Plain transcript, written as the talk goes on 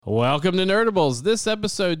Welcome to Nerdables. This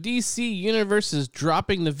episode, DC Universe is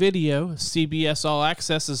dropping the video. CBS All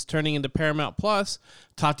Access is turning into Paramount Plus.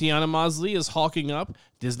 Tatiana Maslany is hulking up.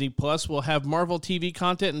 Disney Plus will have Marvel TV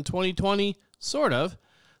content in 2020, sort of.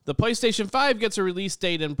 The PlayStation 5 gets a release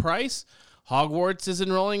date and price. Hogwarts is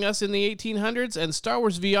enrolling us in the 1800s, and Star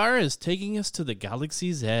Wars VR is taking us to the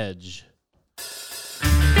galaxy's edge.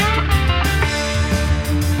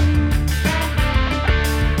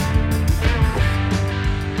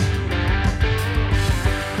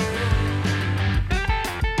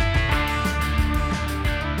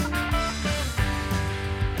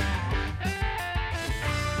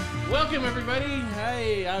 Welcome, everybody.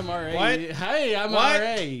 Hey, I'm RA. What? Hey, I'm What?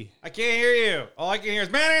 RA. I can't hear you. All I can hear is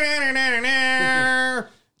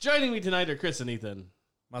Joining me tonight are Chris and Ethan.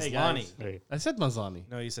 Hey, Maslany. guys. Hey. I said Maslany.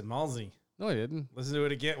 No, you said Malzy. No, I didn't. Listen to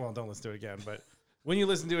it again. Well, don't listen to it again. But when you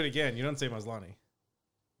listen to it again, you don't say Maslany.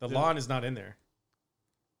 The Did- lawn is not in there.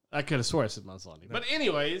 I could have swore I said Maslany. But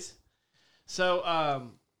anyways, so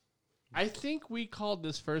I think we called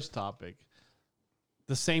this first topic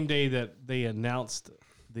the same day that they announced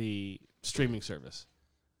the streaming service.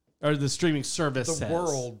 Or the streaming service. The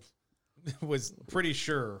world was pretty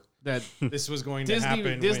sure that this was going to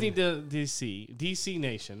happen. DC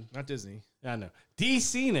Nation. Not Disney. I know.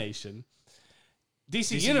 DC Nation. DC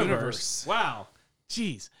DC Universe. Universe. Wow.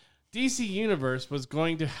 Jeez. DC Universe was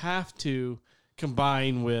going to have to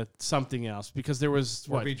combine with something else because there was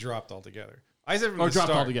Or be dropped altogether. I said from or the dropped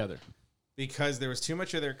start, altogether. because there was too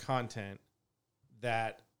much of their content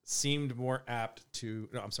that seemed more apt to.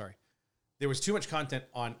 No, I'm sorry. There was too much content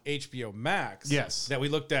on HBO Max. Yes. That we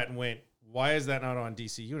looked at and went, why is that not on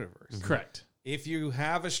DC Universe? Correct. If you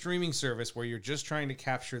have a streaming service where you're just trying to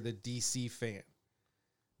capture the DC fan,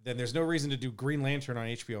 then there's no reason to do Green Lantern on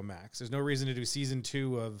HBO Max. There's no reason to do season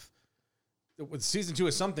 2 of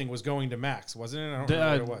something was going to Max, wasn't it? I don't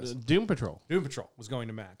remember what it was. Doom Patrol. Doom Patrol was going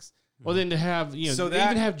to Max. Well, then to have, So they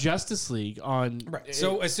that- even have Justice League on. Right.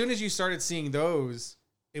 So as soon as you started seeing those,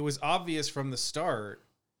 it was obvious from the start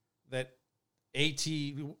that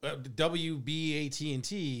WB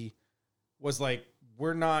AT&T was like,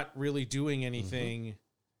 we're not really doing anything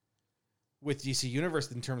with DC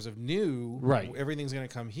Universe in terms of new. Right. Everything's going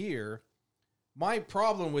to come here. My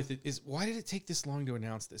problem with it is, why did it take this long to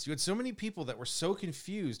announce this? You had so many people that were so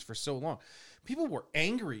confused for so long. People were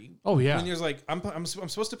angry. Oh, yeah. When there's like, I'm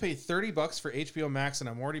supposed to pay $30 for HBO Max, and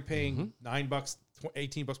I'm already paying $9,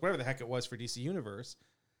 $18, whatever the heck it was for DC Universe.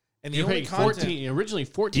 And the You only paid content, originally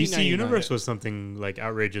 $14.99. DC Universe was something like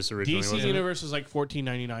outrageous originally. DC wasn't it? Universe was like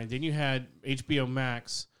 $14.99. Then you had HBO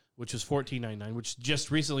Max, which was $14.99, which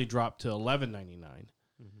just recently dropped to $11.99.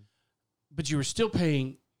 But you were still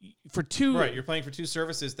paying for two. right? You're paying for two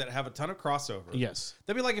services that have a ton of crossover. Yes.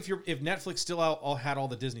 That'd be like if Netflix still all had all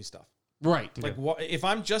the Disney stuff. Right. Like, if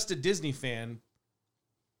I'm just a Disney fan,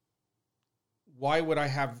 why would I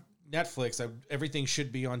have Netflix? Everything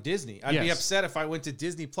should be on Disney. I'd be Yes. upset if I went to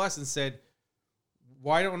Disney Plus and said,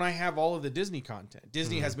 why don't I have all of the Disney content?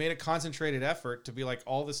 Disney has made a concentrated effort to be like,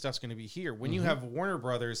 all this stuff's going to be here. When you have Warner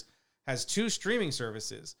Brothers has two streaming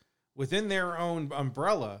services within their own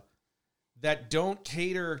umbrella that don't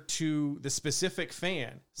cater to the specific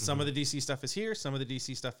fan. Some of the DC stuff is here. Some of the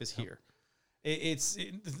DC stuff is here.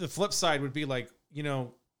 The flip side would be like,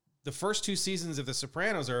 the first 2 seasons of The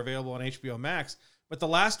Sopranos are available on HBO Max, but the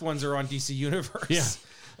last ones are on DC Universe. Yeah.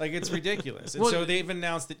 Like, it's ridiculous. And so they've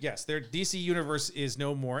announced that, yes, their DC Universe is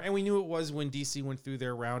no more. And we knew it was when DC went through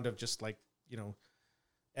their round of just like,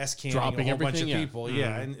 S-canning Dropping a whole bunch of everything, yeah. people.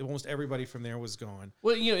 Yeah, and almost everybody from there was gone.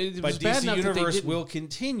 Well, it was But bad DC enough that they Universe didn't- will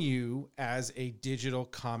continue as a digital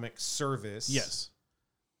comic service. Yes.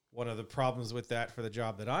 One of the problems with that for the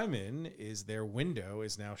job that I'm in is their window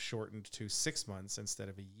is now shortened to 6 months instead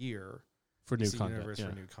of a year For new DC content. Universe Yeah.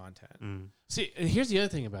 for new content. See, and here's the other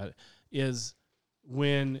thing about it is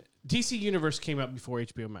when DC Universe came out before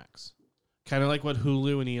HBO Max, kind of like what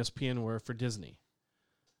Hulu and ESPN were for Disney.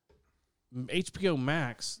 HBO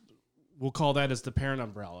Max, we'll call that as the parent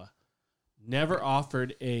umbrella, never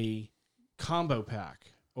offered a combo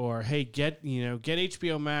pack or, hey, get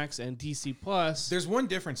HBO Max and DC Plus There's one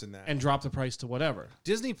difference in that. and drop the price to whatever.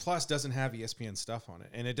 Disney Plus doesn't have ESPN stuff on it,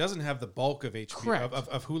 and it doesn't have the bulk of Correct.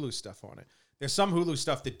 of Hulu stuff on it. There's some Hulu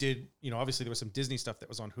stuff that did, obviously there was some Disney stuff that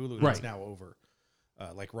was on Hulu that's Right. now over.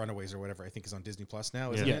 Like Runaways or whatever, I think is on Disney Plus now.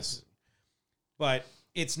 Yeah. Isn't Yes. it? But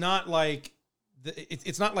it's not like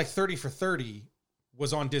it's not like 30 for 30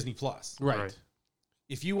 was on Disney Plus. Right.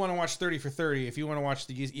 If you want to watch 30 for 30, if you want to watch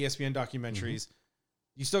the ESPN documentaries,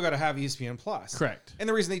 you still got to have ESPN Plus. Correct. And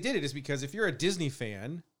the reason they did it is because if you're a Disney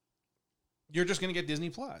fan, you're just going to get Disney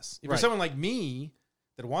Plus. If you're Right. someone like me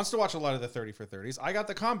that wants to watch a lot of the 30 for 30s, I got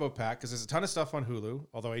the combo pack because there's a ton of stuff on Hulu,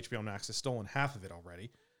 although HBO Max has stolen half of it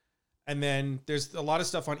already. And then there's a lot of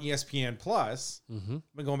stuff on ESPN Plus. Mm-hmm.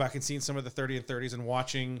 I've been going back and seeing some of the 30 and 30s and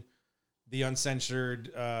watching the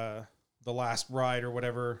uncensored The Last Ride or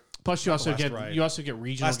whatever. Plus, you also get Ride. regional Last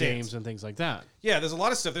Dance. games and things like that. Yeah, there's a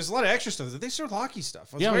lot of stuff. There's a lot of extra stuff. They showed hockey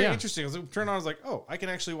stuff. It was very interesting. I was turned on. I was like, oh, I can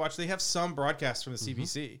actually watch. They have some broadcasts from the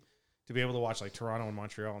CBC to be able to watch like Toronto and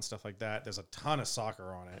Montreal and stuff like that. There's a ton of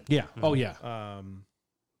soccer on it. Yeah. Oh yeah.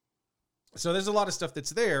 So there's a lot of stuff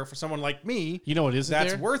that's there for someone like me. You know what isn't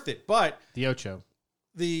that's there? worth it. But The Ocho.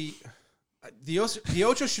 the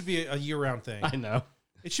Ocho should be a year-round thing. I know.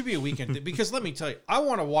 It should be a weekend thing because let me tell you, I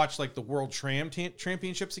want to watch like the World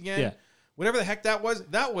Championships again. Yeah. Whatever the heck that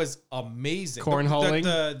was amazing.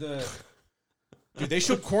 Cornholing. Dude, they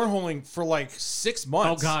showed cornholing for like 6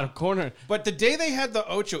 months. Oh God, corner. But the day they had the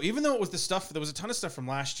Ocho, even though it was the stuff, there was a ton of stuff from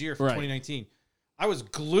last year, from 2019. I was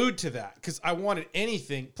glued to that because I wanted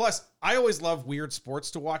anything. Plus, I always love weird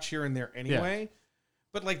sports to watch here and there anyway. Yeah.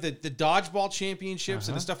 But like the dodgeball championships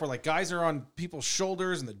and the stuff where like guys are on people's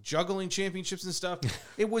shoulders and the juggling championships and stuff,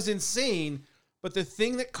 it was insane. But the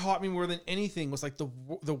thing that caught me more than anything was like the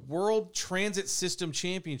World Transit System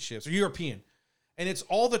Championships, or European. And it's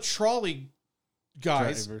all the trolley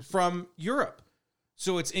guys from Europe.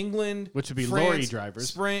 So it's England, which would be France, lorry drivers.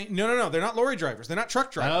 Spain. No, they're not lorry drivers. They're not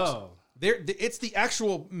truck drivers. Oh. It's the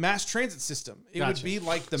actual mass transit system. It would be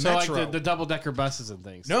like the Metro. Metro. Like the double-decker buses and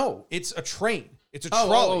things. No, it's a train. It's a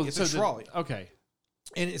trolley. It's a trolley. Okay.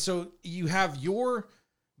 And so you have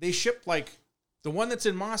they ship like the one that's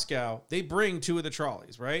in Moscow, they bring 2 of the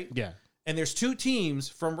trolleys, right? Yeah. And there's 2 teams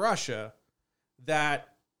from Russia that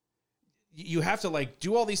you have to like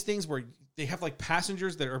do all these things where they have like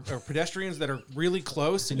passengers that are pedestrians that are really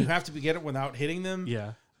close and you have to get it without hitting them.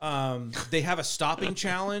 Yeah. They have a stopping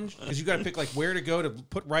challenge because you got to pick like where to go to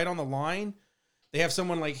put right on the line. They have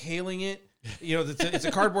someone like hailing it. You know, it's a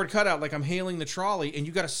cardboard cutout. Like I'm hailing the trolley, and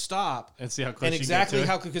you got to stop and see how close. And exactly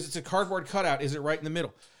how because it's a cardboard cutout. Is it right in the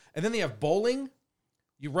middle? And then they have bowling.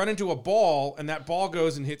 You run into a ball, and that ball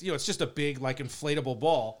goes and hits. You know, it's just a big like inflatable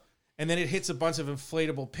ball, and then it hits a bunch of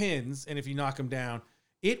inflatable pins. And if you knock them down,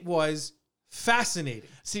 it was fascinating.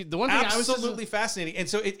 See, the one thing absolutely fascinating. And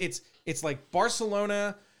so it's like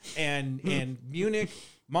Barcelona and Munich,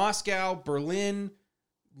 Moscow, Berlin,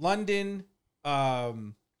 London,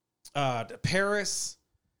 Paris,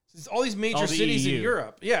 all these major cities in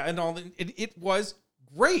Europe. Yeah, and it was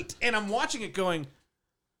great. And I'm watching it going,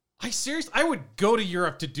 I would go to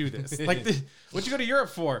Europe to do this. Like, what'd you go to Europe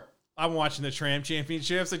for? I'm watching the Tram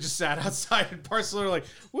Championships. I just sat outside in Barcelona like,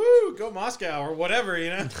 woo, go Moscow or whatever, you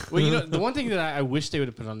know? Well, you know, the one thing that I wish they would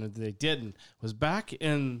have put on that they didn't was back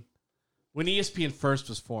in when ESPN first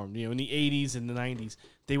was formed, you know, in the 80s and the 90s,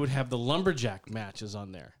 they would have the lumberjack matches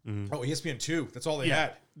on there. Mm-hmm. Oh, ESPN 2. That's all they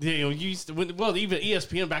had. You know, you used to, even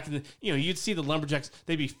ESPN back in the, you know, you'd see the lumberjacks,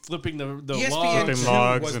 they'd be flipping the ESPN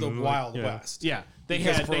logs was the Wild West. Yeah. They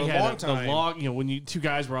had the log, you know, when 2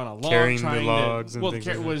 guys were on a log carrying the logs and things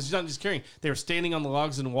it was not just carrying. They were standing on the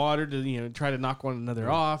logs in water to, you know, try to knock one another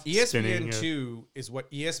off. ESPN 2 is what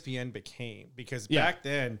ESPN became because back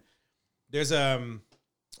then there's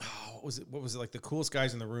what was it like the coolest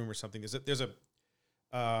guys in the room or something? There's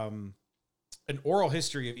an oral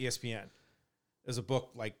history of ESPN. There's a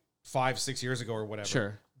book like 5-6 years ago or whatever.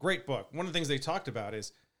 Sure. Great book. One of the things they talked about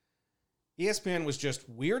is ESPN was just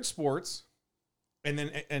weird sports and then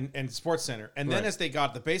and Sports Center. And then as they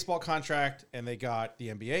got the baseball contract and they got the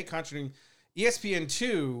NBA contract, ESPN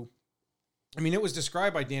 2, I mean, it was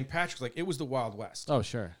described by Dan Patrick like it was the Wild West. Oh,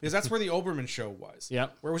 sure. Because that's where the Oberman show was.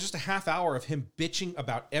 Yep. Where it was just a half hour of him bitching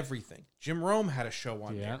about everything. Jim Rome had a show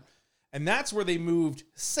on there. And that's where they moved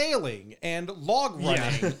sailing and log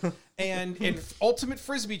running and ultimate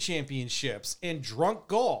frisbee championships and drunk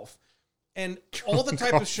golf and all the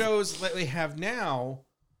type of shows that they have now,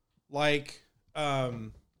 like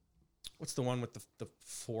what's the one with the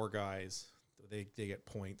 4 guys? They get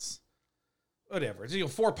points. Whatever.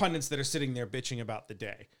 It's, 4 pundits that are sitting there bitching about the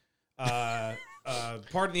day.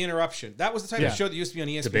 Pardon the interruption. That was the type of show that used to be on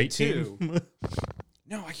ESPN Debate 2.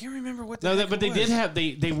 No, I can't remember what. But they did have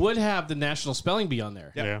they would have the National Spelling Bee on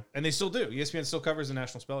there. Yeah, and they still do. ESPN still covers the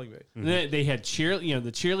National Spelling Bee. Mm-hmm. They had the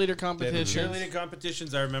cheerleader competitions. Cheerleading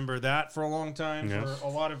competitions. I remember that for a long time for a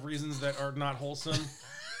lot of reasons that are not wholesome.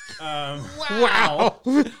 Wow.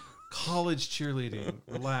 College cheerleading.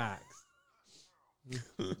 Relax.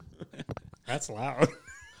 That's loud.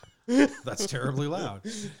 That's terribly loud.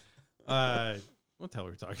 What the hell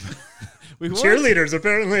were we talking about? Cheerleaders,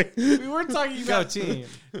 apparently. We were talking about team.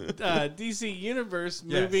 DC Universe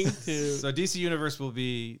moving to... So DC Universe will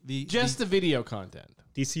be the video content.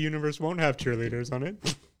 DC Universe won't have cheerleaders on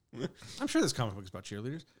it. I'm sure there's comic books about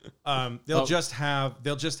cheerleaders. They'll just have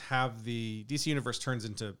the DC Universe turns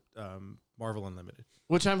into Marvel Unlimited.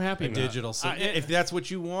 Which I'm happy about. Digital. So if that's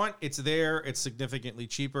what you want, it's there. It's significantly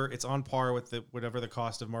cheaper. It's on par with whatever the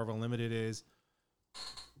cost of Marvel Unlimited is.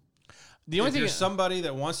 The only if thing you're somebody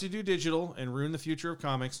that wants to do digital and ruin the future of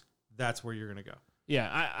comics, that's where you're going to go.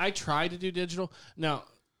 Yeah, I try to do digital. Now,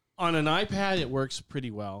 on an iPad, it works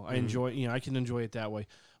pretty well. I enjoy, I can enjoy it that way.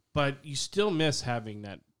 But you still miss having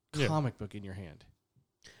that comic book in your hand.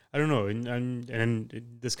 I don't know. And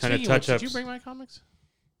this kind of touch-ups. Did you bring my comics?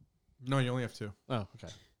 No, you only have 2. Oh,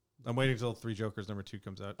 okay. I'm waiting until 3 Jokers #2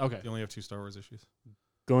 comes out. Okay. You only have 2 Star Wars issues.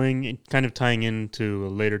 Kind of tying into a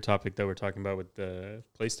later topic that we're talking about with the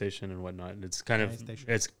PlayStation and whatnot. And it's kind of,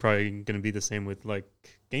 it's probably going to be the same with like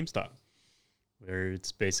GameStop, where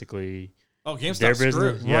it's basically GameStop's their business.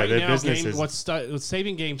 screwed. Yeah, right their now, business is. what's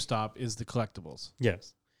saving GameStop is the collectibles.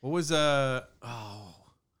 Yes. What was there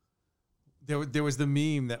was the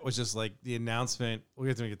meme that was just like the announcement. We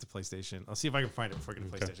have to get to PlayStation. I'll see if I can find it before I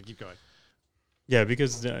get to PlayStation. Keep going. Yeah,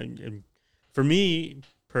 because for me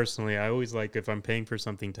personally, I always like if I'm paying for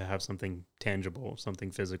something to have something tangible,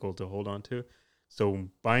 something physical to hold on to. So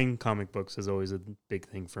buying comic books is always a big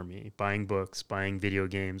thing for me. Buying books, buying video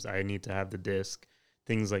games, I need to have the disc,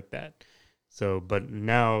 things like that. So, but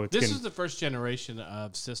now This is the first generation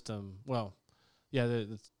of system. Well, yeah,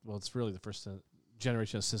 it's really the first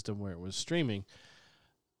generation of system where it was streaming.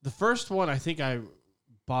 The first one I think I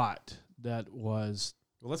bought that was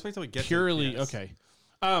let's wait till we get purely to, yes. okay.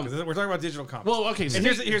 We're talking about digital comics. Well, okay. So and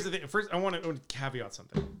here's the thing. First, I want to caveat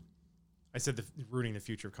something. I said ruining the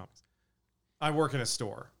future of comics. I work in a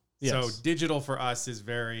store, so digital for us is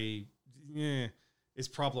very is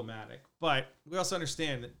problematic. But we also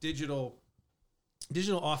understand that digital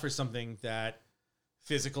offers something that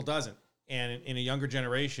physical doesn't. And in a younger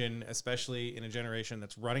generation, especially in a generation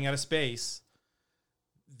that's running out of space,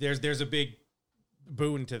 there's a big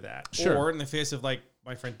boon to that. Sure. Or in the face of like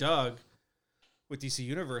my friend Doug with DC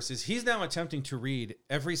Universes, he's now attempting to read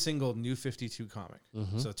every single New 52 comic.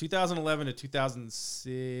 Mm-hmm. So 2011 to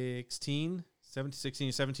 2016,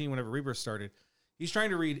 16, 17, whenever Rebirth started, he's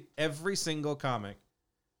trying to read every single comic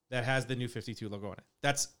that has the New 52 logo on it.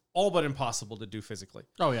 That's all but impossible to do physically.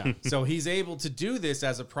 Oh, yeah. So he's able to do this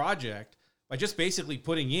as a project by just basically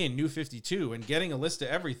putting in New 52 and getting a list of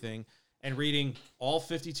everything and reading all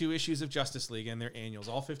 52 issues of Justice League and their annuals,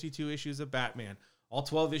 all 52 issues of Batman, all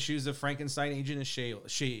 12 issues of Frankenstein, Agent of Shade.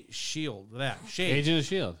 Agent of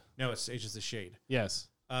S.H.I.E.L.D. No, it's Agents of Shade. Yes.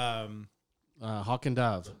 Hawk and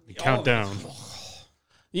Dove. Countdown.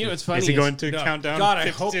 You know what's funny? Is he going to countdown? God,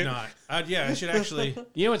 I 52? hope not. Yeah, I should actually.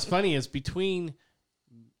 You know what's funny is between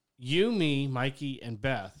you, me, Mikey, and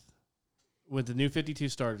Beth, when the New 52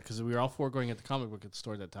 started, because we were all 4 going at the comic book at the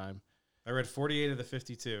store at that time. I read 48 of the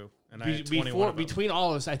 52, and I had 21 of them. Between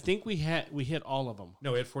all of us, I think we hit all of them.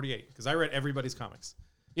 No, we had 48, because I read everybody's comics.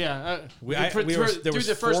 Yeah. Through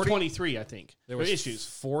the first 23, I think. There was issues.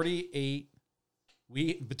 48.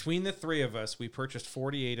 Between the 3 of us, we purchased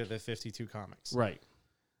 48 of the 52 comics. Right.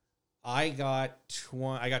 I got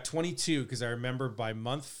 22 because I remember by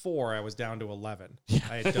month 4 I was down to 11. Yeah.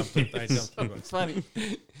 I had dumped the books. Funny.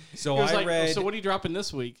 So I read. So what are you dropping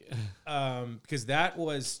this week? Because that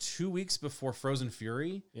was 2 weeks before Frozen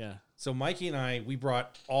Fury. Yeah. So Mikey and we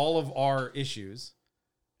brought all of our issues,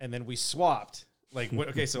 and then we swapped. Like,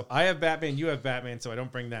 okay, so I have Batman, you have Batman, so I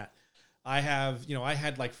don't bring that. I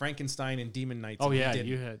had like Frankenstein and Demon Knights. Oh yeah,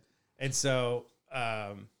 you had. And so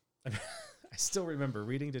I still remember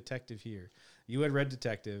reading Detective here. You had read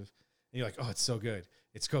Detective, and you're like, "Oh, it's so good.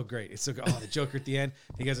 It's so great. It's so good. Oh, the Joker at the end."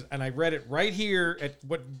 He goes, and I read it right here at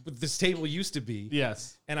what this table used to be.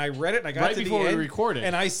 Yes. And I read it, and I got right to before the end, we recorded,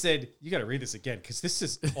 and I said, "You got to read this again because this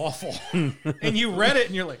is awful." And you read it,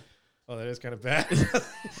 and you're like, "Oh, that is kind of bad."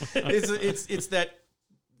 It's that.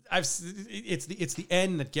 It's the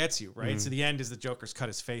end that gets you, right? So the end is the Joker's cut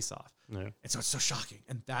his face off. Yeah. And so it's so shocking.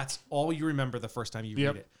 And that's all you remember the first time you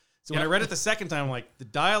read it. So Yep. when I read it the second time, I'm like, the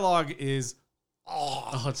dialogue is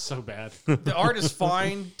oh, it's so bad. the art is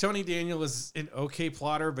fine. Tony Daniel is an okay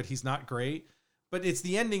plotter, but he's not great. But it's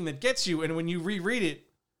the ending that gets you. And when you reread it,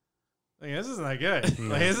 like, this isn't that good.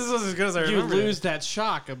 Like, this is as good as I remember. You lose that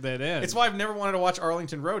shock of that end. It's why I've never wanted to watch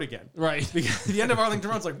Arlington Road again. Right. Because the end of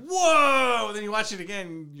Arlington Road's like, whoa! And then you watch it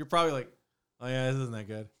again, you're probably like, oh yeah, this isn't that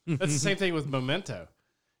good. That's the same thing with Memento.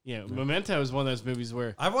 Memento is one of those movies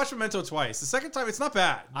where I've watched Memento twice. The second time, it's not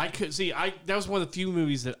bad. that was one of the few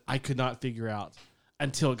movies that I could not figure out.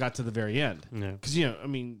 until it got to the very end. Yeah. Because, I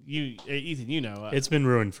mean, Ethan, It's been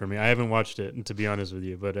ruined for me. I haven't watched it, to be honest with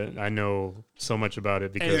you, but I know so much about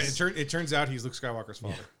it because it turns out he's Luke Skywalker's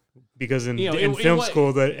father. Because in it film was-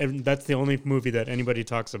 school, that's the only movie that anybody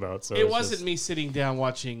talks about. So it it's wasn't just- me sitting down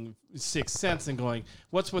watching Sixth Sense and going,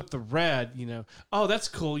 "What's with the red?" Oh, that's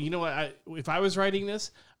cool. You know what? If I was writing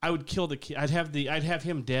this, I would kill the kid. I'd have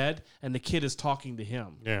him dead, and the kid is talking to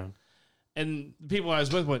him. Yeah. And the people I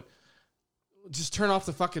was with went, "Just turn off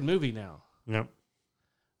the fucking movie now." Yep.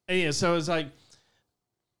 And so it's like,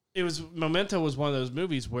 Memento was one of those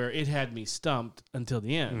movies where it had me stumped until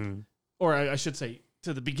the end, or I should say,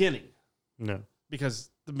 to the beginning, No. because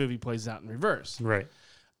the movie plays out in reverse. Right.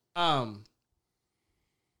 You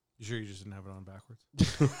sure you just didn't have it on backwards?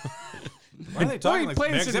 Why are they talking like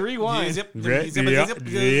playing some rewind.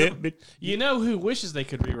 You know who wishes they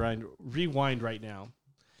could rewind right now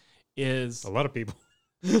is A lot of people.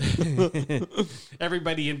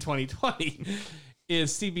 everybody in 2020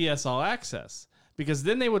 is CBS All Access, because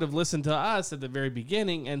then they would have listened to us at the very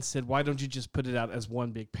beginning and said, why don't you just put it out as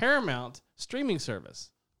one big Paramount streaming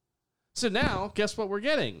service? So now, guess what we're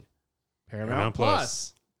getting? Paramount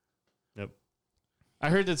Plus. Yep. I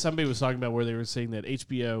heard that somebody was talking about where they were saying that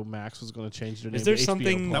HBO Max was going to change their name. Is there to HBO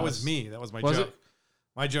something- Plus. That was me. That was my Was joke. it?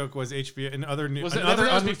 My joke was HBO and other news. Was it? That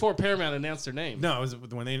was before Paramount announced their name. No, it was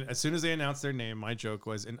when as soon as they announced their name, my joke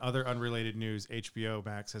was, in other unrelated news, HBO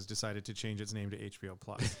Max has decided to change its name to HBO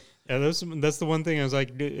Plus. Yeah, that's the one thing I was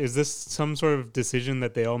like, is this some sort of decision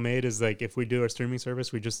that they all made? Is like, if we do our streaming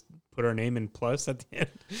service, we just put our name in plus at the end?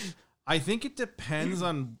 I think it depends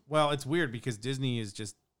on. Well, it's weird because Disney is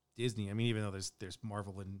just Disney. I mean, even though there's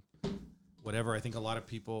Marvel and whatever, I think a lot of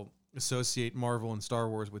people associate Marvel and Star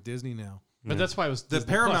Wars with Disney now. But that's why it was The Disney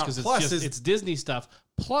Paramount Plus, 'cause Plus it's Disney stuff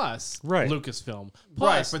plus Right. Lucasfilm. Right,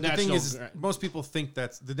 Plus but the thing is, National- most people think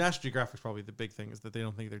that's the National Geographic's probably the big thing is that they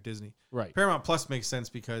don't think they're Disney. right. Paramount Plus makes sense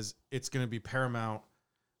because it's going to be Paramount.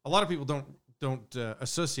 A lot of people don't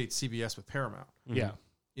associate CBS with Paramount. Yeah.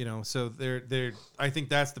 So they're. I think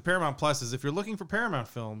that's the Paramount Plus is if you're looking for Paramount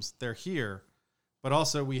films, they're here, but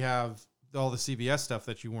also we have all the CBS stuff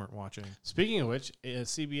that you weren't watching. Speaking of which,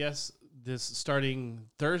 CBS this starting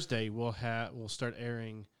Thursday will start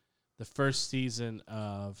airing the first season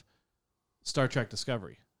of Star Trek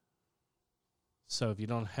Discovery. So if you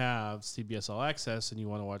don't have CBS All Access and you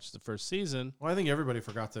want to watch the first season, Well, I think everybody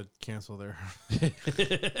forgot to cancel their.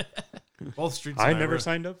 Both Streets. I and never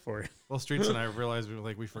signed up for it. Both Streets and I realized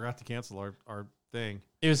we forgot to cancel our thing.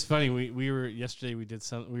 it was funny. We were yesterday. We did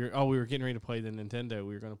some. We were getting ready to play the Nintendo.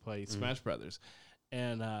 We were going to play Smash Brothers,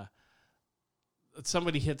 and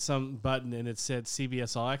somebody hit some button and it said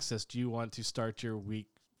CBS All Access. Do you want to start your week?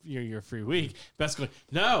 Your free week? Beth's going,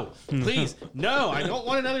 no, please, no. I don't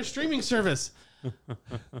want another streaming service.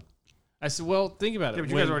 I said, well, think about it. Yeah, but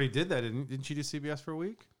you guys already did that, didn't you? Do CBS for a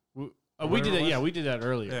week? We whatever did it that. was? Yeah, we did that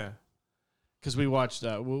earlier. Yeah. Because we watched.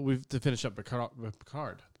 We've to finish up Picard.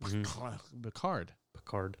 Picard.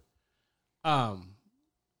 Picard.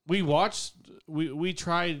 We watched. We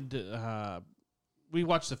tried. We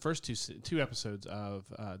watched the first two episodes of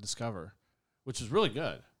Discover, which was really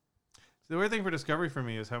good. The weird thing for Discovery for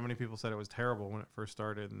me is how many people said it was terrible when it first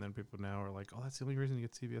started, and then people now are like, "Oh, that's the only reason you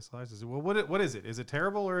get CBS license." Well, what is it? Is it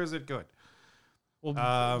terrible or is it good?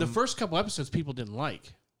 Well, the first couple episodes people didn't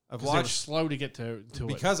like. I've Because they were watched slow to get to it.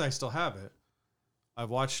 because I still have it. I've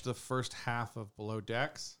watched the first half of Below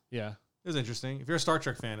Decks. Yeah. It was interesting. If you're a Star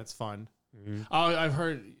Trek fan, it's fun. Oh, I've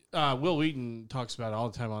heard Will Wheaton talks about it all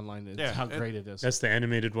the time online. Yeah, How great it is. That's the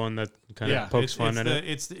animated one that kind Yeah. of pokes fun at it.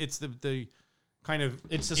 It's the kind of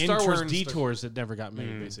It's the Star Wars intern detours that never got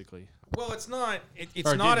made, basically. Well, it's not. It's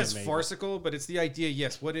Or not did as get made. farcical, but it's the idea.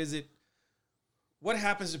 Yes. What is it? What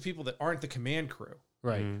happens to people that aren't the command crew?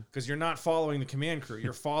 Right. Because you're not following the command crew.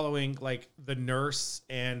 You're following like the nurse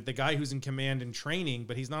and the guy who's in command and training,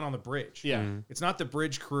 but he's not on the bridge. Yeah. It's not the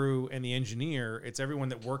bridge crew and the engineer. It's everyone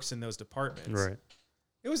that works in those departments. Right.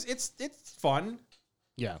 It's fun.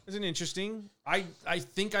 Yeah. Isn't it interesting? I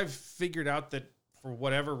think I've figured out that for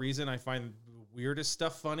whatever reason I find the weirdest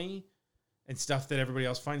stuff funny and stuff that everybody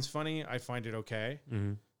else finds funny, I find it okay.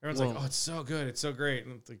 Mm-hmm. Everyone's Well- like, "Oh, it's so good. It's so great."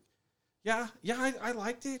 And it's like, yeah, I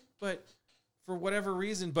liked it, but for whatever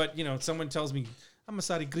reason, but someone tells me I'm a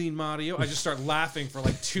sorry Green Mario, I just start laughing for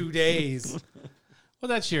like 2 days. Well,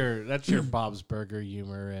 that's your Bob's Burger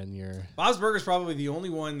humor and your. Bob's Burger's probably the only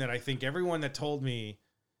one that I think everyone that told me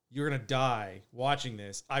you're gonna die watching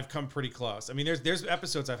this, I've come pretty close. I mean, there's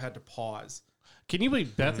episodes I've had to pause. Can you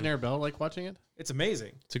believe Beth and Arabella like watching it? It's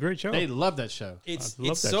amazing. It's a great show. They love that show. It's I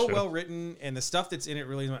love that so show. well written, and the stuff that's in it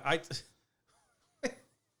really.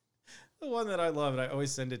 The one that I love, and I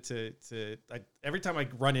always send it to every time I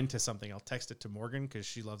run into something, I'll text it to Morgan because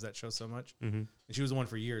she loves that show so much. Mm-hmm. And she was the one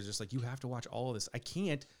for years, just like, you have to watch all of this. I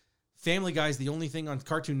can't. Family Guy is the only thing on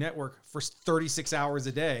Cartoon Network for 36 hours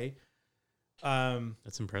a day.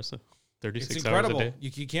 That's impressive. 36 It's hours a incredible. day.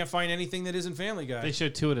 You can't find anything that isn't Family Guy. They show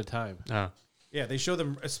 2 at a time. Yeah, they show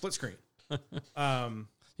them a split screen.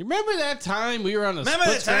 You remember that time we were on a Remember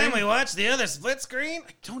split the time screen? we watched the other split screen?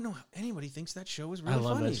 I don't know how anybody thinks that show is really I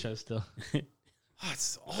love funny. that show still. Oh,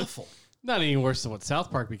 it's awful. Not any worse than what South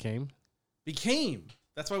Park became.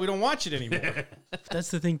 That's why we don't watch it anymore. That's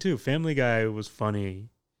the thing too. Family Guy was funny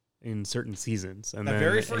in certain seasons, and The then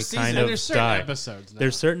very first it kind season, of And there's certain died. episodes now.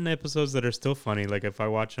 There's certain episodes that are still funny. Like if I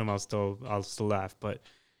watch them, I'll still laugh. But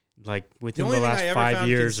like The within only the thing I last ever 5 found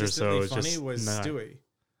years or so, consistently it's funny just was not. Stewie.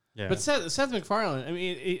 Yeah. But Seth MacFarlane, I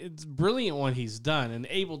mean, it's brilliant what he's done and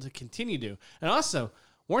able to continue to. And also,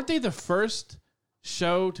 weren't they the first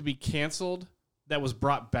show to be canceled that was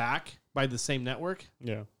brought back by the same network?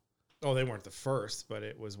 yeah. Oh, they weren't the first, but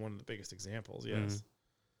it was one of the biggest examples. Yes.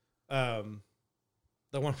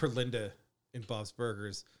 The one for Linda in Bob's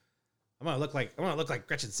Burgers. I'm gonna look like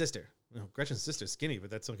Gretchen's sister. No, Gretchen's sister's skinny, but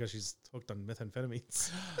that's because she's hooked on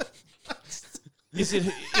methamphetamines. Is it?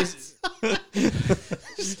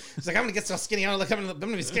 She's like, I'm gonna get so skinny. I'm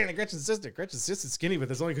gonna be skinny like Gretchen's sister. Gretchen's sister's skinny, but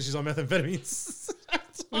that's only because she's on methamphetamines.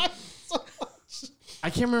 I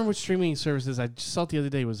can't remember which streaming services I just saw it the other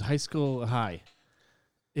day. It was High School High.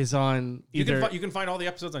 Is on either, You can find all the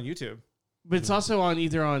episodes on YouTube. but it's also on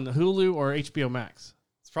either on Hulu or HBO Max.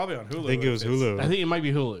 It's probably on Hulu. I think it was Hulu. I think it might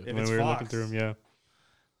be Hulu. If when it's we were Fox. looking through them, yeah.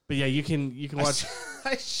 But yeah, you can watch.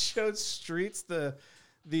 I showed Streets the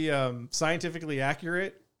scientifically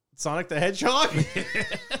accurate Sonic the Hedgehog.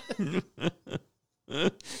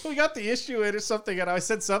 We got the issue in or something, and I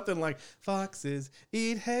said something like, "Foxes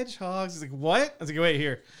eat hedgehogs." He's like, "What?" I was like, "Wait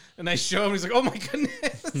here," and I show him. He's like, "Oh my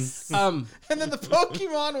goodness!" And then the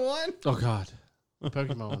Pokemon one. Oh God,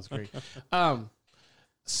 Pokemon was great.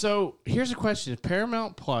 So here's a question: if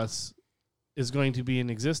Paramount Plus is going to be in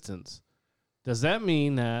existence, does that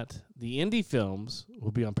mean that the indie films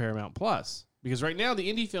will be on Paramount Plus? Because right now the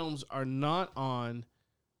indie films are not on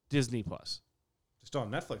Disney Plus. Just on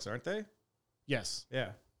Netflix, aren't they? Yes,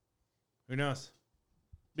 Yeah. Who knows?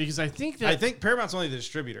 because I think that. I think Paramount's only the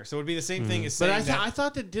distributor, so it would be the same thing as but saying that. I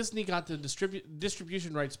thought that Disney got the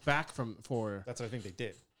distribution rights back for. That's what I think they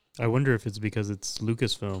did. I wonder if it's because it's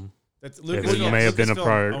Lucasfilm. That's there Lucasfilm. may have been a Lucasfilm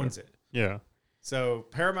part- owns it. Yeah. So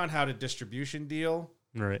Paramount had a distribution deal,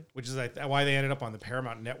 Right. which is why they ended up on the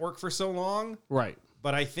Paramount Network for so long. Right.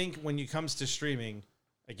 But I think when it comes to streaming,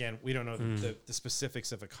 again, we don't know the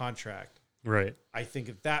specifics of a contract. Right. I think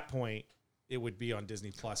at that point it would be on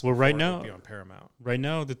Disney Plus. Well, right before it now- would be on Paramount. Right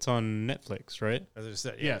now, it's on Netflix, right? As I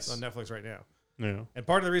said, Yes. it's on Netflix right now. Yeah. And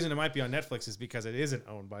part of the reason it might be on Netflix is because it isn't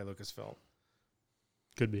owned by Lucasfilm,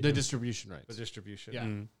 Could be. The distribution the rights. distribution. Yeah.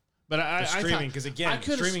 Mm. But I The streaming, thought- because I again,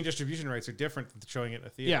 could've- streaming distribution rights are different than showing it in a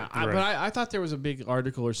theater. Yeah, Right. but I thought there was a big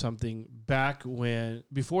article or something back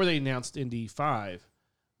before they announced Indy 5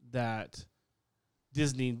 that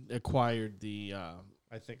Disney acquired the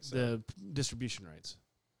I think so. the distribution rights.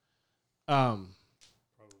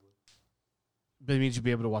 But it means you'll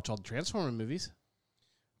be able to watch all the Transformer movies.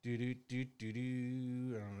 Do do do do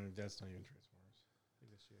do. I don't know. That's not even Transformers. I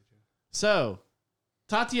think that's G.I. Joe. So,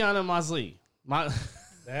 Tatiana Maslany.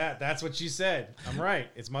 That's what you said. I'm right.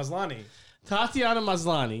 It's Maslany. Tatiana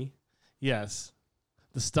Maslany, yes,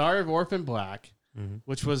 the star of Orphan Black, Mhm.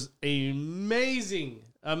 which was an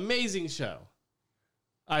amazing show.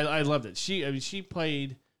 I loved it. She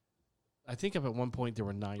played. I think up at one point there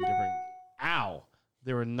were 9 different.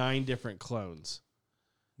 There were 9 different clones,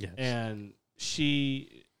 Yes. and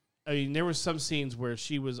there were some scenes where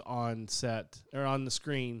she was on set or on the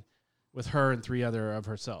screen with her and 3 other of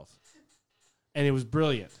herself, and it was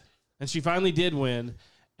brilliant. And she finally did win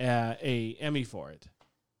a Emmy for it,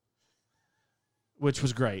 which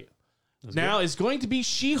was great. That's Now it's going to be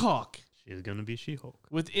She-Hulk She is going to be She-Hulk.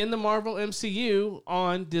 within the Marvel MCU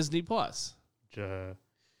on Disney Plus.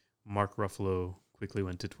 Mark Ruffalo quickly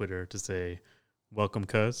went to Twitter to say, "Welcome,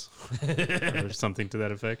 cuz," or something to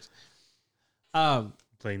that effect.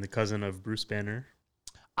 Playing the cousin of Bruce Banner.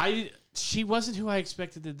 She wasn't who I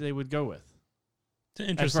expected that they would go with. It's an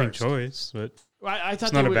interesting first. choice, but I thought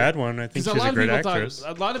it's not a bad one. I think she's a great actress.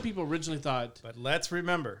 A lot of people originally thought, But let's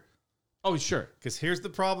remember, oh sure, because here's the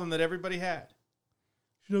problem that everybody had.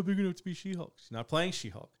 She's not big enough to be She-Hulk. She's not playing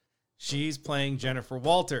She-Hulk. She's playing Jennifer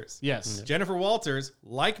Walters. yes, Jennifer Walters,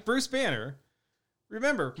 like Bruce Banner.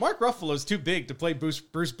 Remember, Mark Ruffalo's too big to play Bruce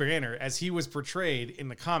Banner as he was portrayed in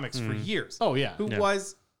the comics for years. oh yeah, Who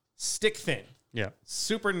was stick thin. Yeah.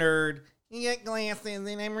 super nerd. You get glasses,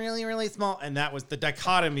 and I'm really, really small. And that was the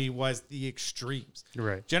dichotomy, was the extremes.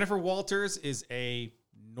 Right. Jennifer Walters is a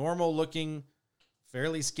normal-looking,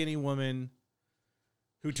 fairly skinny woman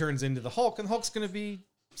who turns into the Hulk, and Hulk's going to be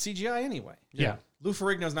CGI anyway. Yeah. Lou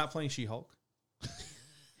Ferrigno's not playing She-Hulk.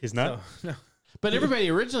 He's not. So, no. But everybody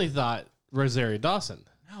originally thought Rosario Dawson.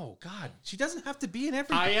 No, God. She doesn't have to be in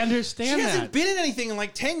everything. I understand She that. hasn't been in anything in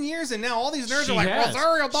like 10 years, and now all these nerds She are like, has.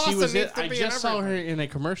 Rosario Dawson She was needs in, to I be just in saw her everything. in a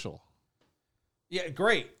commercial. Yeah,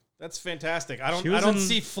 great. That's fantastic. I She don't was in-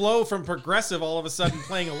 see Flo from Progressive all of a sudden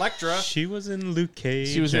playing Elektra. She was in Luke Cage.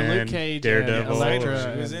 She was in Luke and Cage and Daredevil.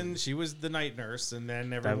 Elektra. She was the night nurse, and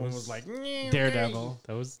then everyone was, was like, Daredevil.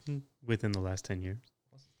 That was within the last 10 years.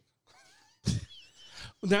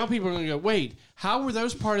 Now people are going to go, wait, how were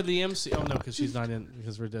those part of the MC? Oh, no, because she's not in,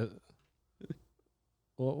 because we're dead.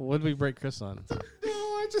 Well, what did we break Chris on?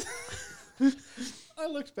 No, I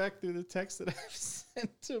looked back through the text that I've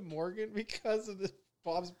sent to Morgan because of the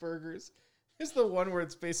Bob's Burgers. It's the one where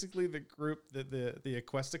it's basically the group, the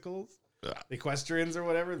Equesticles, the Equestrians or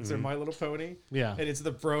whatever. It's their My Little Pony. Yeah. And it's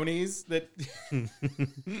the bronies that...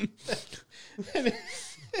 and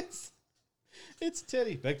it's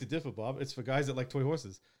Teddy. Beg to differ, Bob. It's for guys that like toy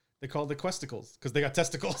horses. They're called the Questicles because they got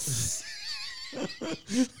testicles.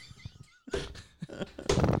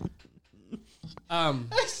 I'm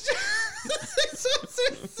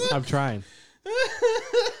trying.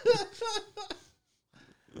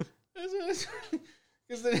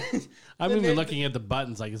 I'm even looking at the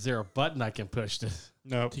buttons. Like, is there a button I can push to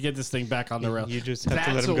get this thing back on the rail? You just have to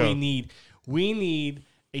let That's him what go. we need. We need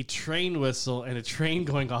a train whistle and a train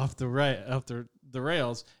going off the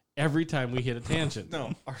rails every time we hit a tangent.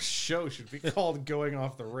 No, our show should be called Going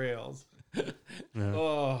Off the Rails. No.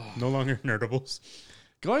 Oh, No longer Nerdables.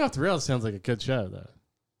 Going off the rails sounds like a good show, though.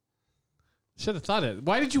 Should have thought it.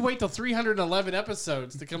 Why did you wait till 311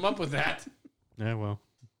 episodes to come up with that? Yeah, well,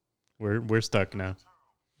 we're stuck now.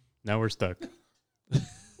 Now we're stuck.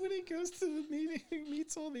 when he goes to the meeting, he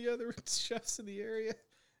meets all the other chefs in the area,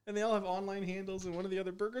 and they all have online handles, and one of the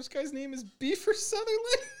other burgers guy's name is Beaver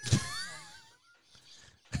Sutherland.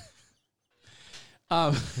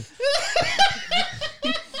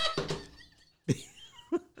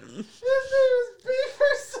 His name is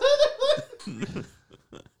Beaver Sutherland.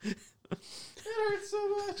 It hurts so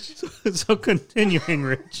much. So continuing,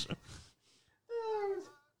 Rich.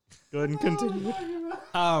 Go ahead and continue.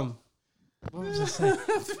 What was I saying?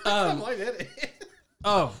 I did it.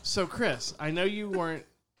 Oh, so Chris, I know you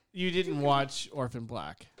didn't watch Orphan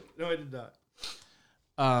Black. No, I did not.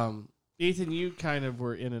 Ethan, you kind of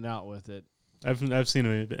were in and out with it. I've seen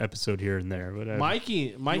an episode here and there, but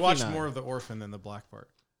Mikey You watched and I, more of the Orphan than the Black part.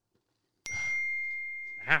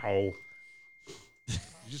 Ow. You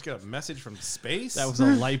just got a message from space? that was a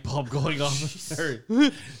light bulb going off.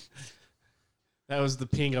 That was the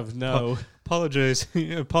ping of no.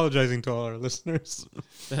 Apologizing to all our listeners.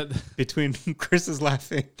 Between Chris is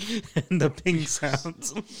laughing and the ping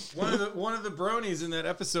sounds. One of the bronies in that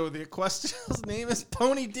episode, the Equestrial's name is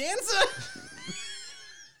Pony Danza.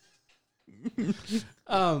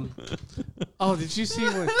 Oh, did you see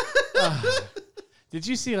when? Did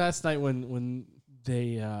you see last night when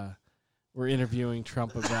they were interviewing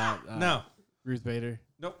Trump about No. Ruth Bader?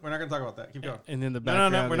 Nope, we're not going to talk about that. Keep going. And then the No,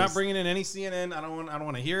 background. we're not is- bringing in any CNN. I don't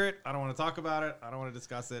want to hear it. I don't want to talk about it. I don't want to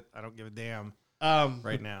discuss it. I don't give a damn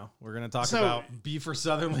right now. We're going to talk about Beaver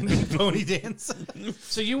Sutherland and Pony Danza.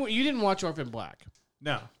 So you didn't watch Orphan Black,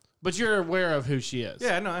 No. but you're aware of who she is.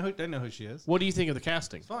 Yeah, no, I know who she is. What do you think of the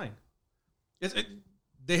casting? It's fine.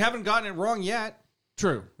 They haven't gotten it wrong yet.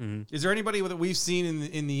 True. Is there anybody that we've seen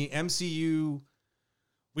in the MCU?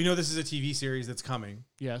 We know this is a TV series that's coming,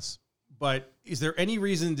 Yes. but is there any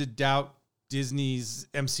reason to doubt Disney's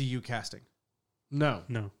MCU casting No.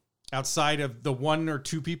 No. outside of the one or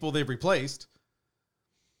two people they've replaced?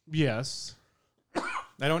 Yes.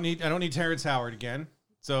 I don't need Terrence Howard again.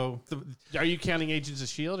 So Are you counting Agents of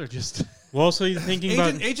S.H.I.E.L.D. or just... Well, also you're thinking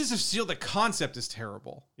about Agents of S.H.I.E.L.D., the concept is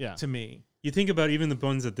terrible. Yeah. To me. you think about even the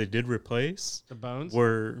ones that they did replace the bones?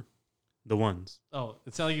 were the ones. Oh,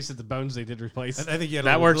 it sounded like you said the bones they did replace. I think you had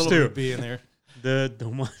That a works little too. bit of B in there. The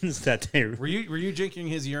ones that they Were you drinking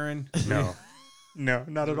his urine? no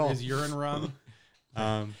not at all. His urine rum?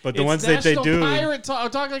 But the ones that they do,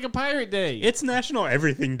 Talk Like a Pirate Day. it's National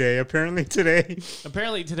Everything Day apparently today,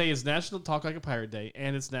 Apparently today is National Talk Like a Pirate Day,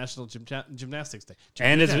 and it's National Gymnastics Day.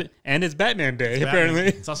 and it's Batman Day Batman. apparently.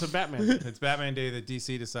 It's also Batman Day. It's Batman Day that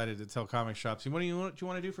DC decided to tell comic shops, what do you want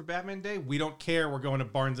to do for Batman Day? We don't care. We're going to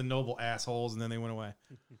Barnes & Noble, assholes. And then they went away.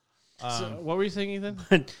 So, what were you saying, Ethan?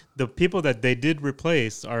 But the people that they did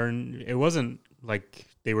replace it wasn't like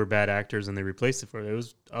they were bad actors and they replaced it for it. It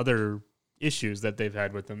was other issues that they've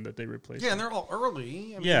had with them that they replaced. Yeah, and they're all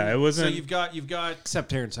early. I mean, Yeah, it wasn't- So you've got. Except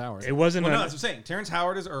Terrence Howard. It wasn't. Well, no, a- that's what I'm saying. Terrence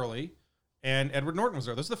Howard is early, and Edward Norton was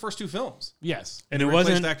there. Those are the first two films. Yes. and they it replaced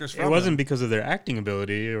wasn't. actors It from wasn't them. because of their acting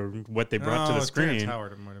ability or what they brought to the screen. Terrence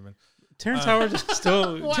Howard might have been. Terrence Howard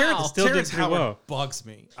still. Wow. Still Terrence did pretty Howard well. bugs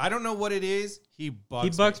me. I don't know what it is. He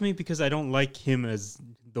bugs. He bugs me because I don't like him as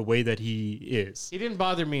the way that he is. He didn't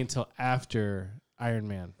bother me until after Iron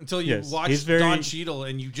Man. Until you Yes, watch he's very- Don Cheadle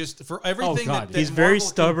and you just for everything God. that He's very Marvel can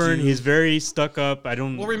stubborn. do- He's very stuck up. I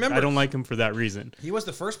don't. Well, remember- I don't like him for that reason. He was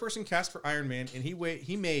the first person cast for Iron Man, and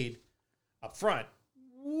he made up front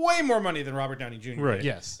way more money than Robert Downey Jr. Right. did.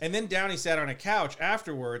 Yes. And then Downey sat on a couch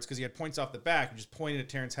afterwards because he had points off the back and just pointed at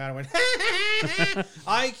Terrence Howard and went,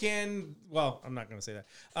 I can. Well, I'm not going to say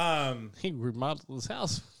that. He remodeled his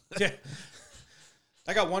house. Yeah.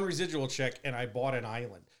 I got one residual check and I bought an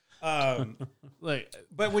island. Like,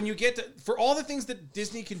 But when you get to, for all the things that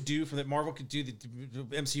Disney can do, for that Marvel could do, that the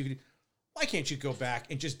MCU could do, why can't you go back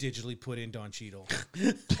and just digitally put in Don Cheadle?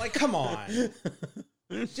 Like, come on.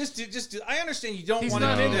 I understand you don't he's want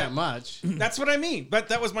not to in do that much. That's what I mean. But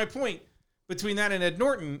that was my point. Between that and Ed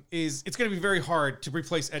Norton is it's going to be very hard to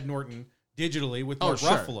replace Ed Norton digitally with Mark sure.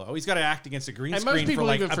 Ruffalo. He's got to act against a green And screen most people for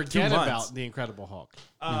like even up to 2 forget months. about the Incredible Hulk.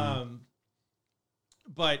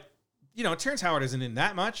 But you know, Terrence Howard isn't in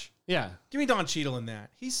that much. Yeah. Give me Don Cheadle in that.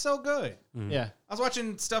 He's so good. Yeah. I was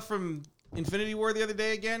watching stuff from Infinity War the other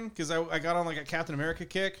day again because I got on like a Captain America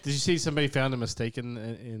kick. Did you see somebody found a mistake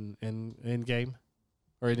in game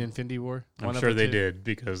or in Infinity War? I'm One of sure the they two? did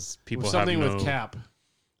because people have Something no, with Cap.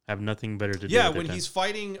 have nothing better to do. Yeah, with their when time. he's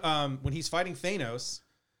fighting Thanos,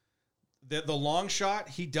 the long shot,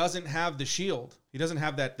 he doesn't have the shield. He doesn't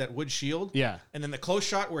have that wood shield. Yeah. And then the close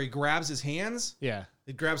shot where he grabs his hands, Yeah.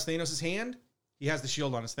 it grabs Thanos' hand. He has the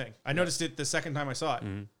shield on his thing. I noticed it the second time I saw it.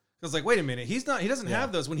 I was like, wait a minute, he doesn't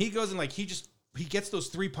have those. When he goes and like he gets those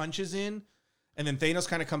 3 punches in, and then Thanos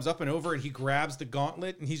kind of comes up and over and he grabs the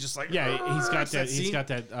gauntlet and he's just like, Yeah, he's got "Argh!" that. He's scene. got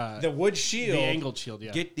that. The wood shield, the angled shield.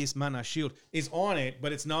 Yeah. get this mana shield is on it,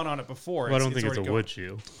 but it's not on it before. Well, I don't think it's a already going. wood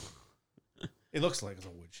shield. It looks like it's a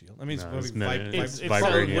wood shield. I mean, No, it's, it's probably not. vi- It's vi-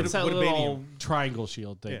 vibranium. It's that wood- little woodbanium. triangle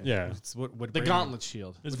shield thing. Yeah. It's wood The branium. gauntlet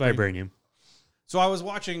shield. It's vibranium. So I was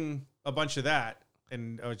watching a bunch of that,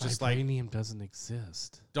 and I was just like, Vibranium doesn't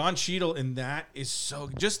exist. Don Cheadle in that is so.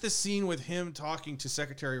 Just the scene with him talking to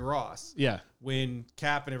Secretary Ross Yeah. when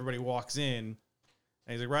Cap and everybody walks in, and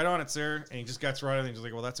he's like, "Right on it, sir," and he just gets right on it. And he's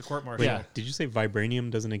like, "Well, that's a court martial." Wait, Yeah. did you say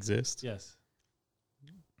vibranium doesn't exist? Yes.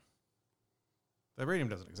 Vibranium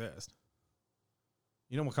doesn't exist.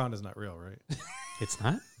 You know, Wakanda's not real, right? It's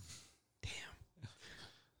not? Damn.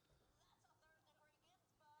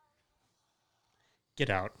 Get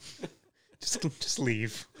out. Just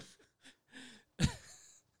leave.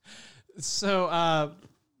 So,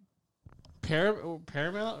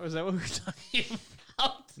 Paramount? Was that what we were talking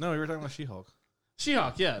about? No, we were talking about She-Hulk.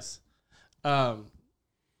 She-Hulk, yes.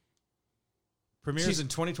 Premieres in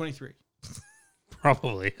 2023.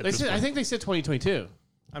 Probably. at this I point. think they said 2022.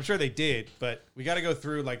 I'm sure they did, but we got to go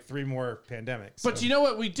through like 3 more pandemics. But so. you know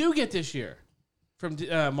what we do get this year from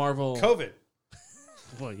Marvel? COVID.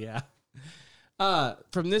 Well, yeah.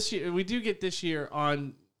 From this year, we do get this year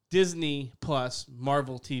on Disney Plus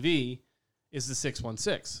Marvel TV is the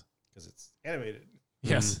 616. Because it's animated.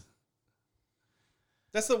 Yes.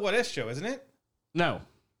 That's the What If show, isn't it? No.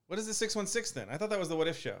 What is the 616 then? I thought that was the What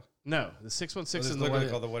If show. No. The 616 It's is the literally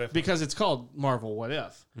what called if, the What If. because it's called Marvel What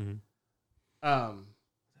If. Mhm.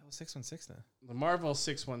 That was 616 then. The Marvel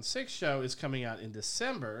 616 show is coming out in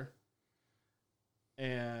December,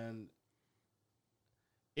 and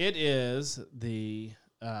it is the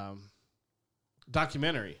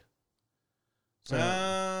documentary. So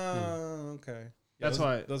Okay. Yeah, That's those,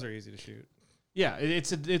 why- those are easy to shoot. yeah,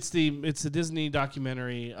 it's a Disney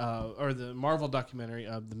documentary or the Marvel documentary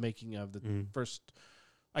of the making of the first,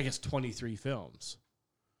 I guess, 23 films.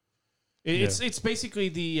 It's basically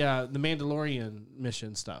the Mandalorian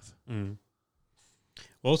mission stuff. Mm.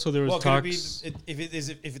 Also, there was Well, talks. could it be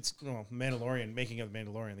if it's Mandalorian, making of the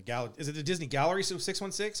Mandalorian, the gallery is it the Disney Gallery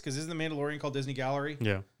 616? Because isn't the Mandalorian called Disney Gallery?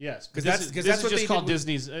 Yeah. Yes, 'Cause this that's is what just they called did with-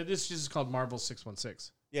 Disney's. This is just called Marvel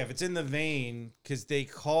 616. Yeah, if it's in the vein, because they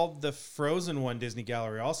called the Frozen one Disney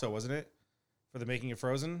Gallery also, wasn't it? For the making of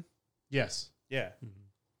Frozen? Yes. Yeah. Mhm.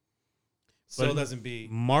 Still But doesn't be.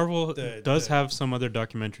 Marvel the- does the- have some other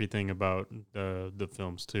documentary thing about the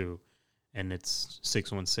films too, and it's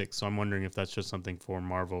 616. So I'm wondering if that's just something for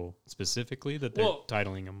Marvel specifically that they're Well,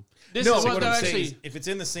 titling them. This No, is but what what I'm actually. saying is, if it's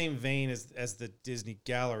in the same vein as the Disney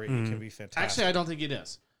Gallery, it Mhm. can be fantastic. Actually, I don't think it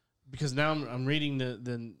is, because now I'm reading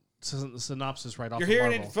synopsis right off. You're of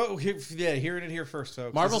hearing Marvel. hearing it here first,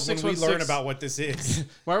 folks. Marvel This is when we learn 616 about what this is.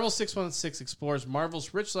 Marvel 616 explores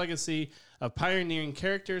Marvel's rich legacy of pioneering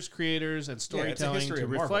characters, creators, and storytelling history to of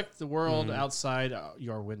Marvel. reflect the world outside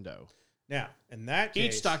your window. Now, in that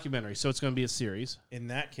case, Each documentary, so it's going to be a series. in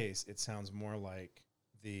that case, it sounds more like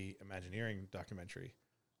the Imagineering documentary,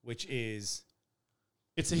 which is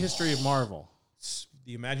It's a history of Marvel.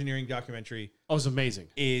 the Imagineering documentary Oh, it's amazing.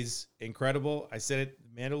 is incredible. I said it.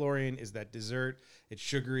 Mandalorian is that dessert. It's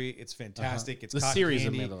sugary. It's fantastic. It's The cotton series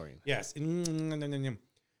candy. of Mandalorian. Yes.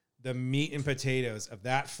 The meat and potatoes of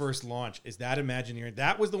that first launch is that Imagineering.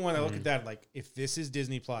 That was the one I look at that like, if this is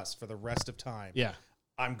Disney Plus for the rest of time, Yeah.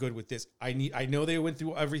 I'm good with this. I know they went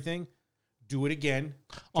through everything. Do it again.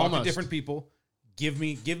 Talk Almost. to different people. Give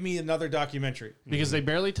me another documentary. Because they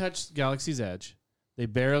barely touched Galaxy's Edge. They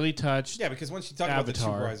barely touched. Yeah, because once you talk about the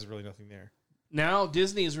Avatar. Super Rise, there's really nothing there. Now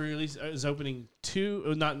Disney is opening two.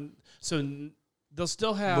 They'll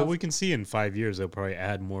still have. But we can see in 5 years they'll probably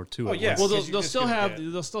add more to Oh, it. yes. Well, Because you they'll just still get have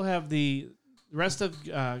it. they'll still have the rest of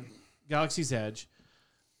Galaxy's Edge,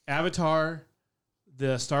 Avatar,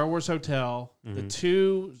 the Star Wars Hotel, the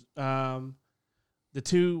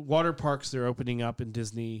two water parks they're opening up in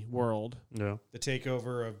Disney World. Yeah. The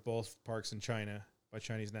takeover of both parks in China by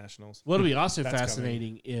Chinese nationals. What'll be also That's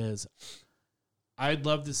fascinating is I'd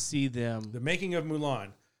love to see them. The making of Mulan.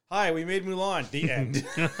 Hi, we made Mulan. The end.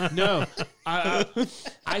 No,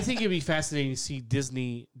 I think it'd be fascinating to see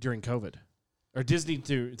Disney during COVID, or Disney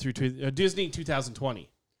through Disney 2020.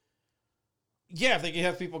 Yeah, if they can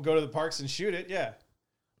have people go to the parks and shoot it, yeah.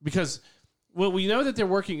 Because, well, we know that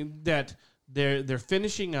they're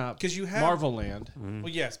finishing up 'Cause you have- Marvel Land. Well,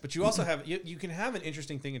 yes, but you also have you can have an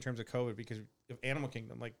interesting thing in terms of COVID because of Animal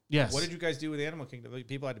Kingdom. Like, Yes. what did you guys do with Animal Kingdom? Like,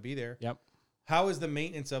 people had to be there. Yep. How is the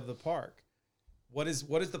maintenance of the park? What does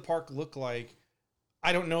the park look like?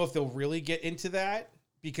 I don't know if they'll really get into that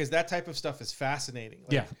because that type of stuff is fascinating.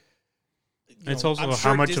 Like, Yeah. It's know, also I'm how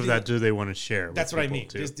sure much Disney- of that do they want to share? That's with what I people,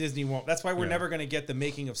 mean. too? Disney won't. That's why we're Yeah. never going to get the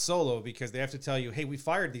making of Solo because they have to tell you, hey, we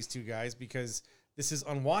fired these two guys because this is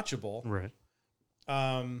unwatchable. Right.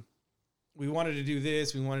 We wanted to do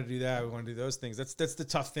this, we wanted to do that, we want to do those things. That's the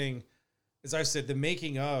tough thing. As I said, the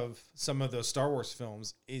making of some of those Star Wars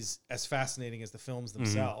films is as fascinating as the films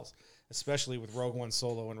themselves, especially with Rogue One,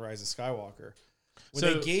 Solo, and Rise of Skywalker. When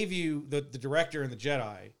So- they gave you the director and the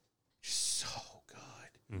Jedi, so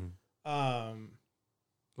good.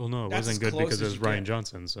 Well, no, it That's wasn't as good close because it as was you Ryan get.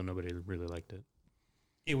 Johnson, so nobody really liked it.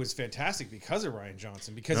 It was fantastic because of Ryan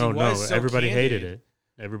Johnson. Because No, he was so everybody hated candid.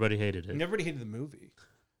 it. Everybody hated it. And everybody hated the movie.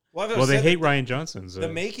 Well, I've Well, they said hate that Ryan Johnson. So. the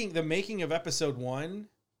making of Episode 1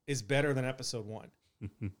 is better than Episode 1.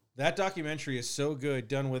 That documentary is so good,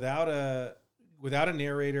 done without a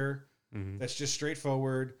narrator. That's just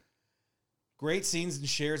straightforward. Great scenes and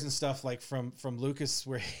shares and stuff like from Lucas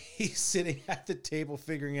where he's sitting at the table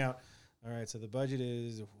figuring out, all right, so the budget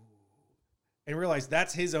is, and realize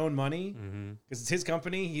that's his own money because it's his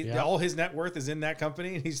company. All his net worth is in that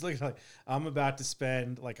company, and he's looking like, I'm about to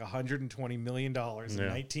spend like $120 million in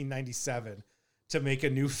 1997 to make a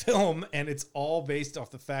new film, and it's all based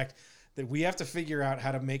off the fact that we have to figure out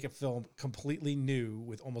how to make a film completely new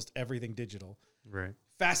with almost everything digital. Right.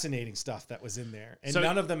 Fascinating stuff that was in there, and So-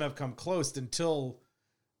 none of them have come close until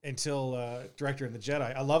Director and the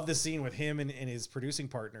Jedi. I love the scene with him and his producing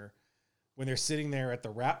partner when they're sitting there at the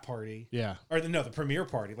wrap party, Yeah. or the premiere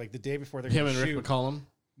party, like the day before they're Him going and to Rick shoot. McCollum.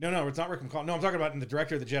 No, it's not Rick McCall. No, I'm talking about in the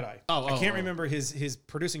Director of the Jedi. I can't Oh. remember his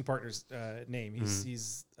producing partner's name.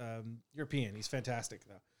 He's European. He's fantastic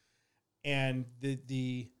though, and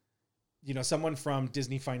the someone from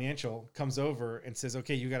Disney Financial comes over and says,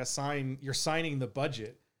 okay, you got to sign, you're signing the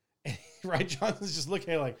budget. And Ryan Johnson's just looking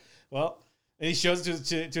at it like, well, and he shows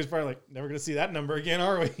it to his partner, like, never going to see that number again,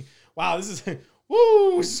 are we? Wow, this is,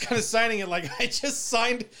 woo, just kind of signing it like, I just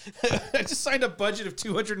signed a budget of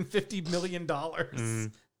 $250 million.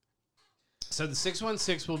 So the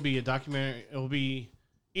 616 will be a documentary.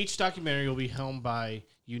 Each documentary will be helmed by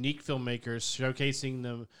unique filmmakers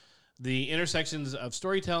showcasing the intersections of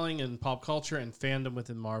storytelling and pop culture and fandom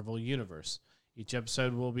within Marvel Universe. Each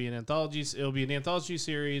episode will be an anthology. It'll be an anthology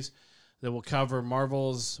series that will cover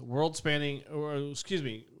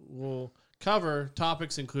will cover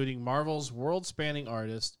topics including Marvel's world-spanning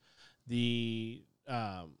artists, the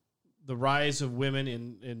rise of women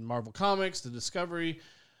in Marvel Comics, the discovery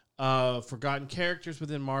of forgotten characters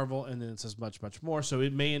within Marvel, and then it says much, much more. So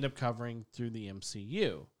it may end up covering through the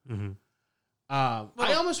MCU. I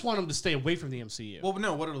almost want them to stay away from the MCU. Well,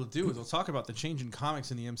 no, what it'll do is it'll talk about the change in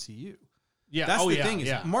comics in the MCU. yeah, That's the yeah, thing is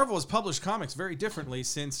yeah. Marvel has published comics very differently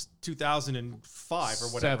since 2005 or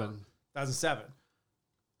whatever. 2007.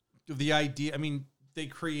 the idea. I mean, they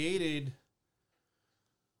created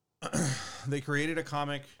a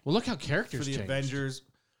comic Well, look how for characters the changed. Avengers.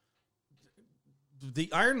 The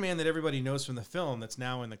Iron Man that everybody knows from the film that's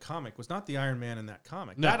now in the comic was not the Iron Man in that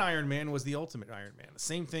comic. No. That Iron Man was the Ultimate Iron Man. The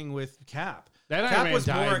same thing with Cap. That Iron Cap Man was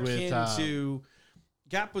more died akin with, to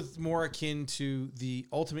Cap was more akin to the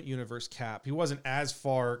Ultimate Universe Cap. He wasn't as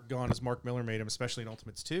far gone as Mark Miller made him, especially in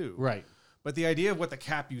Ultimates 2. right. But the idea of what the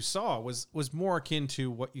Cap you saw was more akin to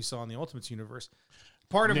what you saw in the Ultimates universe.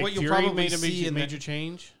 Part of Nick what you'll Fury probably made a see in major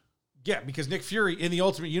change. yeah, because Nick Fury in the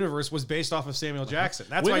Ultimate Universe was based off of Samuel Jackson.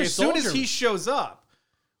 That's Winter why as soon as Soldier- he shows up,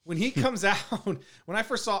 when he comes out, when I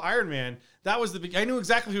first saw Iron Man, that was I knew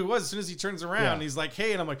exactly who it was as soon as he turns around. Yeah. And he's like,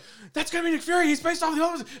 "Hey," and I'm like, "That's gonna be Nick Fury. He's based off the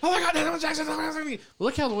Ultimate. Oh my God, Samuel Jackson." Well,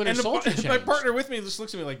 look how the Winter And Soldier my changed. partner with me just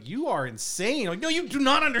looks at me like, "You are insane." I'm like, no, you do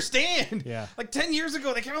not understand. Yeah. Like 10 years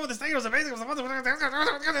ago, they came out with this thing. It was amazing. It was and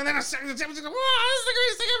then this is the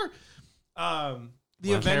greatest thing ever. The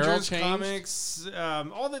Well, Carol Avengers changed. comics,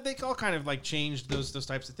 all that they all kind of like changed those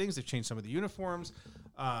types of things. They've changed some of the uniforms.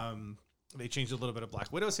 They changed a little bit of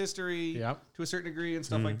Black Widow's history Yep. to a certain degree and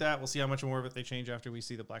stuff like that. We'll see how much more of it they change after we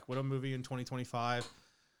see the Black Widow movie in 2025.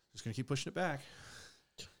 Just gonna keep pushing it back.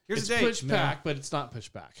 Here's It's the date. pushed back, but it's not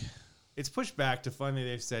pushed back. It's pushed back to finally.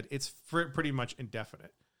 They've said it's pretty much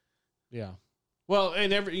indefinite. Yeah. Well,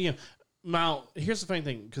 and now here's the funny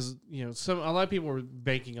thing, because a lot of people were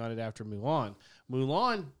banking on it after Mulan.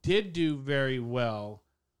 Mulan did do very well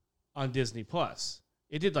on Disney Plus.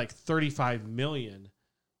 It did like 35 million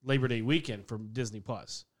Labor Day weekend from Disney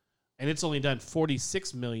Plus, and it's only done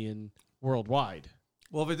 46 million worldwide.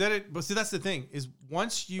 Well, if it did it, but see, that's the thing is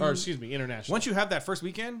International. once you have that first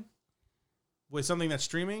weekend with something that's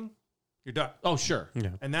streaming, you're done, Oh, sure. Yeah.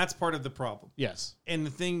 and that's part of the problem. Yes. And the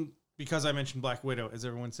thing, because I mentioned Black Widow, as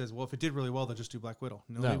everyone says, well, if it did really well, they'll just do Black Widow.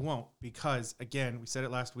 No, No. they won't, because again, we said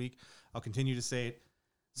it last week. I'll continue to say it.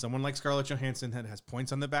 Someone like Scarlett Johansson that has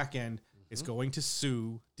points on the back end is going to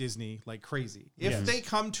sue Disney like crazy. If Yes. they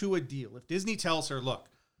come to a deal, if Disney tells her, look,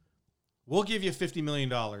 we'll give you $50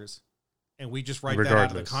 million and we just write that out of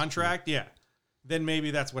the Regardless. contract, then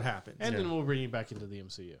maybe that's what happens. And then we'll bring you back into the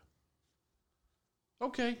MCU.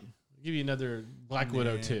 Okay. I'll give you another Black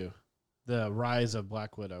Widow Nah. too. The Rise of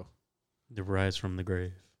Black Widow. The rise from the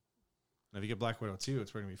grave. Now, if you get Black Widow 2,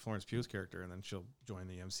 it's going to be Florence Pugh's character, and then she'll join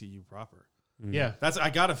the MCU proper. Mm. Yeah. I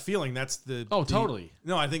got a feeling that's the. Oh, the- totally.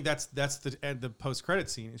 No, I think that's the post credit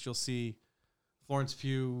scene is you'll see Florence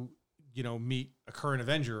Pugh, meet a current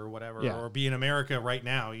Avenger or whatever, Yeah. or be in America right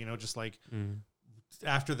now. Just like Mm.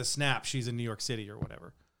 after the snap, she's in New York City or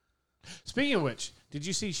whatever. Speaking of which, did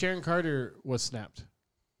you see Sharon Carter was snapped?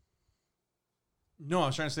 No, I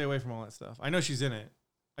was trying to stay away from all that stuff. I know she's in it.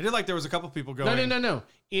 I did like there was a couple people going. No.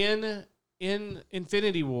 In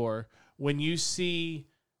Infinity War, when you see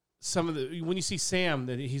when you see Sam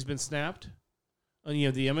that he's been snapped, on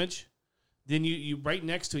the image, then you right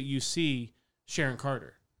next to it you see Sharon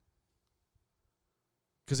Carter.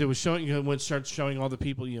 Because it was showing when it starts showing all the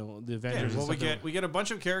people, the Yeah, Avengers. well, and stuff we get a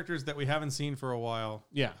bunch of characters that we haven't seen for a while,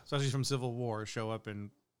 yeah, especially from Civil War, show up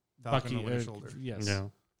in Falcon and the Winter Soldier. yes. Yeah.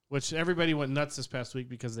 Which everybody went nuts this past week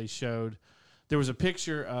because they showed there was a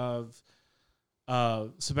picture of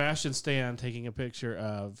Sebastian Stan taking a picture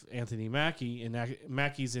of Anthony Mackie, and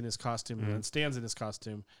Mackie's in his costume and Stan's in his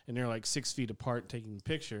costume, and they're like 6 feet apart taking the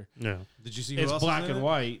picture. Yeah. Did you see who It's else is black in and it?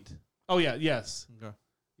 white. Oh yeah, yes, Okay.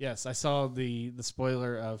 yes. I saw the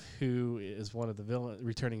spoiler of who is one of the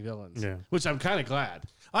returning villains. Yeah. Which I'm kind of glad.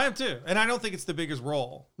 I am too, and I don't think it's the biggest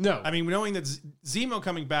role. No, I mean, knowing that Zemo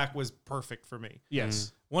coming back was perfect for me.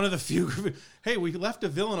 yes. One of the few. Hey, we left a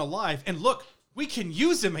villain alive, and look, we can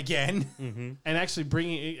use him again. Mm-hmm. And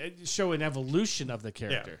actually show an evolution of the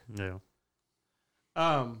character. Yeah.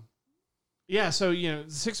 Yeah, so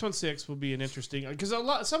 616 will be an interesting because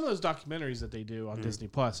some of those documentaries that they do on Disney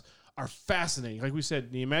Plus are fascinating. Like we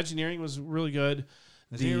said, the Imagineering was really good.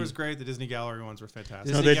 The Disney was great. The Disney Gallery ones were fantastic.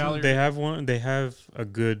 Disney No, Gallery- they have one. They have a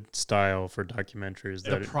good style for documentaries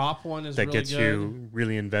The that prop one is that really gets good. you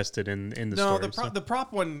really invested in the No, story. the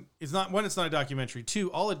prop one is not. One, it's not a documentary.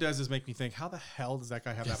 Two, all it does is make me think, how the hell does that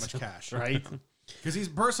guy have that much cash? right? Because he's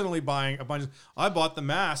personally buying a bunch. I bought the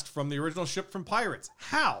mask from the original ship from Pirates.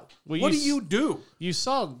 How? Well, what you do you do? You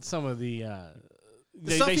saw some of the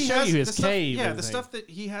they stuff they he show has- you his the stuff- cave. Yeah, and the thing. stuff that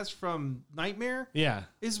he has from Nightmare Yeah,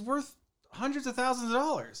 is worth hundreds of thousands of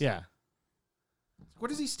dollars. yeah. Where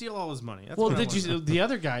does he steal all his money? That's Well, what I did wanna you know. the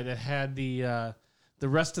other guy that had the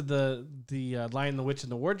rest of the Lion, the Witch,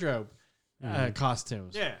 and the Wardrobe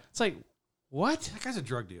costumes? Yeah, It's like what? that guy's a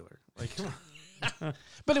drug dealer. Like, come on.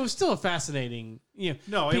 But it was still a fascinating.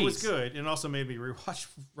 No, it was piece. good, and also made me rewatch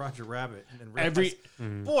Roger Rabbit. And then Every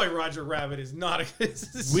boy, Roger Rabbit is not a. we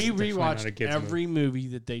not a rewatched kids every movie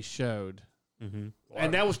that they showed, Mm-hmm.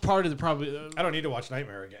 and that was part of the probably. I don't need to watch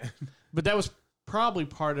Nightmare again. But that was probably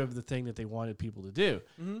part of the thing that they wanted people to do.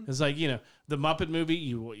 It's like the Muppet movie.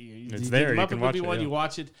 You It's you there, The you Muppet can watch movie it, one. yeah. You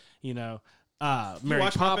watch it. Mary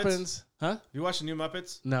watch Poppins. Huh? You watch the new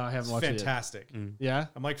Muppets? No, I haven't It's watched fantastic. it yet. Yeah.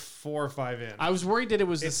 I'm like 4 or 5 in. I was worried that it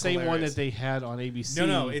was the It's same one hilarious. that they had on ABC.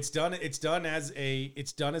 No, it's done. It's done as a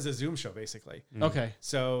Zoom show basically. Okay.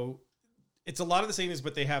 So it's a lot of the same things,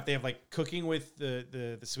 but they have like cooking with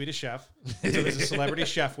the Swedish chef. So there's a celebrity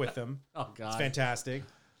chef with them. Oh God. It's fantastic.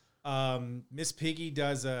 Miss Piggy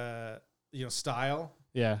does style.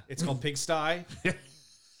 Yeah. It's called Pig Sty.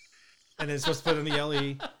 And it's supposed to put in the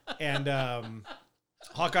LE. And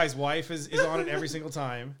Hawkeye's wife is on it every single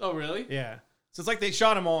time. Oh really? Yeah. So it's like they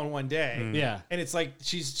shot them all in one day. Yeah. And it's like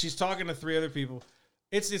she's talking to 3 other people.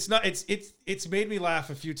 It's made me laugh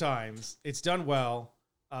a few times. It's done well.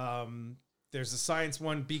 There's a science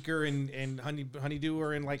one, Beaker and Honeydew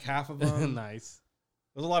are in like half of them. Nice.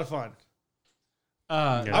 It was a lot of fun.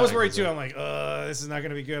 Yeah. I was worried too. I'm like, this is not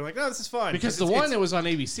going to be good. I'm like, no, this is fun. Because the one that was on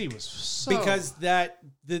ABC was so. because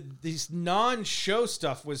these non-show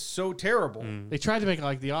stuff was so terrible. they tried to make it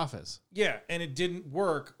like The Office. Yeah, and it didn't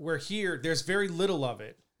work. Where here, there's very little of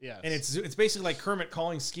it. Yeah. And it's basically like Kermit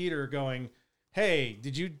calling Skeeter, going, "Hey,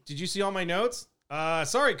 did you see all my notes?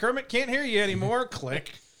 Sorry, Kermit, can't hear you anymore."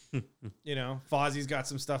 Click. Fozzie's got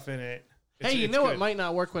some stuff in it. Hey, It's what good. might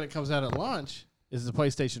not work when it comes out at launch is the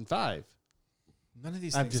PlayStation 5. None of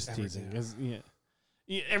these. I'm things just ever teasing. do. 'Cause,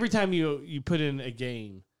 every time you put in a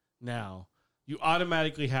game now, you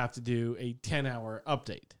automatically have to do a 10-hour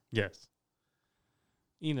update. Yes.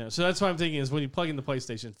 Oh. So that's what I'm thinking is when you plug in the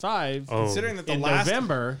PlayStation 5 Considering that in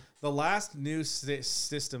November. the last new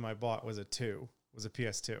system I bought was a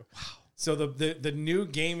PS2. Wow. So the new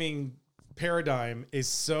gaming paradigm is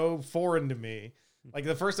so foreign to me. Like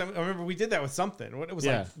the first time, I remember we did that with something. What it was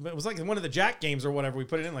Yeah. like, it was like one of the Jack games or whatever. We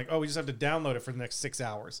put it in like, oh, we just have to download it for the next 6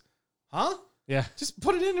 hours. Huh? Yeah, Just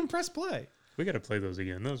put it in and press play. We got to play those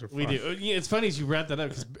again. Those are fun. we do. It's funny as you brought that up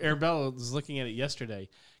because Arabella was looking at it yesterday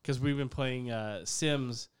because we've been playing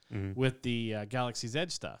Sims with the Galaxy's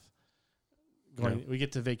Edge stuff. We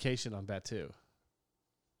get to vacation on Batu,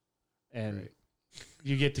 and Right.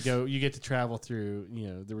 you get to travel through.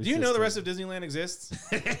 The Do you know the rest of Disneyland exists?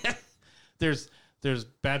 There's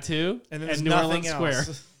Batu And and, then there's New nothing Orleans else.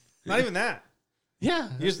 Square. Not even that. Yeah.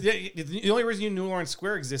 The only reason New Orleans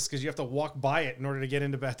Square exists because you have to walk by it in order to get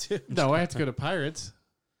into Batu. No, I have to go to Pirates.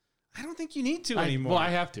 I don't think you need to anymore. Well, I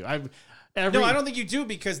have to. No, I don't think you do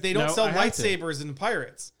because they don't No, sell I have to. lightsabers in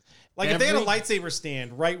Pirates. Like if they had a Every- lightsaber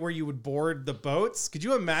stand right where you would board the boats, could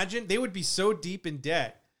you imagine? They would be so deep in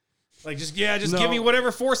debt. Like just No. give me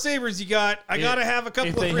whatever 4 sabers you got. I gotta have a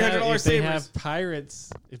couple of $300 if they sabers. have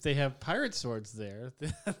pirates, if they have pirate swords there,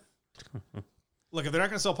 Look, if they're not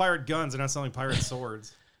gonna sell pirate guns, they're not selling pirate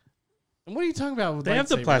swords. and what are you talking about? With They have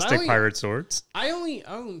the lightsabers? plastic pirate swords. I only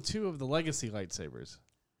own 2 of the legacy lightsabers.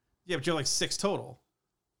 Yeah, but you have like 6 total.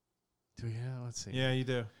 Do we have? Let's see. Yeah, you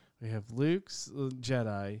do. We have Luke's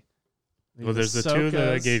Jedi. We Well, have there's the 2 that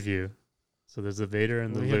I Ahsoka's. gave you. So there's the Vader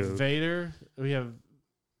and the We have Luke. Vader. We have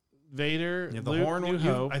Vader. You have the Luke, horn New one.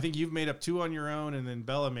 Hope. I think you've made up 2 on your own, and then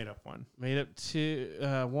Bella made up 1. Made up 2,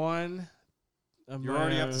 1. of You're my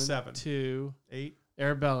already up to own, 7. 2 8,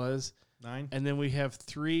 Arabella's, 9. and then we have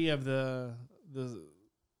 3 of the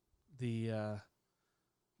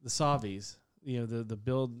Savis. The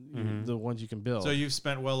build, the ones you can build. So you've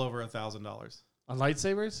spent well over $1,000. On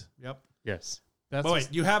lightsabers? Yep. Yes. That's But wait,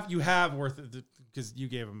 you have worth it because you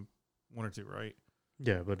gave them 1 or 2, right?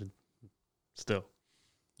 Yeah, but still,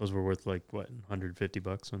 those were worth like what,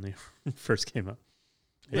 $150 when they first came out.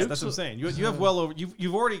 Yeah, that's what I'm saying. You have well over.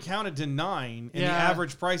 You've already counted to 9, and the Yeah.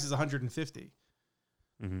 average price is 150.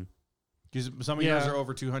 Mm-hmm. Because some of yours Yeah. are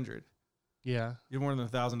over 200. Yeah. You have more than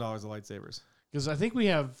 $1,000 of lightsabers, Because I think we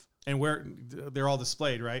have and where they're all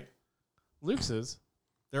displayed, right? Lux's.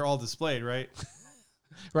 They're all displayed, right?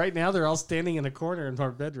 Right now, they're all standing in a corner in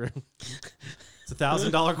our bedroom. It's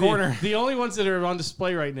 $1,000 corner. The only ones that are on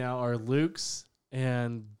display right now are Luke's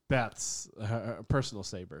and Beth's personal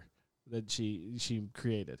saber that she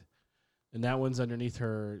created, and that one's underneath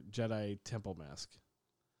her Jedi temple mask.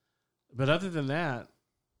 But other than that,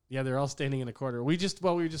 yeah, they're all standing in a corner. We just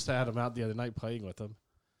had them out the other night playing with them,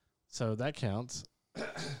 so that counts.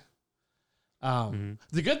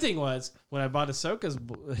 The good thing was when I bought Ahsoka's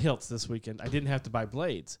hilts this weekend, I didn't have to buy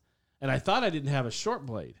blades, and I thought I didn't have a short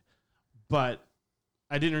blade, but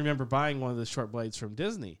I didn't remember buying one of the short blades from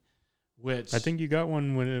Disney. which I think you got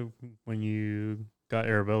one when you got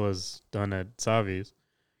Arabella's done at Savi's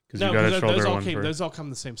because you got a shoulder one. Those all come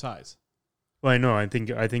the same size. Well, I know. I think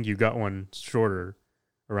you got one shorter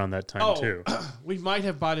around that time too. We might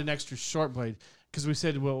have bought an extra short blade because we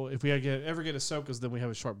said, well, if we ever get Ahsoka's, then we have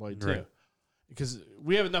a short blade too. Right. Because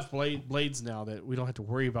we have enough blades now that we don't have to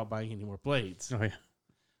worry about buying any more blades. Oh yeah.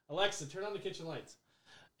 Alexa, turn on the kitchen lights.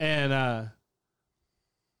 And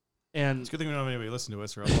It's a good thing we don't have anybody listen to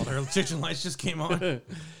us, or else all their kitchen lights just came on.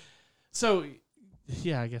 so,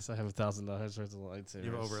 yeah, I guess I have $1,000 worth of lightsabers.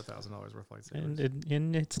 You have over $1,000 worth of lightsabers.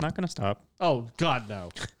 And it's not going to stop. Oh God, no!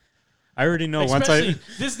 I already know. Especially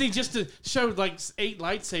Disney just to show like 8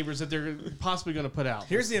 lightsabers that they're possibly going to put out.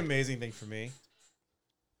 Here's the amazing thing for me.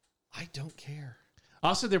 I don't care.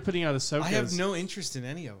 Also, they're putting out Ahsoka's. I have no interest in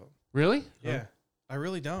any of them. Really? Yeah, I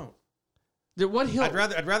really don't. What hill?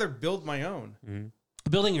 I'd rather build my own. Mm-hmm.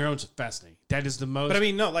 Building your own is fascinating. That is the most. But I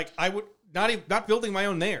mean, no, like I would not building my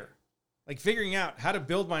own there, like figuring out how to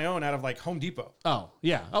build my own out of like Home Depot. Oh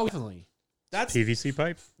yeah. Oh, definitely. That's PVC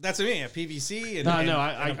pipe. That's what I mean. Yeah, PVC. And, I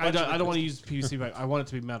don't want to use PVC pipe. I want it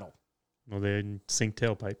to be metal. Well, they sink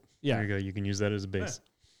tailpipe. Yeah. There you go. You can use that as a base.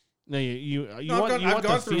 No, you No, want I've the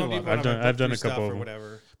gone through feel Home of Depot. it. I've done a stuff couple or of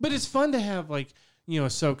whatever. But it's fun to have like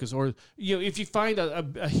Ahsoka's or if you find a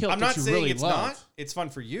hilt I'm that not you saying really it's love, not. It's fun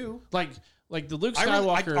for you. like the Luke I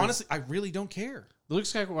Skywalker. honestly, I really don't care. the Luke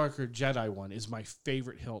Skywalker Jedi one is my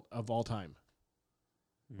favorite hilt of all time.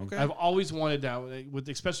 Okay. I've always wanted that,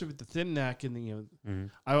 especially with the thin neck and the. Mm-hmm.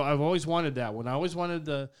 I've always wanted that one. I always wanted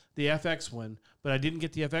the FX one, but I didn't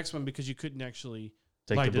get the FX one because you couldn't actually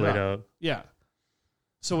Take light the it blade up. out. Yeah.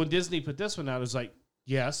 So when Disney put this one out, it was like,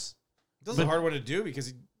 yes, This is a hard one to do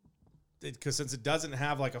because since it doesn't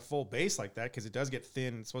have like a full base like that, because it does get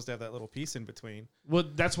thin, it's supposed to have that little piece in between. well,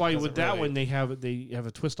 that's why Doesn't with that really- one they have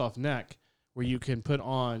a twist off neck where you can put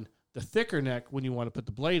on the thicker neck when you want to put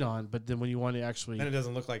the blade on, but then when you want to actually, Then it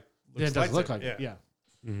doesn't look like. then it doesn't look lightsaber. like it. Yeah.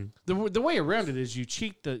 Mm-hmm. The way around it is you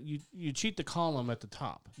cheat the column at the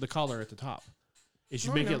top, the collar at the top. Is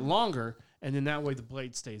you Oh, make yeah. it longer, and then that way the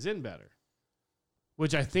blade stays in better.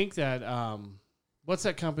 Which I think that what's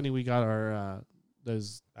that company we got our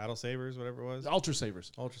those Battle sabers, whatever it was. Ultra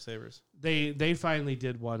Sabers. Ultra sabers. They finally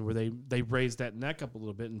did one where they raised that neck up a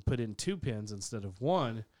little bit and put in 2 pins instead of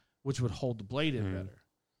 1, which would hold the blade in better.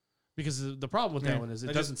 Because the problem with that one is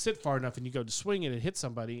it doesn't sit far enough, and you go to swing it and hit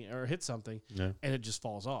somebody or hit something, and it just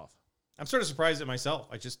falls off. I'm sort of surprised at myself.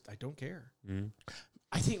 I don't care. Mm-hmm.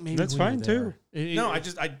 I think maybe That's when you're fine, too. there- No,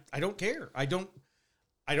 I don't care. I don't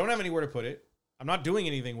have anywhere to put it. I'm not doing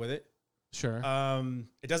anything with it. Sure.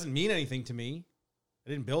 It doesn't mean anything to me. I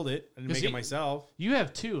didn't build it. I didn't make See- it myself. You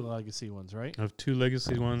have 2 legacy ones, right? I have 2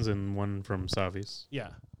 legacy ones and one from Savi's. Yeah.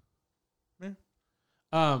 Yeah.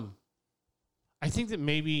 I think that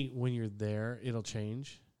maybe when you're there, it'll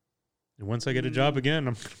change. And once I get a job again,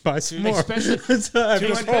 I'm going to buy some more. Especially-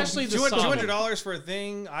 Especially the $200 for a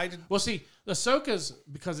thing. Well, see, Ahsoka's,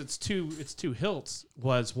 because it's two hilts,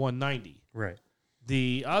 was $190. Right.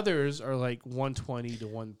 The others are like $120 to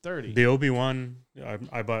 $130. The Obi-Wan,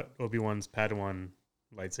 I bought Obi-Wan's Padawan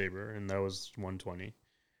lightsaber, and that was $120,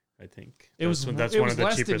 I think. That's one less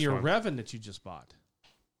than your ones. Revan that you just bought.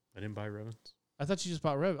 I didn't buy Revans. I thought you just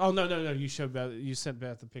bought Revan. Oh no! You sent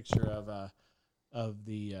Beth the picture of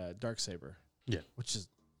the Darksaber. Yeah. Which is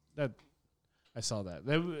that. I saw that.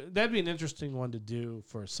 That'd be an interesting one to do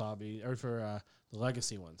for Sabi or for the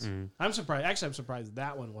legacy ones. Mm-hmm. I'm surprised. Actually, I'm surprised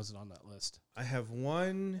that one wasn't on that list. I have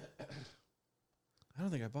one. I don't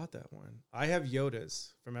think I bought that one. I have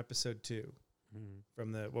Yoda's from episode 2.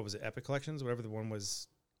 From the, what was it, Epic Collections? Whatever the one was.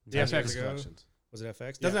 The 10 FX years ago. collections. Was it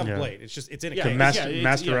FX? Doesn't have Yeah. a blade. It's in a Yeah, case. The master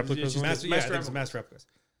it's replicas just- one? Master, Master I think it's Master Replicas.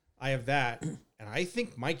 I have that, and I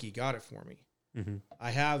think Mikey got it for me. Mm-hmm.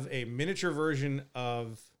 I have a miniature version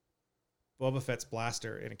of Boba Fett's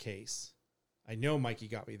blaster in a case. I know Mikey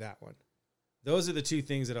got me that one. Those are the 2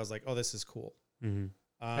 things that I was like, oh, this is cool. Mm-hmm.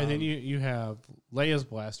 And then you have Leia's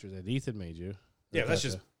blaster that Ethan made you. Yeah, that's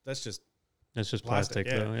just That's just Plastic, plastic,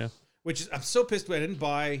 yeah. though, yeah. which is, I'm so pissed. I didn't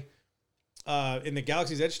buy in the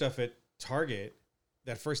Galaxy's Edge stuff at Target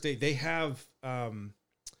that first day. They have the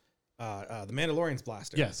Mandalorian's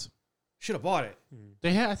blaster. Yes. Should have bought it.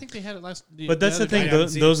 They had. I think they had it last. But that's the other thing; I haven't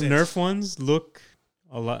seen it those since. Nerf ones look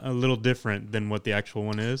a little different than what the actual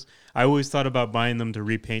one is. I always thought about buying them to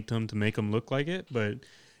repaint them to make them look like it, but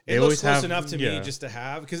they It always looks close have enough to me yeah. just to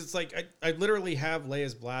have, because it's like I literally have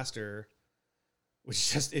Leia's blaster,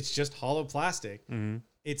 which it's just hollow plastic. Mm-hmm.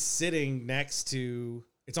 It's sitting next to,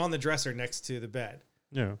 it's on the dresser next to the bed.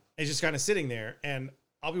 Yeah. It's just kind of sitting there, and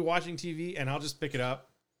I'll be watching TV and I'll just pick it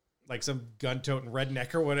up, like some gun-toting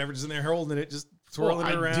redneck or whatever, just in there holding it, just twirling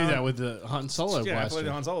I it around. do that with the Han Solo Yeah, I blaster. play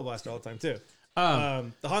the Han Solo blaster all the time too.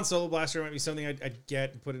 The Han Solo blaster might be something I'd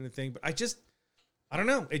get and put in the thing, but I don't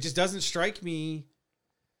know. It just doesn't strike me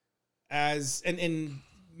as and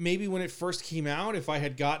maybe when it first came out, if I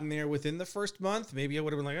had gotten there within the first month, maybe I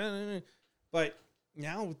would have been like, but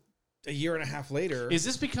now a year and a half later, Is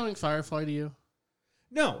this becoming Firefly to you?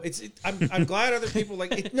 no, I'm glad other people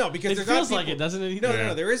like it. No, because It there's feels not like people, it, doesn't it?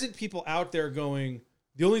 No, there isn't people out there going,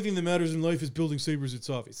 the only thing that matters in life is building sabers. It's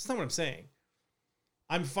obvious. That's not what I'm saying.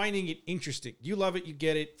 I'm finding it interesting. You love it. You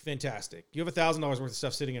get it. Fantastic. You have $1,000 worth of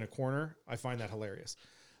stuff sitting in a corner. I find that hilarious.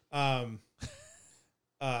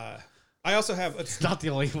 I also have It's not the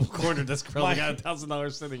only corner that's probably got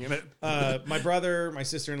 $1,000 sitting in it. my brother, my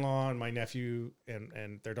sister-in-law, and my nephew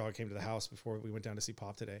and their dog came to the house before we went down to see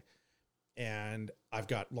Pop today. And I've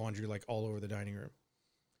got laundry like all over the dining room.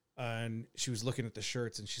 And she was looking at the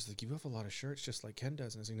shirts and she's like, you have a lot of shirts just like Ken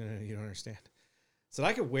does. And I was like, no, you don't understand. So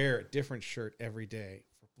I could wear a different shirt every day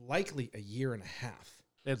for likely a year and a half,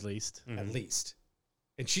 At least. at least.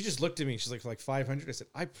 And she just looked at me. She's like, for like 500. I said,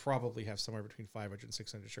 I probably have somewhere between 500 and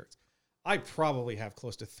 600 shirts. I probably have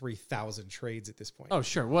close to 3,000 trades at this point. Oh,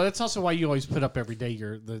 sure. Well, that's also why you always put up every day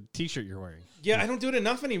the T-shirt you're wearing. Yeah, I don't do it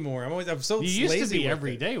enough anymore. I'm so You used lazy to be with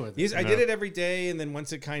every it. day with it. Yes, I did it every day, and then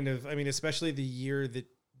once it kind of, I mean, especially the year that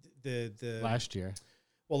the Last year.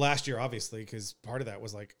 well, last year obviously, because part of that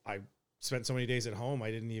was like I spent so many days at home,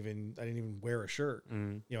 I didn't even wear a shirt.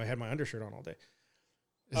 You know, I had my undershirt on all day.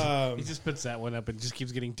 He just puts that one up and just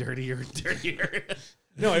keeps getting dirtier and dirtier.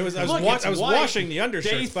 No, it was I was, Look, wa- it's I was white. washing the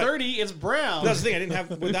undershirts. Day but 30 is brown. that's the thing. I didn't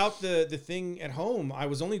have without the thing at home. I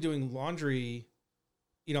was only doing laundry.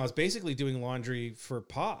 You know, I was basically doing laundry for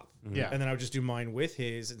Pop. Yeah. And then I would just do mine with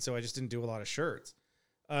his, and so I just didn't do a lot of shirts.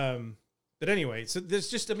 But anyway, so there's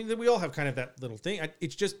just, I mean, we all have kind of that little thing.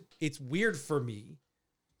 It's weird for me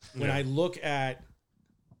when I look at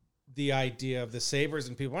the idea of the sabers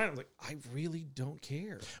and people. I'm like, I really don't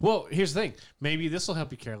care. Well, here's the thing. Maybe this will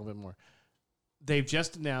help you care a little bit more. They've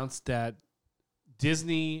just announced that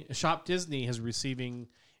Shop Disney is receiving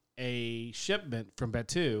a shipment from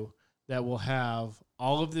Batuu that will have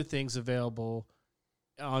all of the things available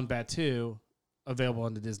on Batuu available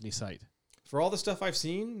on the Disney site. For all the stuff I've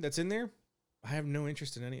seen that's in there, I have no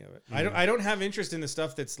interest in any of it. I don't have interest in the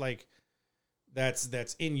stuff that's like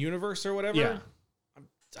that's in universe or whatever. Yeah.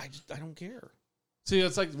 I don't care. See,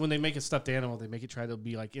 it's like when they make a stuffed animal, they make it try to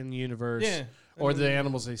be like in the universe, Yeah. or the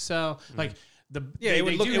animals they sell. Like It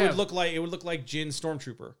would look like Jin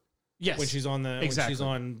Stormtrooper yes, when she's on Exactly. when she's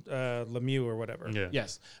on Lemieux or whatever. Yeah.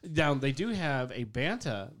 yes. Now they do have a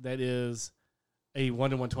Banta that is a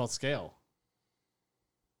 1 to 1/12 scale,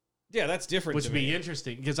 Yeah, that's different. which to would be me.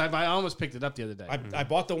 interesting because I almost picked it up the other day. I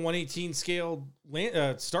bought the 118 scale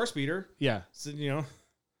Star Speeder. yeah. So, you know,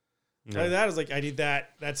 Yeah. that is like I need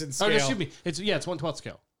that. That's in Oh, scale. no, excuse me. It's 1/12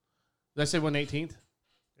 scale. Did I say 1/18?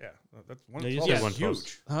 Yeah, that's No, you 112. said That's 112.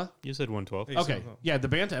 huge. Huh? You said 112. Hey, Okay. so- Yeah, the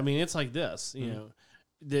Banta. I mean, it's like this. You know,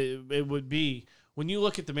 it would be when you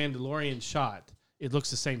look at the Mandalorian shot, it looks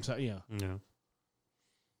the same size. You know.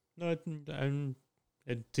 No. No,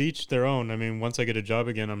 to each their own. I mean, once I get a job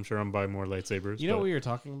again, I'm sure I'm buying more lightsabers. You know but what we were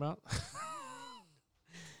talking about?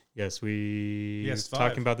 yes, we PS5.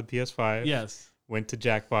 talking about the PS5. Yes. Went to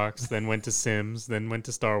Jackbox, then went to Sims, then went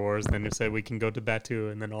to Star Wars, then it said we can go to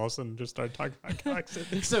Batuu, and then all of a sudden just started talking about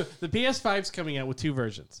Galaxy. So the PS5's coming out with two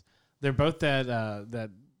versions. They're both that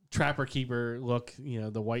Trapper Keeper look, you know,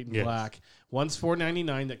 the white and Yes. black. One's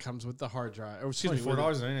 $499 that comes with the hard drive. Or excuse me,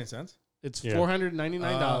 $4.99. It's Yeah.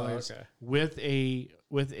 $499 Okay.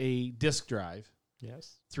 with a disc drive.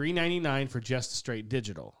 Yes. $399 for just straight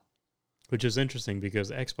digital. Which is interesting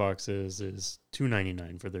because Xbox is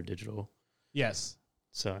 $299 for their digital. Yes.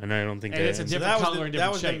 So, and I don't think And they, it's a So different that was color and that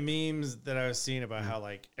different was shape. the memes that I was seeing about how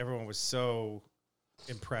like everyone was so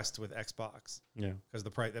impressed with Xbox yeah. because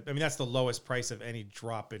the price. I mean, that's the lowest price of any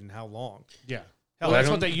drop in how long. Yeah. Hell, Well, I that's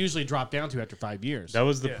don't- what they usually drop down to after 5 years. That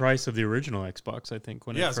was the Yeah. price of the original Xbox, I think,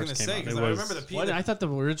 when Yeah, I it was first gonna came say out. because It I was remember the What? I thought the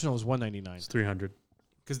original was $199. it's 300.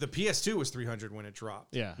 because the PS2 was 300 when it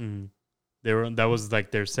dropped. Yeah. Mm. That was like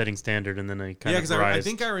their setting standard, and then they kind Yeah, of because I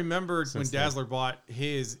think I remembered when since then. Dazzler bought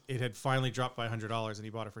his, it had finally dropped by $100, and he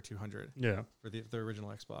bought it for $200 yeah. for the original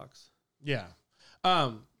Xbox. Yeah.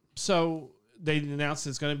 So they announced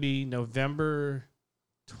it's going to be November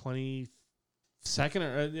 22nd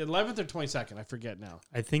or 11th or 22nd. I forget now.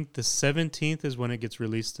 I think the 17th is when it gets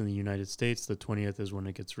released in the United States. The 20th is when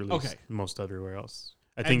it gets released Okay. most everywhere else.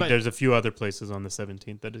 I And think but- there's a few other places on the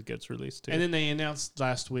 17th that it gets released too. And then they announced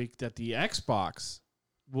last week that the Xbox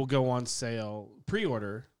will go on sale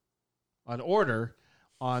on order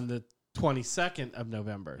on the 22nd of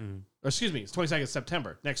November. Mm. Or excuse me, it's 22nd of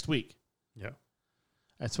September, next week. Yeah.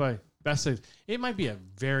 That's why best thing. It might be a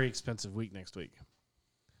very expensive week next week.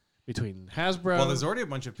 Between Hasbro. Well, there's already a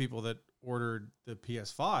bunch of people that ordered the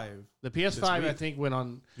PS5. The PS5, I week. think, went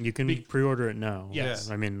on. You can pre-order it now. Yes.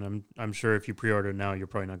 I mean, I'm sure if you pre-order it now, you're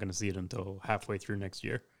probably not going to see it until halfway through next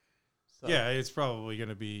year. So. Yeah, it's probably going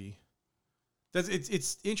to be.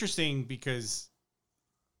 It's interesting because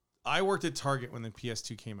I worked at Target when the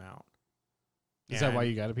PS2 came out. Is that why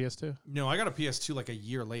And- you got a PS2? No, I got a PS2 like a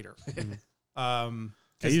year later. I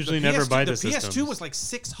 'Cause usually the never PS2 buy the PS2 systems. was like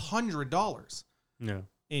 $600 Yeah.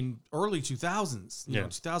 in early 2000s, you Yeah. know,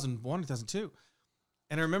 2001, 2002.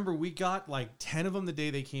 And I remember we got like 10 of them the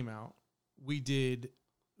day they came out. We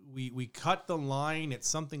cut the line at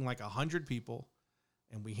something like 100 people,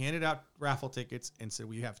 and we handed out raffle tickets and said,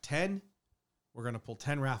 we have 10, we're going to pull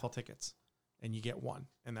 10 raffle tickets, and you get one,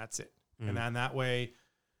 and that's it. Mm. And then that way,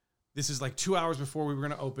 this is like 2 hours before we were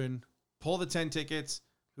going to open, pull the 10 tickets,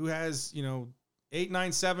 who has,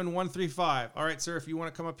 897-135. All right, sir, if you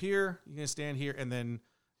want to come up here, you're going to stand here. And then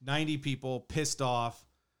 90 people pissed off,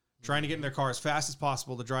 trying to get in their car as fast as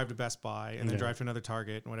possible to drive to Best Buy and then Yeah. drive to another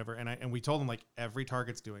Target and whatever. And we told them, like, every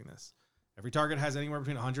Target's doing this. Every Target has anywhere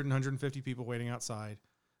between 100 and 150 people waiting outside.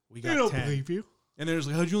 We got 10. you. And they're just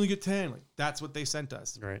like, how'd you only get 10? Like, that's what they sent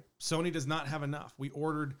us. Right. Sony does not have enough. We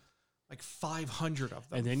ordered like 500 of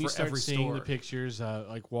them. And then for you start every seeing store. the pictures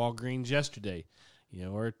like Walgreens yesterday,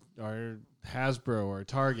 or Hasbro or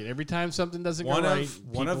Target. Every time something doesn't One go right,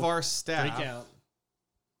 of people our freak staff out.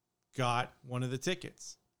 got one of the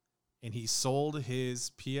tickets, and he sold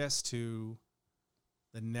his PS2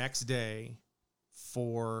 the next day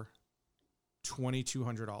for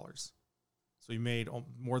 $2,200. So he made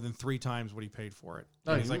more than 3 times what he paid for it.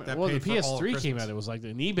 Oh, And he's like, that well, the paid for all of PS3 came Christmas. out. It was like,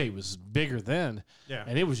 and eBay was bigger then, Yeah.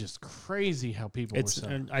 and it was just crazy how people were It's.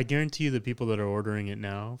 selling. And I guarantee you, the people that are ordering it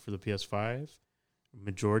now for the PS5,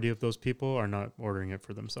 majority of those people are not ordering it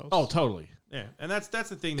for themselves. Oh, totally. Yeah, and that's the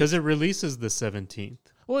thing. because it releases the 17th.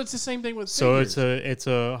 Well, it's the same thing with So figures. it's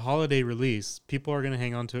a holiday release. People are going to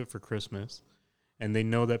hang on to it for Christmas, and they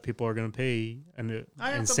know that people are going to pay an I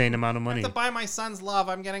have to- insane amount of money. to buy my son's love.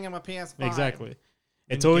 I'm getting him a PS5. Exactly.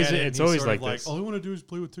 It's And always get it, and it's he's always sort of like this. all I want to do is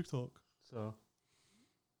play with TikTok. So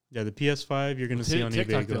yeah, the PS5 you're going to see on TikTok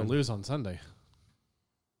eBay. going to Going, lose on Sunday.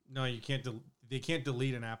 No, you can't. They can't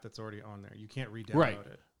delete an app that's already on there. You can't re-download Right.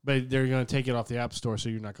 it. But they're going to take it off the App Store, so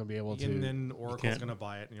you're not going to be able to. And then Oracle's can't. going to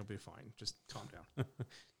buy it, and you'll be fine. Just calm down.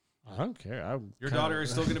 I don't care. Your daughter is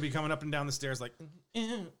still going to be coming up and down the stairs like.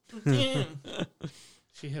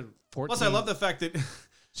 She had 14. Plus, I love the fact that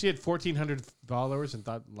She had 1,400 followers and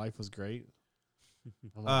thought life was great.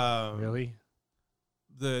 I'm like, really?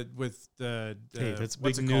 with the Hey, that's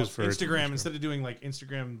what's big it news called? for a TV Instagram. show. Instead of doing like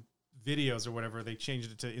Instagram videos or whatever, they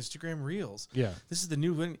changed it to Instagram Reels. Yeah. This is the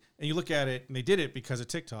new one, and you look at it, and they did it because of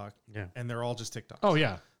TikTok, yeah. and they're all just TikToks. Oh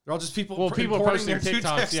yeah. They're all just people. Well, people importing posting their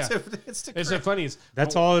TikToks, TikToks yeah. to Instagram. It's so funny.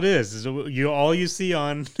 That's all it is all you see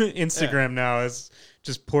on Instagram now is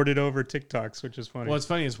just ported over TikToks, which is funny. What's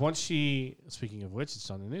funny is once she, speaking of which, it's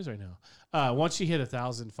on the news right now. Once she hit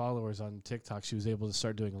 1,000 followers on TikTok, she was able to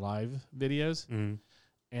start doing live videos, Mhm.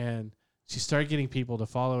 and she started getting people to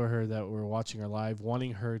follow her that were watching her live,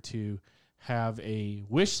 wanting her to have a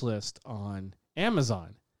wish list on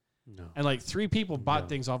Amazon. No. And like 3 people bought No.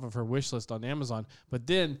 things off of her wish list on Amazon, but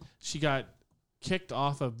then she got kicked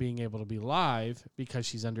off of being able to be live because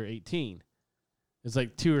she's under 18. It's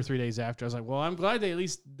like 2 or 3 days after. I was like, well, I'm glad they at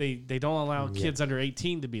least they don't allow Yeah. kids under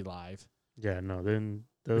 18 to be live Yeah, no, then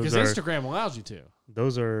because Instagram allows you to.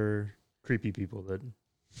 those are creepy people that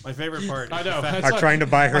My favorite part. I is the know. fact- That's are like- trying to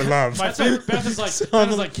buy her love. That's like Beth is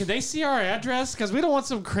like, can they see our address? Because we don't want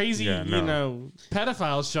some crazy, Yeah, no.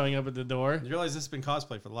 pedophiles showing up at the door. You realize this has been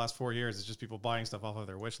cosplay for the last 4 years. It's just people buying stuff off of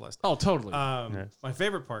their wish list. Oh, totally. Yes. My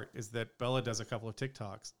favorite part is that Bella does a couple of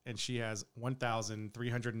TikToks, and she has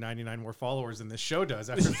 1,399 more followers than this show does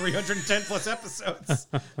after 310 plus episodes.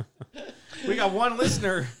 We got one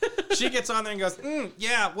listener. She gets on there and goes,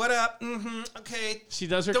 yeah, what up? Okay. She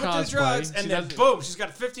does her Don't cosplay. do drugs. She And then does- boom, she's got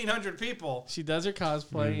 1,500 people. She does her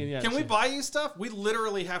cosplay. And yeah, Can we she- buy you stuff? We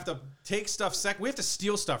literally have to take stuff. We have to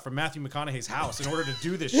steal stuff from Matthew McConaughey's house in order to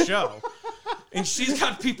do this show. And she's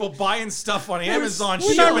got people buying stuff on Amazon.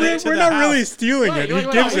 We're not, shipping it to we're the not house. really stealing Wait, it. wait, He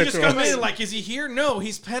wait, gives We it just to come us. in like, is he here? No,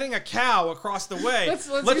 he's petting a cow across the way. Let's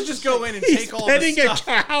Let's get just this go straight. in and He's take all petting the a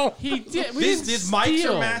stuff. cow. He did. We didn't This mics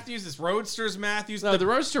steal. are Matthews. This Roadster's Matthews. No, the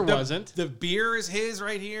Roadster wasn't. The beer is his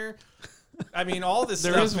right here. I mean, all this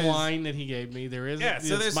There stuff is wine that he gave me. There is Yeah,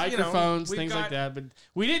 so there's there's, you know, microphones, we've things got- like that. But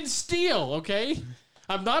we didn't steal, okay?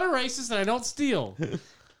 I'm not a racist and I don't steal.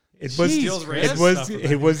 It was Steals racist it was stuff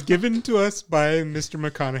about it was given to us by Mr.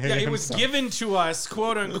 McConaughey. Yeah, it was himself. given to us,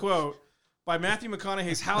 quote unquote, by Matthew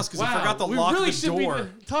McConaughey's house because he forgot to we lock really the should door.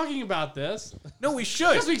 be talking about this. No, we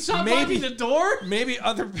should. Because we stopped maybe locking the door. maybe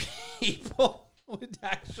other people would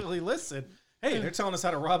actually listen. Hey, they're telling us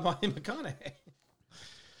how to rob Matthew McConaughey.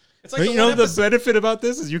 It's But the you know one the episode- benefit about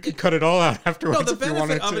this is you could cut it all out afterwards. No, the if you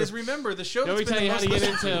wanted benefit of it to. is remember the show. Can we that's been tell you the how to most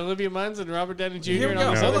get listened- into Olivia Munns and Robert Downey Jr. Here we and go.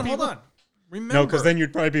 all these Hold other on, hold people? on. Remember, No, because then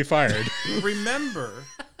you'd probably be fired. remember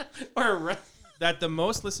Or that the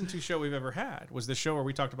most listened to show we've ever had was the show where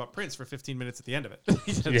we talked about Prince for 15 minutes at the end of it. that's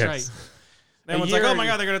Yes. right. And everyone's year- like, "Oh my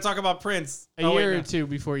god, they're going to talk about Prince." A Oh, wait, year no. or two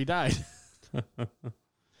before he died.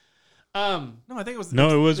 No, I think it was. No,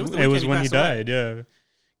 it was the when weekend he passed away. died. Yeah,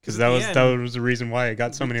 because at that the was the reason why it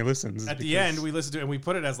got so many listens. At the end, we listened to it and we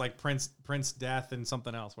put it as like Prince death and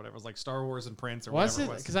something else, whatever. It was like Star Wars and Prince or Was whatever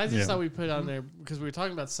it? it was. Because I just Yeah. thought we put on there because we were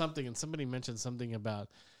talking about something and somebody mentioned something about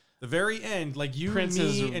The very end, like you,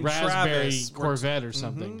 Prince's me, and raspberry Travis were- Corvette or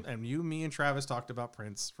something. And you, me, and Travis talked about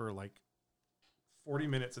Prince for like 40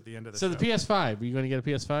 minutes at the end of the So show. the PS5, are you going to get a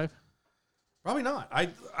PS5? Probably not. I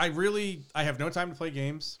have no time to play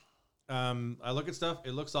games. I look at stuff.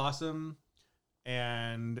 It looks awesome,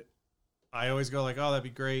 and I always go like, "Oh, that'd be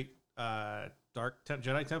great."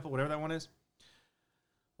 Jedi Temple, whatever that one is.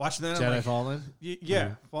 Watching that, I'm Jedi like, Fallen?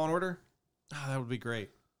 yeah, Fallen Order. Oh, that would be great.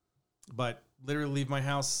 But literally leave my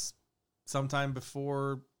house sometime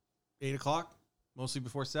before 8 o'clock, mostly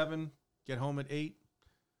before 7. Get home at 8,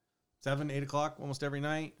 7, 8 o'clock almost every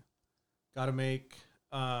night. Got to make,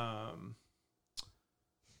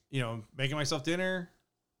 making myself dinner,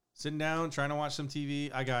 sitting down, trying to watch some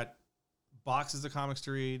TV. I got boxes of comics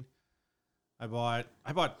to read. I bought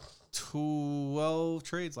 12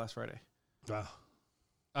 trades last Friday. Wow.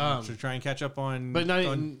 To try and catch up on. But not,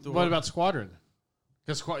 on the what about Squadron?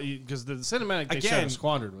 Because the cinematic they showed Again- of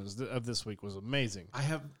Squadron of this week was amazing.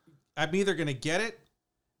 I'm either going to get it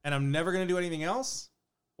and I'm never going to do anything else,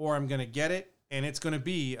 or I'm going to get it and it's going to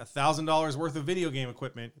be $1,000 worth of video game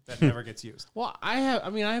equipment that never gets used. Well, I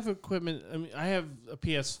have equipment. I have a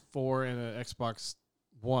PS4 and an Xbox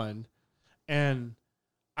One, and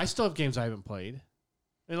I still have games I haven't played.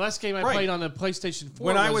 And the last game I Right. played on the PlayStation 4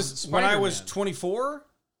 When I was was Spider-Man. 24,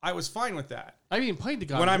 I was fine with that. I haven't even played the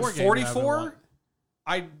God When of I'm War game that I've been 44,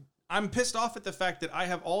 wanting. I'm pissed off at the fact that I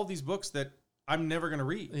have all these books that I'm never going to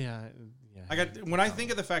read. Yeah. When I think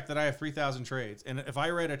of the fact that I have 3,000 trades, and if I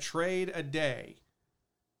read a trade a day,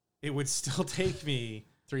 it would still take me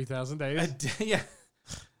 3,000 a days. day. Yeah,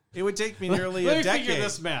 it would take me nearly Let a me decade. figure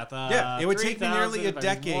this math. Yeah, it would take me nearly a 3,000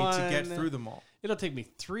 decade to get divided by through them all. It'll take me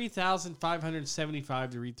 3,575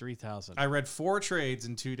 to read 3,000. I read 4 trades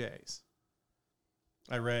in 2 days.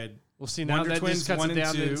 I read We'll see now Wonder that Twins just cuts 1 it and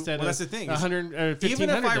down 2. to instead Well, of that's the thing, is 100 or 1,500 even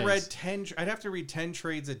if I days. read 10, I'd have to read 10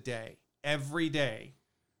 trades a day every day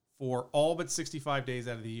for all but 65 days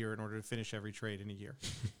out of the year in order to finish every trade in a year.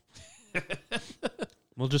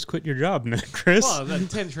 Well, just quit your job, Chris. Well, that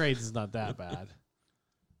 10 trades is not that bad.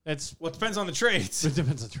 It's Well, it depends on the trades. it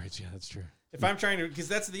depends on trades. Yeah, that's true. If I'm trying to, because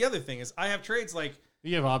that's the other thing is I have trades like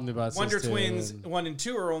You have omnibuses. Wonder too, Twins and- 1 and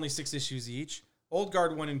 2 are only 6 issues each. Old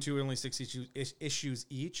Guard 1 and 2 are only 6 issues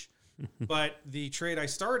each. But the trade I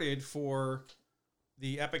started for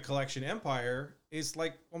the Epic Collection Empire is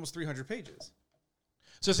like almost 300 pages.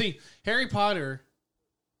 So see, Harry Potter.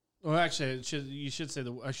 Well, actually, I should say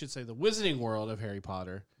the Wizarding World of Harry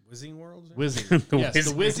Potter. Wizarding World? Wizarding. The Yes,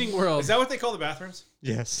 the Wizarding World. Is that what they call the bathrooms?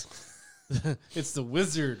 Yes. It's the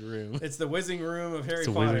Wizard Room. It's the Wizarding Room of Harry It's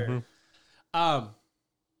a wizard Potter. room.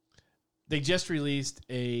 They just released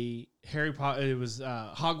a Harry Potter. It was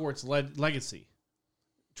Hogwarts Legacy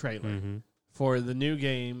trailer Mm-hmm. for the new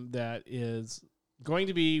game that is going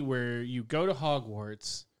to be where you go to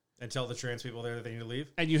Hogwarts And tell the trans people there that they need to leave.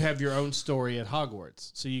 and you have your own story at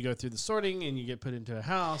Hogwarts. So you go through the sorting and you get put into a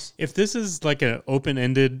house. If this is like an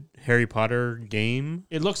open-ended Harry Potter game,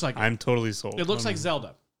 It looks like I'm totally sold. it looks like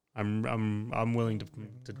Zelda. I'm willing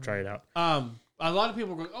to try it out. A lot of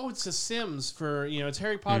people are going, "Oh, it's The Sims for it's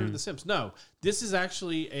Harry Potter The Sims." No, this is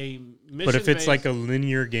actually a mission. But if it's like a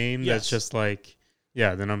linear game Yes. that's just like,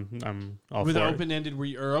 yeah, then I'm all with for an it. open-ended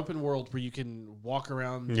or open world where you can walk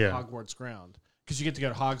around Yeah. Hogwarts ground because you get to go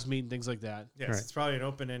to Hogsmeade and things like that. Yes, Right. it's probably an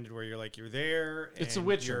open-ended where you're there. It's and The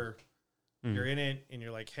Witcher. You're in it, and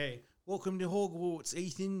you're like, hey, welcome to Hogwarts,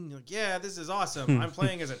 Ethan. You're like, yeah, this is awesome. I'm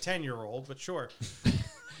playing as a 10-year-old, but sure.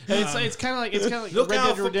 And it's kind of like Look Red out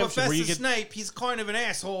Dead for Redemption, where Professor you get Snape. He's kind of an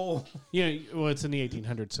asshole. well, it's in the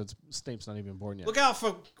 1800s, so Snape's not even born yet. Look out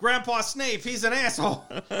for Grandpa Snape. He's an asshole.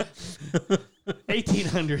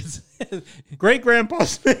 1800s. Great Grandpa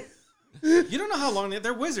Smith. You don't know how long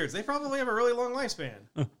they're wizards. They probably have a really long lifespan.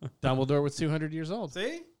 Dumbledore was 200 years old.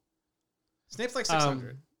 See? Snape's like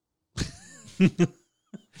 600.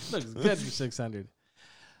 Looks good for 600.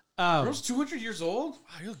 Bro's 200 years old? Wow,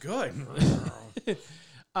 you look good.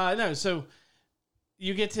 No, so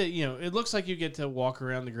you get to, it looks like you get to walk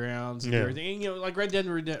around the grounds and everything. And, like Red Dead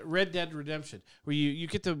Redemption, where you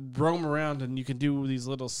get to roam around and you can do these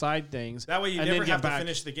little side things. That way you and never then have get to back.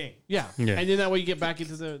 finish the game. Yeah. Yeah. And then that way you get back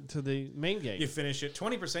into the main game. You finish it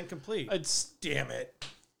 20% complete. It's Damn it.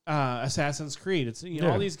 Assassin's Creed. It's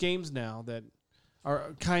all these games now that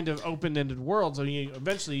are kind of open-ended worlds. I mean,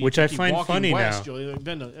 eventually, Which you I keep find walking funny west, now. You'll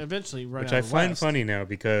eventually run Which out I of find west. funny now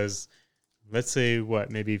because, let's say,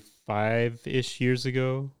 maybe 5-ish years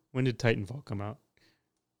ago? When did Titanfall come out?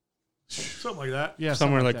 Something like that. Yeah,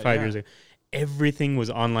 Somewhere something like that, 5 yeah. years ago. Everything was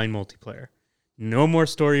online multiplayer. No more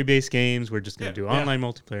story-based games. We're just going to do online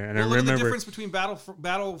multiplayer. And Well, I look at the remember, difference between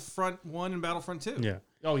Battlefront 1 and Battlefront 2. yeah,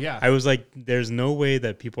 Oh yeah, I was like, there's no way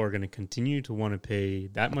that people are going to continue to want to pay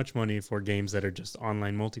that much money for games that are just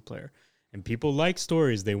online multiplayer. And people like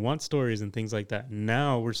stories. They want stories and things like that.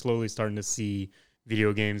 Now we're slowly starting to see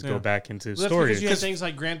video games go back into Well, that's stories. because you have things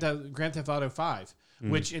like Grand Theft Auto 5,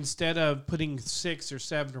 which instead of putting 6 or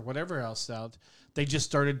 7 or whatever else out, they just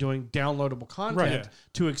started doing downloadable content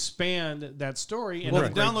to expand that story. And Well,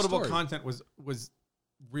 have the a great downloadable story. content was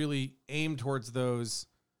really aimed towards those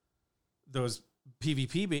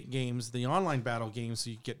PvP games, the online battle games, so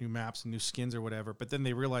you get new maps and new skins or whatever. But then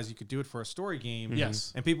they realized you could do it for a story game.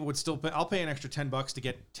 Yes. And people would still pay. I'll pay an extra $10 to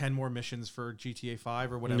get 10 more missions for GTA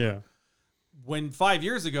 5 or whatever. Yeah. When 5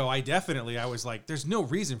 years ago, I was like, there's no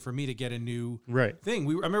reason for me to get a new Right. thing.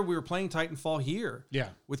 I remember we were playing Titanfall here Yeah.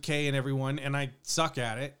 with Kay and everyone, and I suck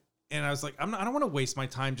at it. And I was like, I don't want to waste my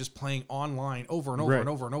time just playing online over and over Right. and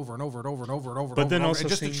over and over and over and over and over and over. But and then over, also and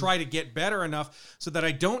just to seeing- try to get better enough so that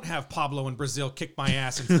I don't have Pablo in Brazil kick my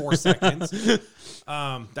ass in 4 seconds.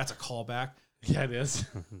 That's a callback. Yeah, it is.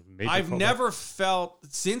 Major I've callback. never felt,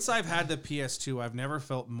 since I've had the PS2, I've never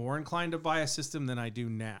felt more inclined to buy a system than I do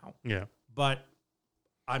now. Yeah. But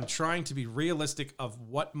I'm trying to be realistic of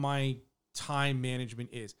what my time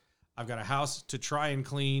management is. I've got a house to try and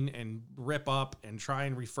clean and rip up and try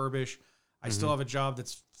and refurbish. I still have a job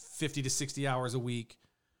that's 50 to 60 hours a week.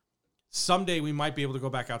 Someday we might be able to go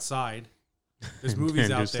back outside. There's movies And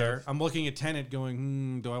do out there. stuff. I'm looking at Tenet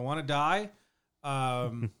going, do I want to die?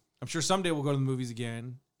 I'm sure someday we'll go to the movies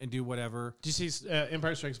again and do whatever. Do you see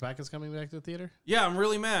Empire Strikes Back is coming back to the theater? Yeah, I'm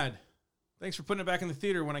really mad. Thanks for putting it back in the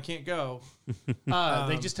theater when I can't go.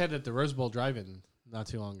 They just had it at the Rose Bowl Drive-In not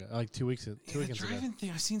too long ago, like 2 weekends The ago. drive-in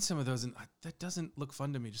thing, I've seen some of those, and that doesn't look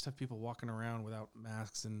fun to me. Just have people walking around without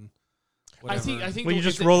masks and whatever. I think Well, you if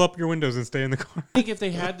just they- roll up your windows and stay in the car. I think if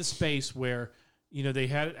they had the space where, they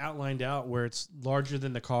had it outlined out where it's larger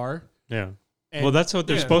than the car. Yeah. And Well, that's what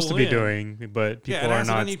they're yeah, supposed to pull be in. doing, but people and I are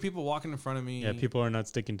also don't not. need people walking in front of me. Yeah, people are not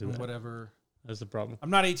sticking to and that. whatever. That's the problem. I'm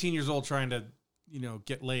not 18 years old trying to,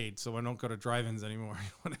 get laid, so I don't go to drive-ins anymore.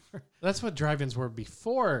 Whatever. That's what drive-ins were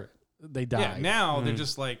before they died. Yeah, now they're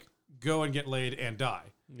just like go and get laid and die.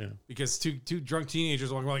 Yeah. Because two drunk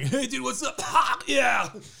teenagers walking like, hey dude, what's up? Yeah,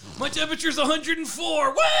 my temperature's 104.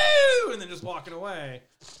 Woo! And then just walking away.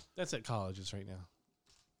 That's at colleges right now.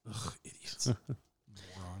 Ugh, idiots,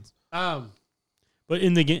 morons. But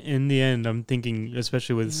in the end, I'm thinking,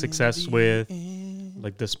 especially with success with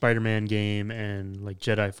like the Spider-Man game and like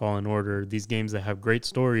Jedi Fallen Order, these games that have great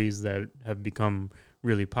stories that have become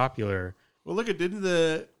really popular. Well, look, didn't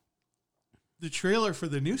the trailer for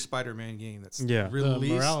the new Spider-Man game that's Yeah.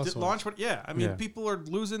 released, Morales it one. launched. Yeah, I mean, Yeah. people are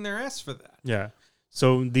losing their ass for that. Yeah.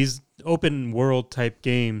 So these open world type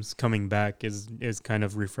games coming back is kind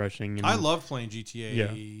of refreshing. And I love playing GTA.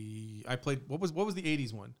 Yeah. I played what was the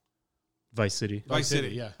 80s one? Vice City. Vice City.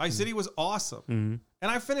 City, yeah. Vice City was awesome. Hmm. And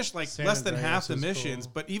I finished like San less than Andreas half the was missions,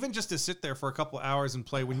 cool. but even just to sit there for a couple hours and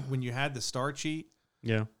play when you had the star cheat,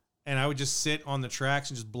 Yeah. and I would just sit on the tracks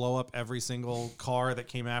and just blow up every single car that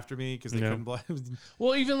came after me because they Yeah. couldn't blow.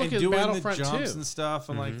 Well, even look And at doing Battlefront the jumps 2. and stuff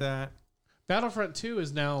and like that. Battlefront 2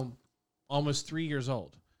 is now almost 3 years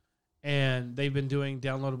old. And they've been doing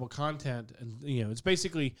downloadable content. And, it's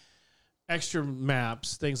basically extra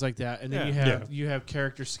maps, things like that. And then Yeah. you have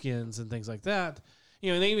character skins and things like that.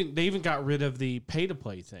 And they even got rid of the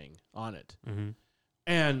pay-to-play thing on it. Hmm.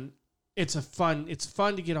 And it's fun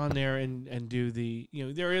to get on there and do the,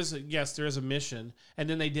 there is a mission. And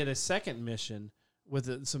then they did a second mission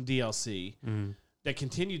with some DLC. Hmm. That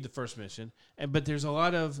continued the first mission, but there's a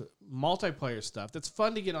lot of multiplayer stuff that's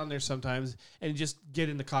fun to get on there sometimes and just get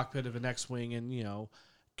in the cockpit of an X-wing and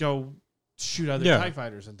go shoot other Yeah. TIE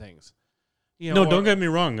fighters and things. You know, No, don't get me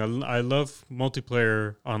wrong. I love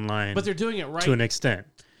multiplayer online, But they're doing it right. to an extent.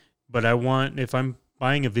 But if I'm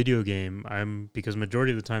buying a video game, because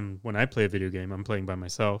majority of the time when I play a video game, I'm playing by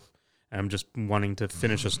myself. I'm just wanting to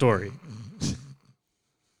finish a story.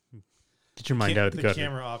 Get your mind out of the gutter.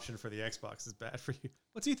 camera option for the Xbox is bad for you.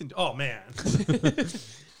 What's Ethan? Oh man.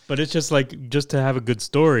 But it's just to have a good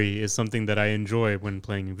story is something that I enjoy when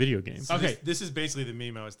playing video games. Okay. This is basically the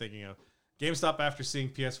meme I was thinking of. GameStop after seeing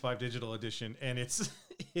PS5 Digital Edition, and it's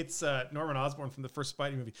Norman Osborn from the first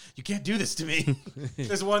Spidey movie. You can't do this to me.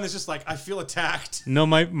 There's one that's just like, I feel attacked. No,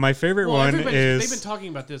 my favorite one is... They've been talking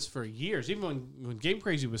about this for years. Even when Game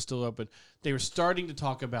Crazy was still open, they were starting to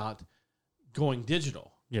talk about going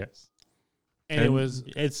digital. Yes. And it was...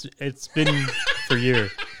 It's been for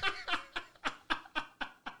years.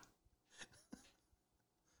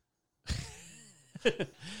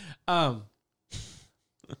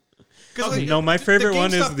 Okay. No, my favorite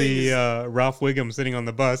one is GameStop thing the Ralph Wiggum sitting on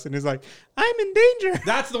the bus, and he's like, "I'm in danger."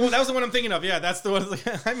 That's the one. That was the one I'm thinking of. Yeah, that's the one.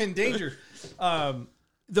 Like, I'm in danger.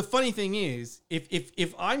 The funny thing is,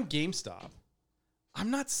 if I'm GameStop,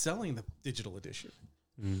 I'm not selling the digital edition.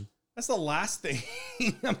 That's the last thing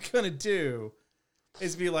I'm gonna do.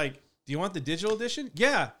 Is be like, do you want the digital edition?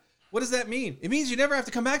 Yeah. What does that mean? It means you never have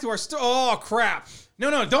to come back to our store. Oh crap!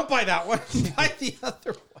 No, don't buy that one. Buy the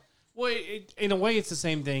other one. Well, in a way, it's the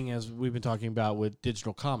same thing as we've been talking about with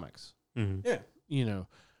digital comics. Yeah. You know,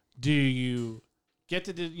 do you get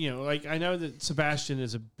to, like, I know that Sebastian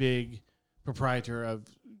is a big proprietor of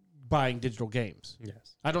buying digital games.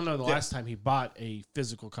 Yes. I don't know the last time he bought a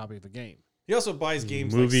physical copy of a game. He also buys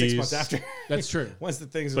games Movies. like 6 months after. That's true. Once the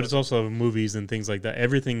things. But it's also movies and things like that.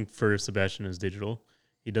 Everything for Sebastian is digital.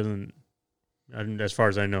 He doesn't, as far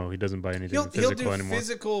as I know, he doesn't buy anything physical he'll do anymore.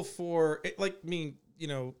 physical for like I mean,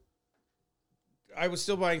 I was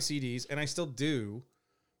still buying CDs, and I still do.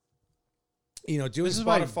 Doing This is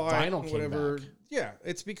why Spotify, vinyl came whatever. back. Yeah,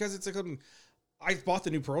 it's because it's I bought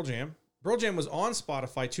the new Pearl Jam. Pearl Jam was on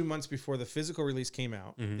Spotify 2 months before the physical release came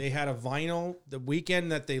out. Mhm. They had a vinyl the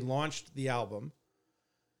weekend that they launched the album,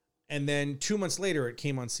 and then 2 months later it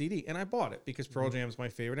came on CD, and I bought it because Pearl Jam's my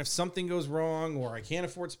favorite. And if something goes wrong, or I can't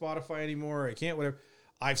afford Spotify anymore, or I can't whatever,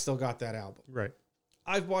 I've still got that album. Right.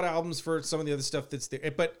 I've bought albums for some of the other stuff that's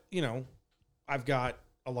there, but I've got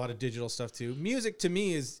a lot of digital stuff too. Music to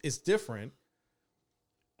me is different.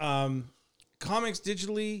 Comics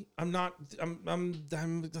digitally, I'm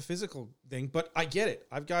the physical thing, but I get it.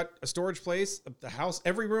 I've got a storage place, the house,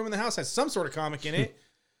 every room in the house has some sort of comic in it.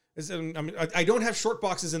 I don't have short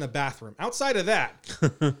boxes in the bathroom. Outside of that,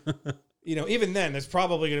 even then, it's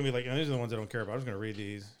probably going to be like, these are the ones I don't care about. I'm just going to read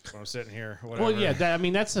these when I'm sitting here. Whatever. Well, yeah,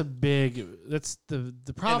 that's a big. That's the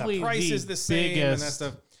probably and the price is the same biggest, and that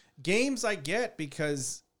stuff. Games I get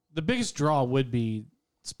because the biggest draw would be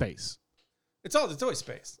space. it's always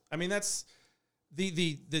space. I mean, that's the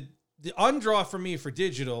undraw for me for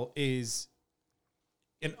digital is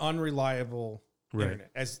an unreliable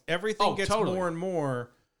internet. As everything gets totally. more and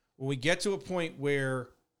more, when we get to a point where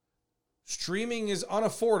streaming is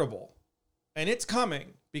unaffordable, and it's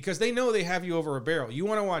coming because they know they have you over a barrel. You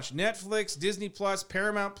want to watch Netflix, Disney Plus,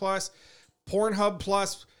 Paramount Plus, Pornhub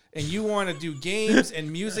Plus, and you want to do games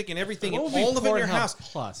and music and everything, and all of it in your house.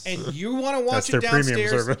 Plus. And you want to watch That's it their premium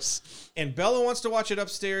downstairs, service. and Bella wants to watch it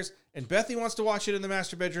upstairs, and Bethy wants to watch it in the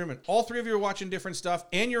master bedroom, and all three of you are watching different stuff,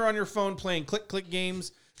 and you're on your phone playing click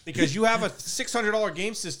games because you have a $600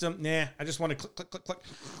 game system. Nah, I just want to click.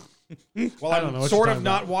 Well, I'm sort of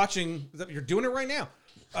not watching. You're doing it right now.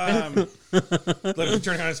 Let him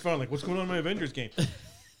turn on his phone. Like, what's going on in my Avengers game?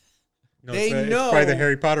 No, They it's know- probably the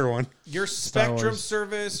Harry Potter one. Your Spectrum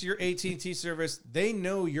service, your AT&T service, they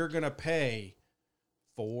know you're going to pay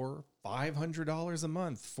 $400-$500 a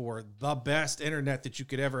month for the best internet that you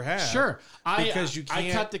could ever have. Sure, Because you I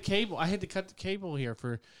can't- cut the cable. I had to cut the cable here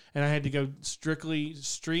and I had to go strictly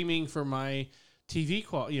streaming for my TV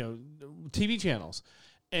TV channels,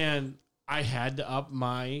 and I had to up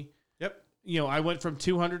my. Yep. I went from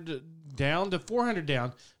 200 down to 400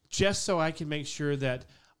 down just so I can make sure that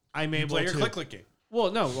I'm able Play to your click game.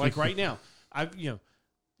 Well, no, like right now,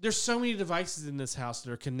 there's so many devices in this house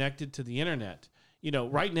that are connected to the internet.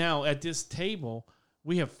 Right now at this table,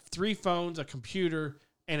 we have 3 phones, a computer,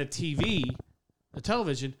 and a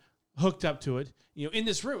television hooked up to it. In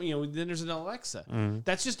this room, then there's an Alexa.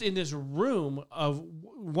 That's just in this room of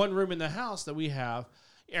one room in the house that we have.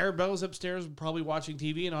 Arabella's upstairs probably watching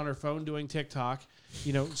TV and on her phone doing TikTok.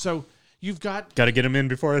 So you've got to get them in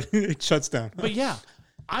before it shuts down. But yeah,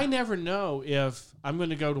 I never know if I'm going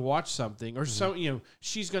to go to watch something or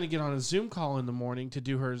she's going to get on a Zoom call in the morning to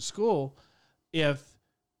do her school if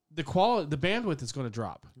the bandwidth is going to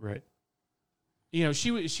drop. Right. You know,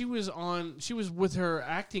 she was with her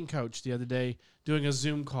acting coach the other day doing a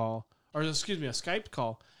Zoom call, or excuse me, a Skype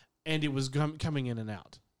call, and it was coming in and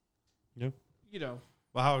out. Yep. You know.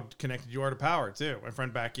 Well, how connected you are to power too. My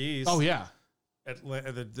friend back east. Oh yeah.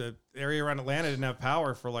 The area around Atlanta didn't have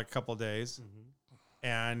power for like a couple of days,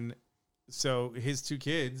 and so his 2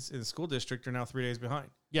 kids in the school district are now 3 days behind.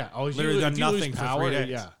 Yeah. Oh, Literally done nothing for 3 days.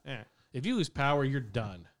 Yeah. If you lose power, you're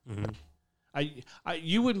done. Mm-hmm.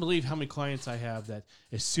 You wouldn't believe how many clients I have that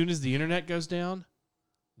as soon as the internet goes down,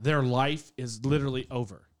 their life is literally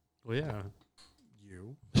over. Well, yeah.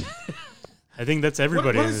 You. I think that's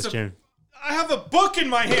everybody What in is this the- gym. I have a book in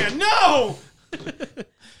my hand. No.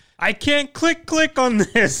 I can't click on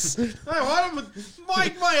this.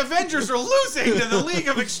 My Avengers are losing to the League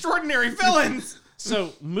of Extraordinary Villains.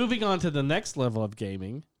 So moving on to the next level of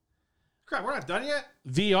gaming, Crap, we're not done yet.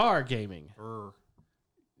 VR gaming.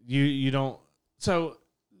 You don't. So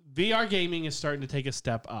VR gaming is starting to take a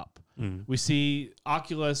step up. We see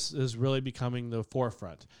Oculus is really becoming the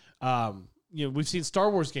forefront. We've seen Star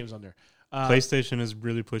Wars games on there. PlayStation is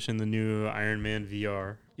really pushing the new Iron Man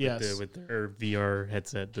VR. Yes. With their VR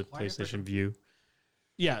headset, the PlayStation View.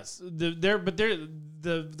 Yes, the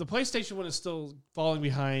PlayStation one is still falling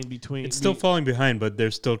behind between. It's still falling behind, but they're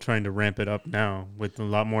still trying to ramp it up now with a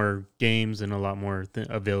lot more games and a lot more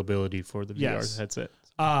availability for the VR headset.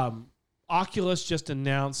 Oculus just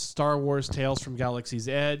announced Star Wars Tales from Galaxy's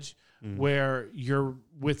Edge, where you're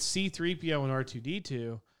with C-3PO and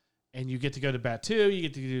R2-D2, and you get to go to Batuu, you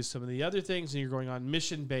get to do some of the other things, and you're going on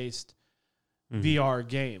mission-based VR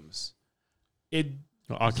games.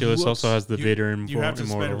 Oculus also has the Vader and You have to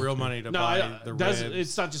Immortal. spend real money to buy the ribs.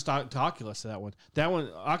 It's not just to Oculus, that one. That one,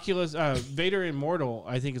 Oculus, Vader Immortal,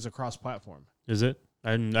 I think is a cross-platform. Is it?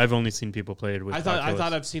 I've only seen people play it with I thought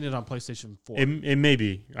Oculus. I've seen it on PlayStation 4. It may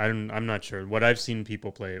be. I'm not sure. What I've seen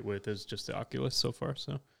people play it with is just the Oculus so far,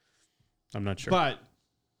 so I'm not sure. But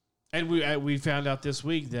we found out this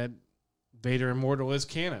week that Vader Immortal is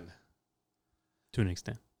canon. To an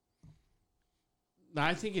extent. No,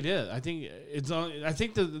 I think it is. I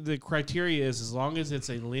think the criteria is as long as it's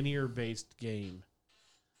a linear based game,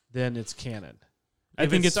 then it's canon. I If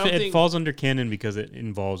think it's it falls under canon because it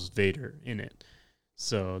involves Vader in it.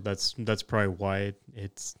 So that's probably why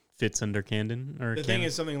it fits under canon. Or The thing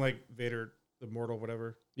is, something like Vader, Immortal,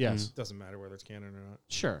 whatever. Yes, Doesn't matter whether it's canon or not.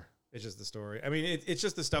 sure. It's just the story. I mean, it's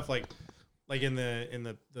just the stuff like in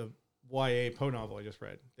the YA Poe novel I just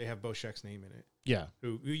read. They have Boshek's name in it. Yeah,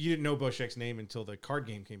 Who you didn't know Boshek's name until the card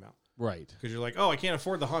game came out. right. Because you're like, oh, I can't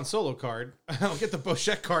afford the Han Solo card. I'll get the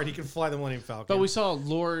Boshek card. He can fly the Millennium Falcon. But we saw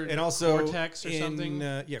Lord and also Cortex or something.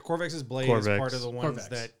 Corvex's blade is Corvex. part of the ones Corvex.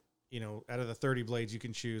 that out of the 30 blades you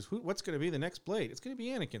can choose. What's going to be the next blade? It's going to be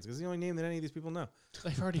Anakin's because it's the only name that any of these people know.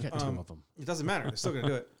 They've already got 2 of them. It doesn't matter. They're still going to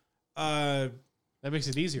do it. That makes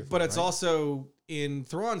it easier. For But them, it's right? also in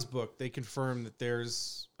Thrawn's book. They confirm that there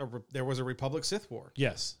was a Republic Sith war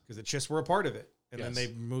yes. because the Chiss were a part of it, and then Yes.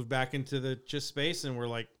 they moved back into the Chiss space, and we're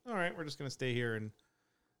like, all right, we're just going to stay here and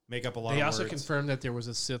make up a lot. They of also words. confirmed that there was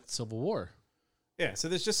a Sith Civil War. Yeah, so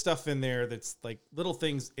there's just stuff in there that's like little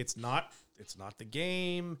things. It's not the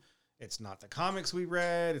game. It's not the comics we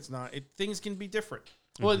read. It's not. Things can be different.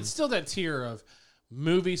 Well, it's still that tier of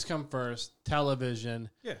movies come first, television.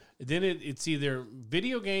 Yeah. Then it's either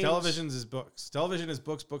video games. Television is books. Television is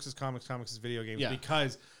books. Books is comics. Comics is video games. Yeah.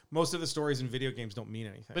 Because most of the stories in video games don't mean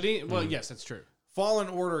anything. But yes, that's true. Fallen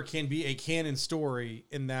Order can be a canon story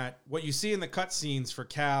in that what you see in the cutscenes for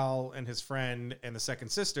Cal and his friend and the second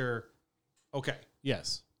sister, okay,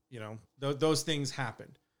 Yes. those things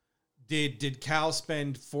happened. Did Cal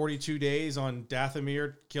spend 42 days on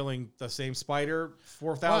Dathomir killing the same spider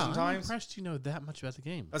 4,000 I'm times? impressed you know that much about the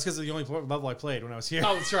game. That's because of the only level I played when I was here.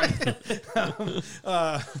 Oh, that's right.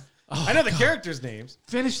 I know the characters' names.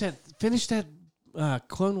 Finish that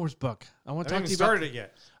Clone Wars book. I want I to talk haven't to you started about. it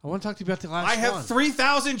yet. I want to talk to you about the last I have one.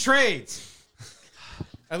 3,000 trades.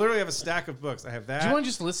 I literally have a stack of books. I have that. Do you want to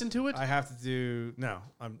just listen to it? I have to do no.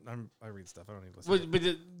 I read stuff. I don't need to listen. But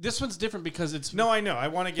this one's different because it's No, I know. I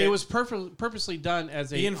want to get. It was purposely done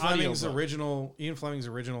as a Ian Fleming's audiobook.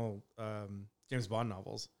 original James Bond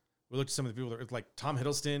novels. We looked at some of the people that were like Tom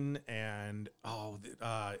Hiddleston and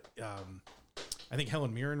I think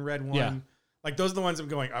Helen Mirren read one. Yeah. Like those are the ones I'm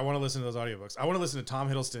going. I want to listen to those audiobooks. I want to listen to Tom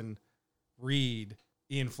Hiddleston read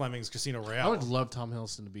Ian Fleming's Casino Royale. I would love Tom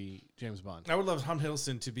Hiddleston to be James Bond. I would love Tom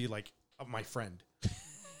Hiddleston to be like my friend. I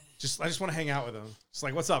just want to hang out with him. Just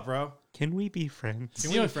like, what's up, bro? Can we be friends?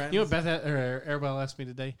 Can we be friends? You know what Beth or Arabelle asked me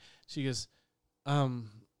today? She goes,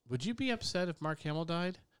 would you be upset if Mark Hamill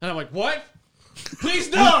died? And I'm like, what?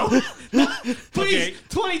 Please no! Please please,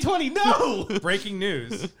 2020, no. Breaking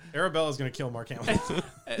news: Arabella's going to kill Mark Hamill.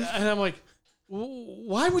 And I'm like,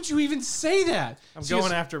 why would you even say that? I'm She going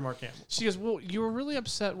goes- after Mark Hamill. She goes, well, you were really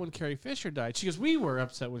upset when Carrie Fisher died. She goes, we were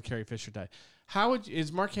upset when Carrie Fisher died.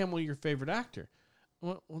 Is Mark Hamill your favorite actor?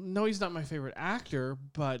 Well, no, he's not my favorite actor,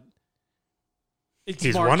 but it's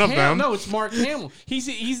He's Mark one of them. No, it's Mark Hamill. He's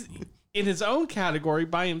in his own category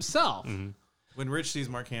by himself. When Rich sees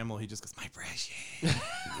Mark Hamill, he just goes, "My precious."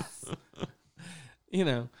 You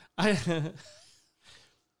know, I.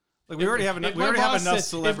 Like we already have enough. If We my already have boss enough said-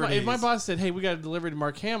 celebrities. If my boss said, "Hey, we got to deliver to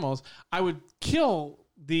Mark Hamill's," I would kill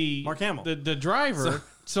the Mark Hamill. the driver,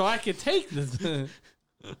 so I could take the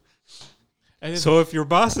and then So if your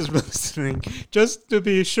boss is listening, just to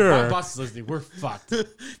be my sure, boss is listening. We're fucked.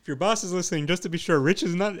 if your boss is listening, just to be sure, Rich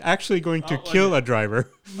is not actually going to Oh, kill okay. a driver.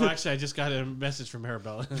 Well, actually, I just got a message from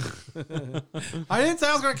Arabella. I didn't say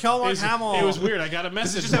I was going to kill Mark Hamill. It was weird. I got a Does it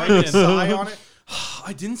message just have right a in. sigh on it?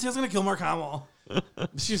 I didn't say I was going to kill Mark Hamill.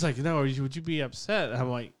 She's like, "No, would you be upset?" I'm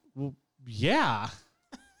like, "Well, yeah."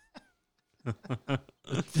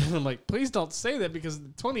 I'm like, "Please don't say that because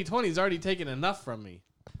 2020 has already taken enough from me,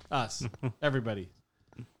 us, everybody."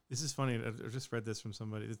 This is funny. I just read this from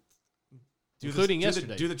somebody. Including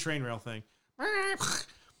yesterday. Do the train rail thing.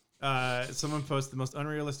 Someone posted the most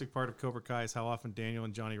unrealistic part of Cobra Kai is how often Daniel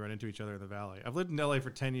and Johnny run into each other in the valley. I've lived in LA for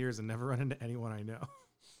 10 years and never run into anyone I know.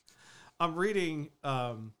 I'm reading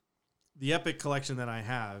the epic collection that I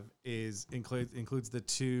have includes the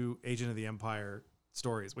 2 Agent of the Empire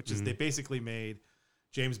stories, which is they basically made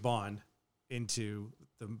James Bond into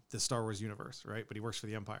the Star Wars universe, right? But he works for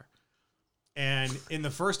the Empire. And in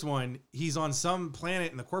the first one, he's on some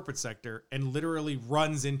planet in the corporate sector and literally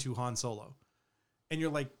runs into Han Solo. And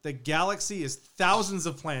you're like, the galaxy is thousands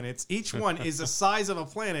of planets. Each one is the size of a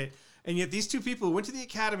planet. And yet these 2 people who went to the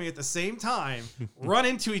academy at the same time run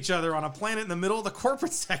into each other on a planet in the middle of the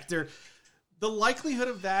corporate sector. The likelihood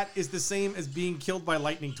of that is the same as being killed by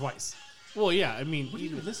lightning twice. Well, yeah. I mean, What are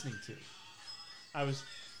you listening to? I was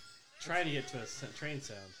trying to get to a train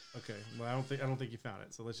sound. Okay, well, I don't think you found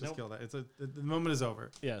it. So let's just Nope. kill that. The moment is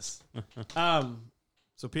over. Yes.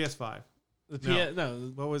 So PS5.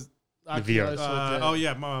 No. What was? Oculus VR. with the- Oh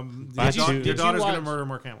yeah, Did you- your did daughter's you gonna watch- murder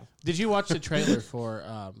Mark Hamill. Did you watch the trailer for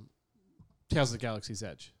Tales of the Galaxy's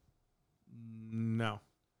Edge? No.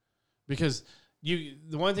 Because the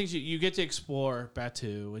one of the things you get to explore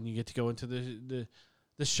Batu and you get to go into the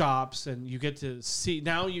shops and you get to see.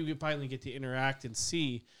 Now you finally get to interact and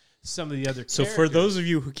see some of the other. So for characters. those of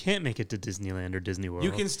you who can't make it to Disneyland or Disney World,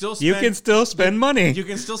 You can still spend money. You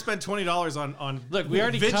can still spend $20 on Look, we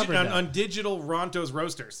already covered that. on digital Ronto's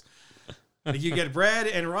roasters. You get bread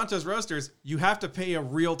and Ronto's roasters. You have to pay a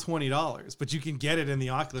real $20, but you can get it in the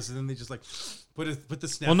Oculus, and then they just like put the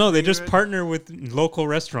snap. Well, no, they finger just in. partner with local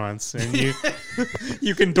restaurants, and you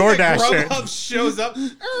can DoorDash it. Grubhub shows up.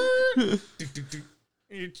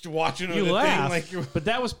 You're watching you the laugh, thing like you're. but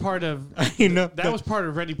that was part of You know, that was part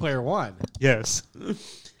of Ready Player One. yes. And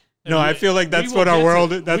No, I feel like that's we will what our get world.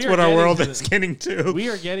 to- That's we are what our getting world to is the- getting to. We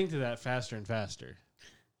are getting to that faster and faster.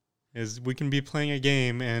 Is we can be playing a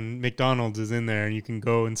game and McDonald's is in there, and you can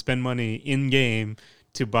go and spend money in game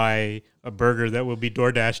to buy a burger that will be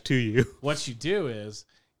DoorDash to you. What you do is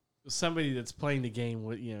somebody that's playing the game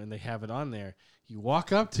with and they have it on there. You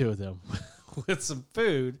walk up to them with some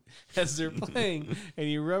food as they're playing, and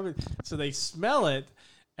you rub it so they smell it,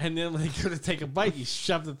 and then when they go to take a bite, you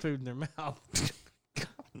shove the food in their mouth.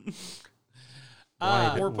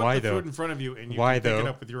 Or put Why the though? food in front of you and you Why can pick it though?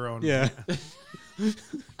 up with your own. Yeah.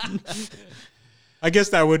 I guess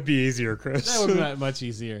that would be easier, Chris. That would be much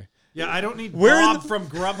easier. Yeah, I don't need Where in Bob from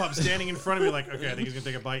Grubhub standing in front of me like, okay, I think he's going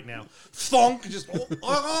to take a bite now. Thunk! Just,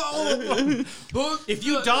 if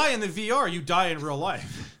you die in the VR, you die in real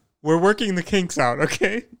life. We're working the kinks out,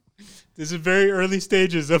 okay? This is very early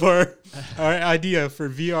stages of our idea for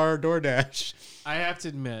VR DoorDash. I have to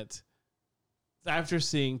admit, after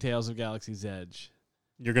seeing Tales of Galaxy's Edge,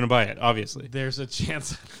 You're going to buy it, obviously. there's a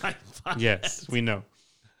chance I might buy Yes, it. we know.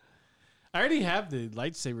 I already have the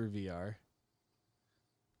lightsaber VR,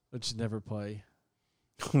 which never play.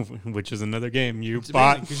 Which is another game you It's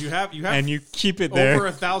bought amazing because you have and you keep it there. over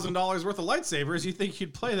 $1,000 worth of lightsabers. You think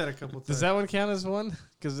you'd play that a couple times? Does that one count as one?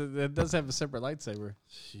 Because it does have a separate lightsaber.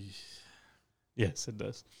 Yes, it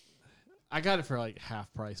does. I got it for like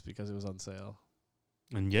half price because it was on sale.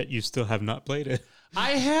 And yet you still have not played it.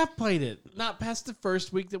 I have played it. Not past the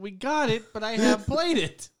first week that we got it, but I have played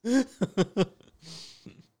it.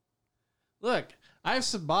 Look, I have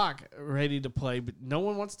Sabak ready to play, but no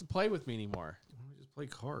one wants to play with me anymore. Why don't we just play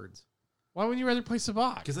cards? Why would you rather play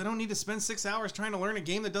Sabak? Because I don't need to spend 6 hours trying to learn a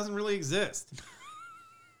game that doesn't really exist.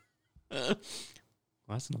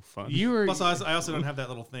 Well, that's no fun. You were. Plus, I also don't have that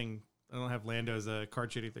little thing. I don't have Lando's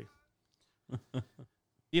card shitty thing.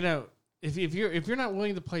 You know, if you're not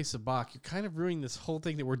willing to play Sabak, you're kind of ruining this whole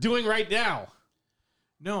thing that we're doing right now.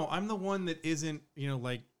 No, I'm the one that isn't,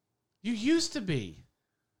 like, You used to be,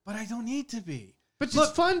 but I don't need to be. but Look,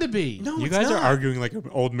 it's fun to be. No, you it's guys not. are arguing like an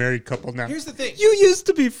old married couple now. Here's the thing. You used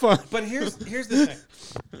to be fun. But here's the thing.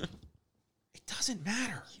 It doesn't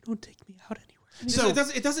matter. You don't take me out anywhere. So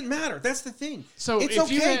So- it doesn't matter. That's the thing. So it's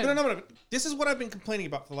if you okay. had- No. This is what I've been complaining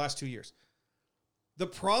about for the last 2 years. The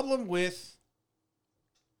problem with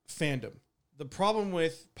fandom, the problem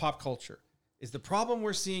with pop culture, is the problem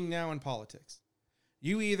we're seeing now in politics.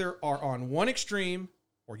 You either are on one extreme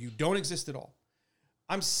or you don't exist at all.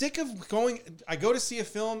 I'm sick of I go to see a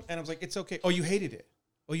film and I was like, it's okay. Oh, you hated it.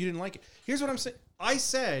 Oh, you didn't like it. Here's what I'm saying. I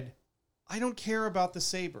said, I don't care about the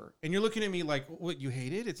saber. And you're looking at me like, what, you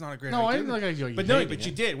hate it? It's not a great No, I idea. didn't look at you. But no, but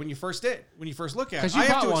you did when you first did. When you first look at it. Because you I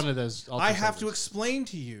have bought to one of those. Ultra I have to Sabers. explain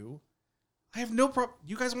to you. I have no problem.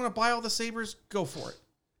 You guys want to buy all the sabers? Go for it.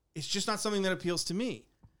 It's just not something that appeals to me.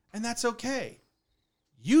 And that's okay.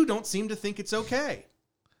 You don't seem to think it's okay.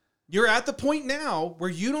 You're at the point now where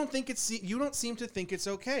you don't seem to think it's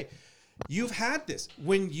okay. You've had this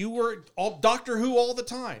when you were all Doctor Who all the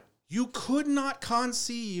time. You could not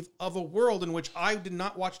conceive of a world in which I did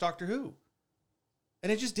not watch Doctor Who.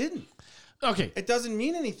 And it just didn't. Okay, It doesn't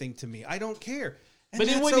mean anything to me. I don't care. And but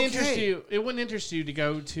it that's wouldn't okay. interest you. It wouldn't interest you to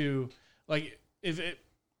go to like if it.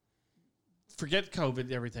 Forget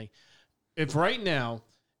COVID, everything. If right now,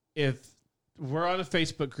 if we're on a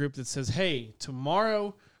Facebook group that says, "Hey,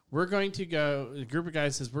 tomorrow we're going to go," a group of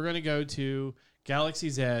guys says we're going to go to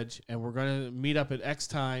Galaxy's Edge and we're going to meet up at X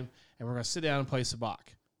time and we're going to sit down and play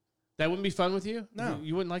Sabak. That wouldn't be fun with you? No.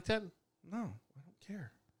 You wouldn't like that? No, I don't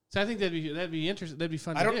care. So I think that'd be interesting. That'd be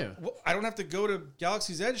fun I to don't. do. Well, I don't have to go to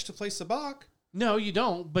Galaxy's Edge to play Sabak. No, you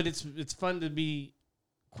don't. But it's fun to be,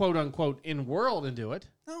 quote unquote, in world and do it.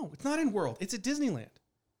 No, it's not in World. It's at Disneyland.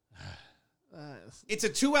 Uh, It's a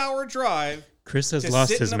 2-hour drive. Chris has to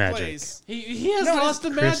lost sit his in a magic. place. he has No, lost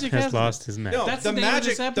the Chris magic. has hasn't he? lost his magic. No, That's the the name of magic.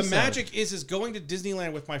 this The episode. magic is going to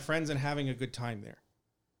Disneyland with my friends and having a good time there.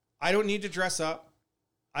 I don't need to dress up.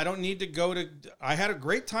 I don't need to go to. I had a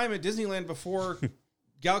great time at Disneyland before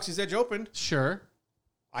Galaxy's Edge opened. Sure.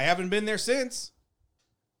 I haven't been there since.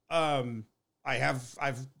 I have.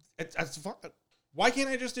 It's fun. Why can't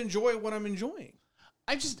I just enjoy what I'm enjoying?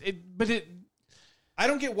 I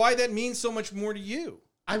don't get why that means so much more to you.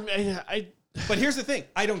 But here's the thing.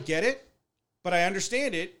 I don't get it, but I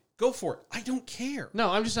understand it. Go for it. I don't care. No,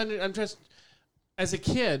 I'm just as a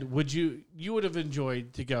kid, you would have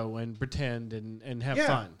enjoyed to go and pretend and have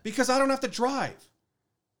fun. Because I don't have to drive.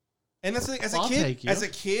 And that's the thing. I'll take you. As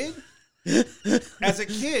a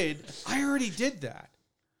kid, I already did that.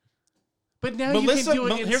 But now Melissa, you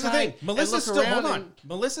can do it here's the thing. inside and Melissa look still around hold on. and-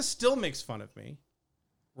 Melissa still makes fun of me,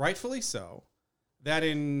 rightfully so, that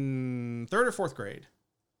in 3rd or 4th grade,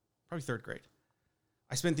 probably 3rd grade,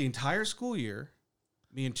 I spent the entire school year,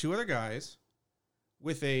 me and 2 other guys,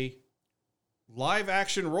 with a live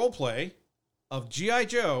action role play of G.I.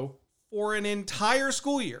 Joe for an entire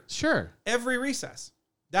school year, Sure. every recess.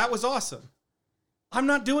 That was awesome. I'm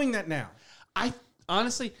not doing that now. I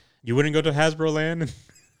honestly, You wouldn't go to Hasbro Land?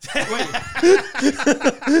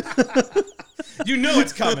 You know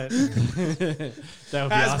it's coming. that would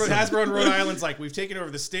be awesome. Hasbro in Rhode Island's like, we've taken over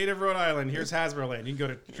the state of Rhode Island. Here's Hasbro Land. You can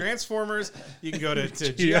go to Transformers. You can go to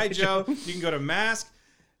G.I. Joe. You can go to Mask.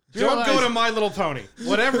 Don't go to My Little Pony.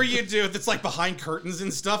 Whatever you do, that's like behind curtains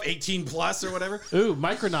and stuff, 18 plus or whatever. Ooh,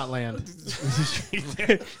 Micronaut Land.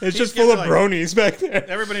 It's just full of like- bronies back there.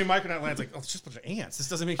 Everybody in Micronaut Land's like, oh, it's just a bunch of ants. This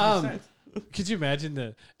doesn't make any sense. Could you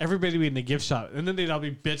imagine everybody be in the gift shop and then they'd all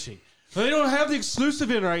be bitching? They don't have the exclusive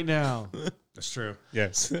in right now. That's true.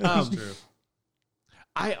 Yes. That's true.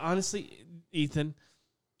 I honestly, Ethan,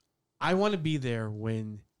 I want to be there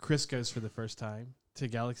when Chris goes for the first time to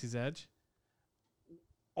Galaxy's Edge.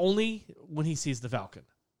 Only when he sees the Falcon.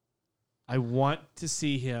 I want to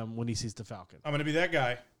see him when he sees the Falcon. I'm going to be that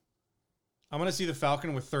guy. I'm going to see the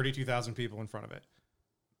Falcon with 32,000 people in front of it.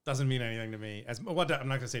 Doesn't mean anything to me. I'm not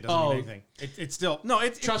going to say it doesn't mean anything. It's still no.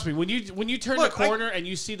 Trust me, when you turn Look, the corner and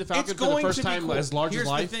you see the Falcon it's for the going first to be time cool. as large Here's as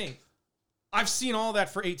life. the thing. I've seen all that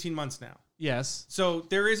for 18 months now. Yes. So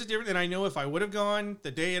there is a difference, and I know if I would have gone the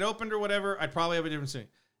day it opened or whatever, I'd probably have a different thing.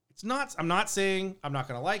 It's not. I'm not saying I'm not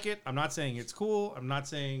going to like it. I'm not saying it's cool. I'm not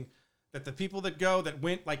saying that the people that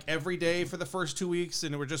went like every day for the first 2 weeks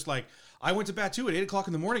and were just like, I went to Batu at 8:00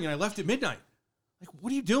 in the morning and I left at midnight. Like,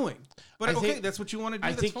 what are you doing? But I okay, think- that's what you want to do.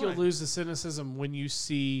 I that's think fine. you'll lose the cynicism when you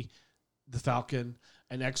see the Falcon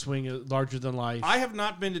an X-wing larger than life. I have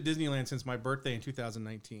not been to Disneyland since my birthday in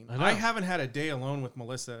 2019. I know. I haven't had a day alone with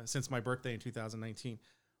Melissa since my birthday in 2019.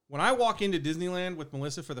 When I walk into Disneyland with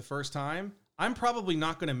Melissa for the first time, I'm probably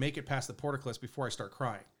not going to make it past the portcullis before I start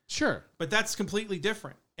crying. Sure. But that's completely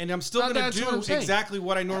different. And I'm still No, going to that's what I'm do saying. exactly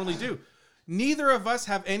what I normally do. Neither of us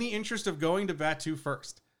have any interest of going to Batuu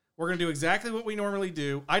first. We're going to do exactly what we normally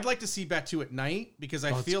do. I'd like to see Batuu at night because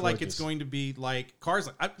I Oh, it's feel like it's gorgeous. going to be like Cars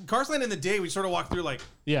Land. Cars Land in the day, we sort of walk through like,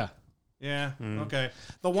 Yeah. yeah, okay.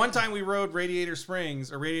 The one time we rode Radiator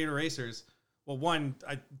Springs or Radiator Racers, well,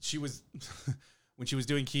 she was when she was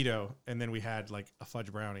doing keto, and then we had like a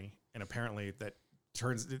fudge brownie, and apparently that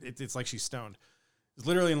turns it's like she's stoned. It's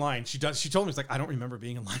literally in line. She told me, it's like, I don't remember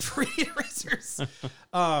being in line for Radiator Racers.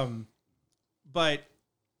 But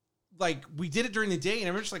like we did it during the day, and I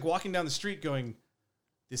remember just like walking down the street going,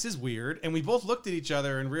 this is weird. And we both looked at each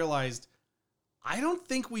other and realized, I don't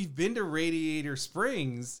think we've been to Radiator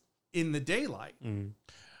Springs in the daylight. Mm.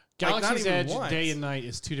 Like, not Galaxy's even Edge, once. day and night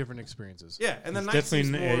is two different experiences. Yeah, and the It's night definitely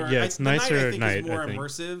seems more, it's the night, nicer I at think, night, is more I think.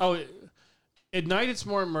 immersive. Oh, at night it's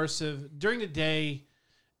more immersive. During the day,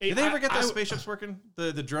 Did they ever get those spaceships working?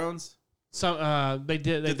 The drones? So they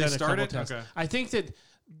did. They've Did they done start a it? couple tests. Okay. I think that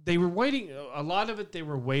they were waiting. A lot of it, they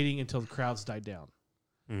were waiting until the crowds died down.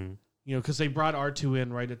 Mm. You know, because they brought R2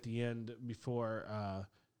 in right at the end before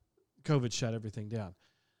COVID shut everything down,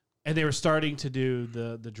 and they were starting to do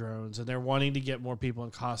the drones, and they're wanting to get more people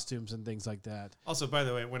in costumes and things like that. Also, by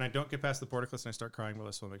the way, when I don't get past the portcullis and I start crying,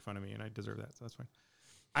 Melissa will make fun of me, and I deserve that, so that's fine.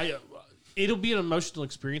 It'll be an emotional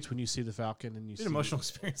experience when you see the Falcon and you It's see an emotional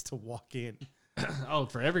experience to walk in. Oh,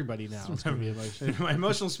 for everybody now, it's gonna be emotional. My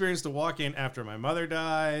emotional experience to walk in after my mother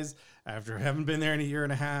dies, after I haven't been there in a year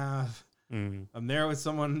and a half. Mm. I'm there with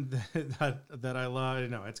someone that I love.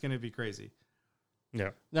 No, it's going to be crazy.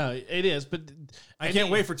 Yeah. No, it is, but I can't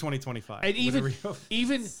wait for 2025. And even Whenever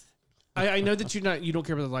even I know that you don't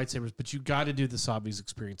care about the lightsabers, but you got to do the Savi's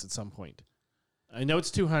experience at some point. I know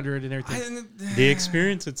it's 200 and everything. The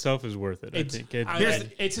experience itself is worth it. It's, I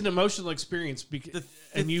think it's an emotional experience because,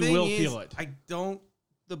 and you thing will is, feel it.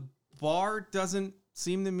 The bar doesn't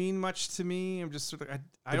seem to mean much to me. I'm just sort of,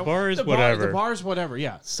 I the don't. bar is the whatever. The bar's whatever,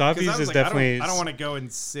 yeah. 'Cause I Savi's was is like, definitely. I don't want to go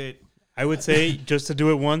and sit. I would say just to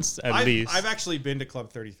do it once at least. I've actually been to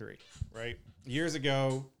Club 33, right? Years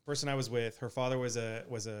ago, person I was with, her father was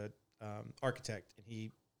a architect, and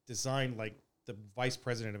he designed like the vice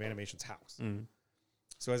president of animation's house. Mm.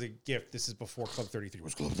 So as a gift, this is before Club 33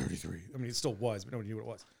 was Club 33. I mean, it still was, but nobody knew what it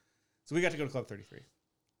was. So we got to go to Club 33,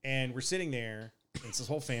 and we're sitting there. And it's this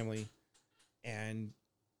whole family, and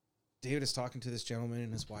David is talking to this gentleman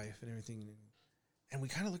and his wife and everything, and we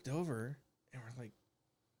kind of looked over, and we're like,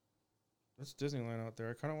 "That's Disneyland out there.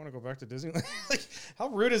 I kind of want to go back to Disneyland." Like, how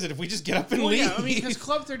rude is it if we just get up and Well, leave? yeah, I mean, because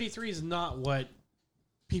Club 33 is not what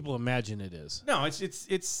people imagine it is. no, it's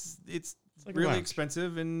like a really lounge.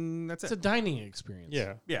 expensive, and that's It's it. a dining experience.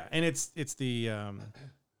 Yeah. Yeah, and it's the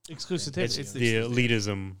Exclusivity. It's the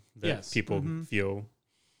elitism that Yes. people Mhm. feel.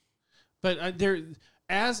 But there,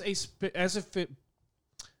 as a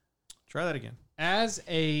try that again. as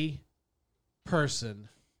a person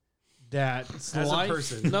that's As a life,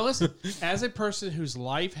 person. no, listen, as a person whose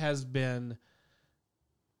life has been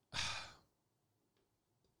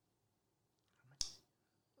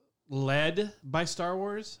led by Star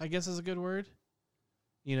Wars, I guess is a good word.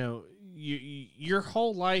 You know, your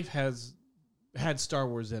whole life has had Star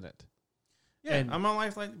Wars in it. Yeah, And- I'm on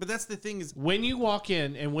Lifeline, but that's the thing is, When you walk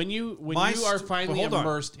in and when you My are st- finally hold on.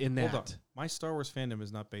 immersed in hold on, that. my Star Wars fandom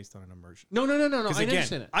is not based on an immersion. No. I Because understand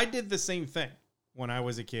again, it. I did the same thing when I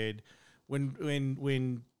was a kid.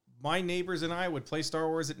 When my neighbors and I would play Star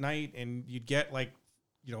Wars at night, and you'd get like,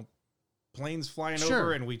 planes flying Sure.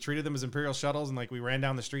 over, and we treated them as Imperial shuttles, and like we ran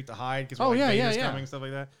down the street to hide because Oh, yeah, Vader's yeah. coming, stuff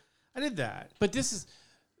like that. I did that. But this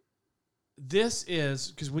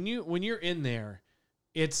is because when you're in there,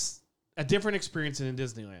 it's a different experience than in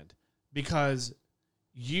Disneyland because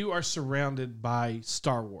you are surrounded by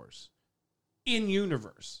Star Wars in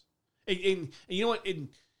universe. And you know what?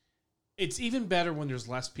 It's even better when there's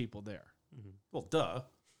less people there Well, duh.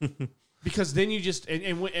 because then you just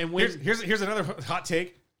and when Here's another hot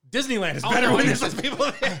take. Disneyland is Oh, better no, when I there's know. less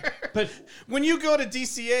people there. But when you go to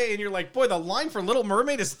DCA and you're like, boy, the line for Little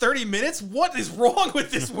Mermaid is 30 minutes. What is wrong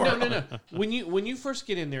with this world? No. When you first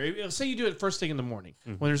get in there, say you do it first thing in the morning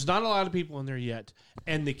when there's not a lot of people in there yet,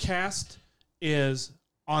 and the cast is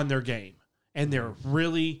on their game, and they're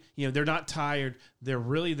really, they're not tired. They're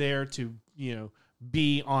really there to,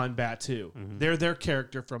 be on Batuu. They're their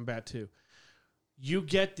character from Batuu. You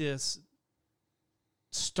get this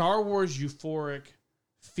Star Wars euphoric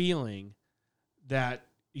feeling that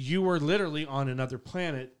you were literally on another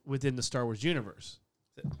planet within the Star Wars universe.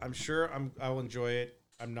 I'm sure I'll enjoy it.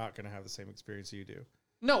 I'm not going to have the same experience you do.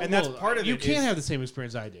 No, And that's part of you it can't is- have the same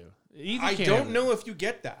experience I do. Either I can't don't have it. know if you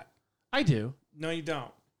get that. I do. No, you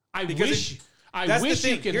don't. I Because wish. I That's wish the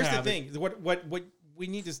thing. you could Here's have the it. thing. What we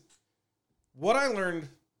need to. What I learned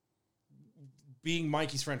being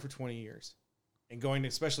Mikey's friend for 20 years, and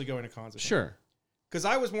especially going to cons. Sure. Because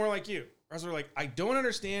I was more like you. I was like, I don't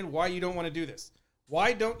understand why you don't want to do this.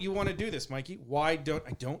 Why don't you want to do this, Mikey? I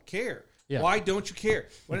don't care. Yeah. Why don't you care?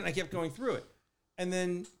 And I kept going through it. And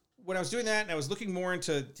then when I was doing that and I was looking more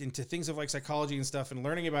into things of like psychology and stuff and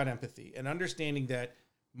learning about empathy and understanding that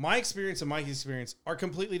my experience and Mikey's experience are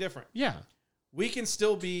completely different. Yeah. We can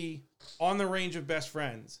still be on the range of best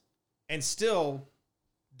friends and still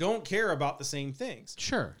don't care about the same things.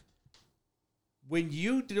 Sure. When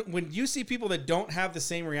you see people that don't have the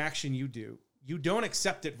same reaction you do, you don't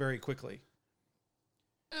accept it very quickly.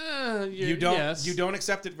 You don't. Yes. You don't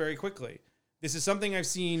accept it very quickly. This is something I've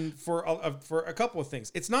seen for a couple of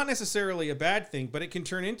things. It's not necessarily a bad thing, but it can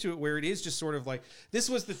turn into it where it is just sort of like, this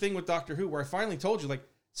was the thing with Doctor Who where I finally told you, like,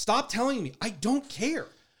 stop telling me. I don't care.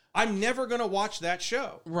 I'm never going to watch that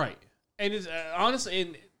show. Right. And it's honestly,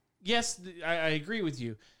 and yes, I agree with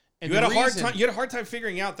you. And You had the a hard reason- time. You had a hard time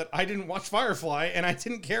figuring out that I didn't watch Firefly, and I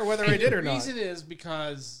didn't care whether I did or The not. reason is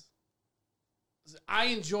because I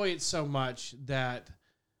enjoy it so much that,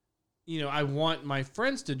 I want my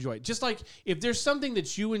friends to enjoy it. Just like if there's something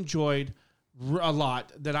that you enjoyed a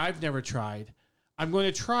lot that I've never tried, I'm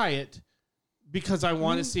going to try it because I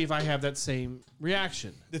want to see if I have that same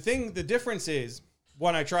reaction. The difference is,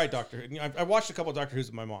 when I tried Doctor Who, I watched a couple of Doctor Who's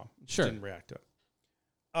with my mom. Sure. Didn't react to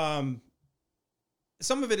it.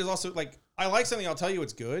 Some of it is also like, I like something, I'll tell you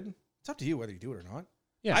it's good. It's up to you whether you do it or not.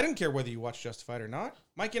 Yeah. I didn't care whether you watch Justified or not.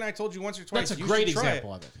 Mikey and I told you once or twice. That's a you great should try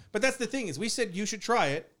example of it. But that's the thing is, we said you should try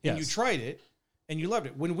it, and you Yes. tried it, and you loved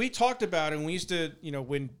it. When we talked about it, and we used to,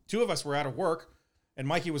 when two of us were out of work, and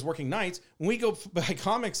Mikey was working nights, when we go buy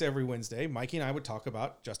comics every Wednesday, Mikey and I would talk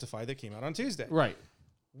about Justified that came out on Tuesday. Right.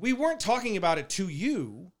 We weren't talking about it to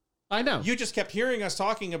you. I know. You just kept hearing us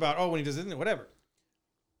talking about, when he does it, whatever.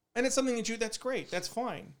 And it's something that's great. That's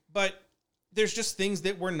fine. But there's just things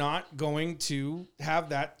that we're not going to have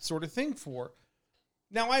that sort of thing for.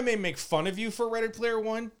 Now, I may make fun of you for Ready Player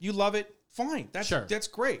One. You love it. Fine. That's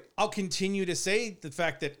great. I'll continue to say the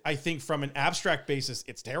fact that I think from an abstract basis,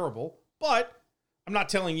 it's terrible. But I'm not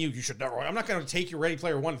telling you should never. I'm not going to take your Ready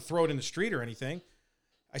Player One and throw it in the street or anything.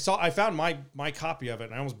 I found my copy of it,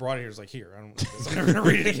 and I almost brought it here. I was like, here, I don't like this. I'm never going to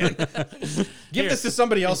read it again. Give this to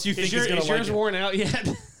somebody else you think is going to like yours it. worn out yet?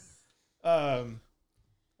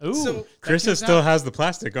 Ooh. So Chris comes still out- has the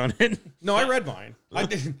plastic on it. no, I read mine. I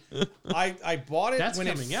did. I bought it That's when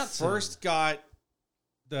it coming out soon. first got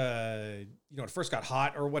it first got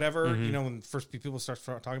hot or whatever. Mhm. When first people started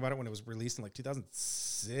talking about it when it was released in like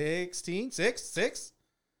 2016, six,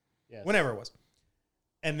 Yes. whenever it was,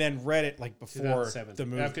 and then read it like before 2007. the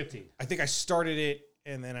movie. 15. I think I started it,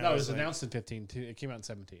 and then No, I it was was like, announced in 15. It came out in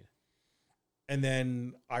 17. and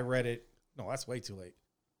then I read it. No, that's way too late.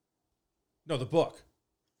 No, the book.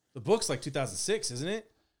 The book's like 2006, isn't it?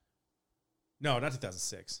 No, not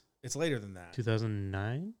 2006. It's later than that.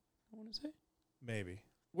 2009, I want to say. Maybe.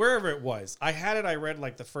 Wherever it was. I had it, I read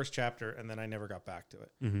like the first chapter, and then I never got back to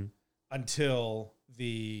it Mm-hmm. until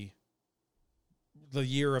the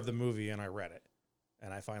year of the movie, and I read it.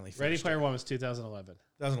 And I finally Ready finished Player it. One was 2011.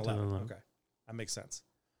 2011. 2011. Okay. That makes sense.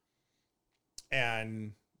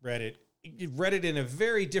 And read it in a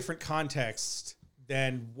very different context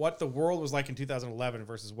than what the world was like in 2011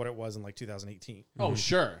 versus what it was in like 2018. Oh,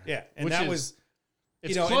 sure. Yeah. And Which that is- was...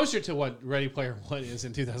 It's you know, closer to what Ready Player One is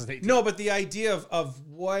in 2018. No, but the idea of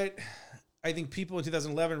what I think people in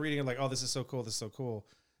 2011 reading it like, oh, this is so cool, this is so cool.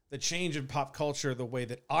 The change in pop culture, the way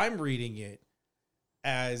that I'm reading it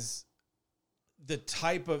as the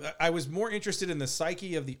type of... I was more interested in the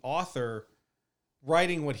psyche of the author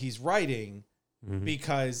writing what he's writing Mm-hmm.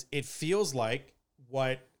 because it feels like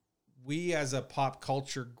what we as a pop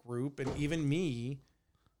culture group, and even me,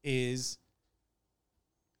 is...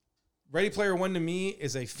 Ready Player One to me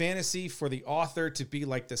is a fantasy for the author to be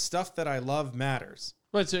like, the stuff that I love matters.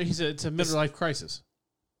 But it's a midlife crisis.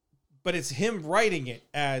 But it's him writing it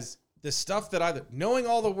as the stuff that knowing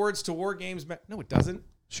all the words to War Games. No, it doesn't.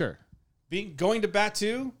 Sure. Going to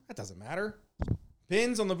Batuu, that doesn't matter.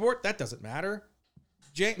 Pins on the board, that doesn't matter.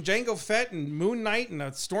 Jango Fett and Moon Knight and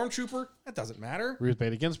a Stormtrooper, that doesn't matter. Ruth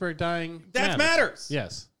Bader Ginsburg dying. That matters.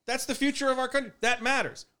 Yes. That's the future of our country. That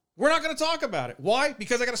matters. We're not going to talk about it. Why?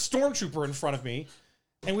 Because I got a Stormtrooper in front of me,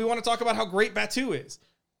 and we want to talk about how great Batuu is.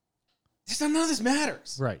 None of this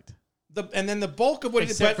matters. Right. And then the bulk of what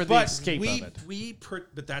Except it for is, the but escape of it.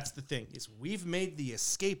 But that's the thing, is we've made the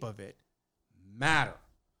escape of it matter.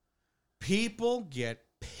 People get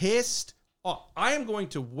pissed off. I am going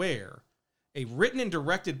to wear a written and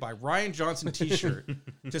directed by Ryan Johnson t-shirt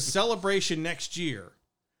to Celebration next year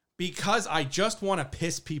because I just want to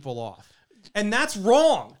piss people off. And that's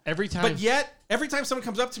wrong. Every time. But yet, every time someone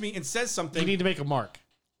comes up to me and says something, you need to make a mark.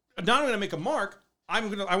 not only going to make a mark, I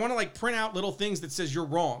want to like print out little things that says you're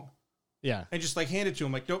wrong Yeah. and just like hand it to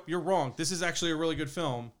them. Like, nope, you're wrong. This is actually a really good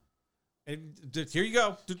film. And here you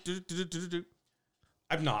go.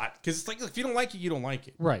 I'm not, because it's like, if you don't like it, you don't like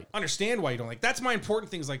it. Right. Understand why you don't like. That's my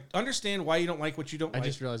important thing. Is like, understand why you don't like what you don't I like.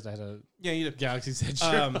 just realized I had a Yeah, you do. Galaxy's Edge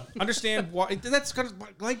shirt. Understand why. That's kind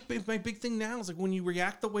of like my big thing now is like when you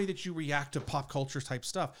react the way that you react to pop culture type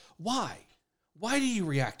stuff. Why? Why do you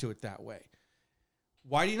react to it that way?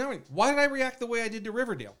 Why do you know? Why did I react the way I did to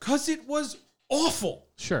Riverdale? Because it was awful.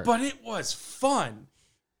 Sure. But it was fun,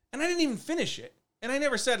 and I didn't even finish it. And I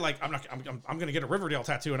never said like I'm going to get a Riverdale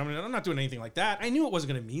tattoo, and I'm not doing anything like that. I knew it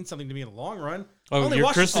wasn't going to mean something to me in the long run. I Oh, only your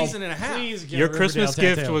watched Christmas- a season and a half. Please get Your a Riverdale Christmas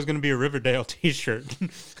gift tattoo. was going to be a Riverdale T-shirt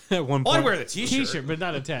at one Well, point. I'd wear the T-shirt. T-shirt, but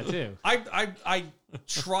not a tattoo. I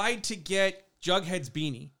tried to get Jughead's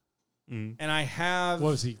beanie, and I have What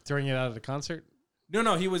was he throwing it out at a concert?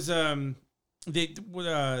 no. He was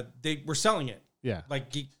they were selling it Yeah.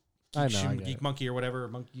 like Geek I know, I get Geek it. Monkey or whatever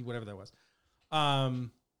whatever that was,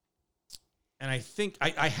 and I think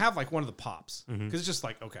I have like one of the pops because it's just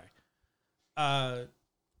like okay,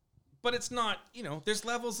 but it's not, there's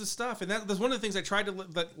levels of stuff, and that's one of the things I tried to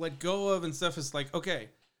let go of and stuff is like okay,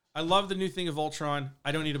 I love the new thing of Ultron.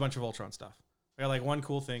 I don't need a bunch of Ultron stuff. I got like one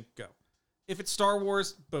cool thing. Go. If it's Star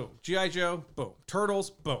Wars, boom. G.I. Joe, boom. Turtles,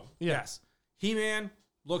 boom. Yeah. Yes. He-Man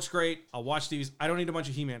looks great. I'll watch these. I don't need a bunch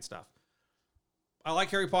of He-Man stuff. I like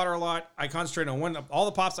Harry Potter a lot. I concentrate on one. All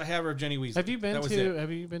the pops I have are of Jenny Weasley. Have you been That was to it.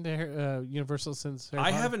 Have you been to Universal since? Harry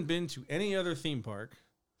I Potter? haven't been to any other theme park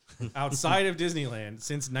outside of Disneyland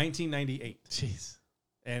since 1998. Jeez.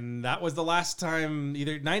 And that was the last time,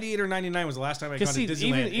 either 98 or 99 was the last time I got 'Cause to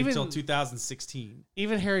see, Disneyland even- until 2016.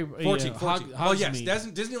 Even Harry 14. Well, yes,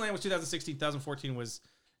 Hogsmeade. Disneyland was 2016. 2014 was.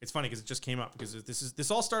 It's funny because it just came up because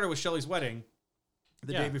this all started with Shelley's wedding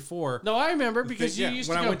the Yeah. day before. No, I remember because you yeah, used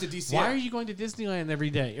when to I go, went to DCA. Why are you going to Disneyland every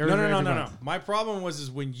day? Or No. every month? My problem was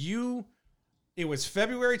when it was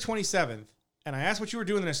February 27th, and I asked what you were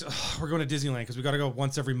doing, and I said, we're going to Disneyland because we got to go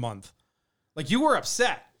once every month. Like, you were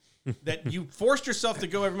upset that you forced yourself to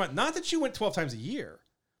go every month. Not that you went 12 times a year.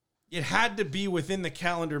 It had to be within the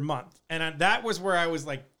calendar month. And that was where I was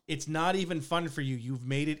like, it's not even fun for you. You've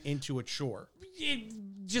made it into a chore.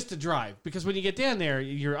 Just a drive, because when you get down there,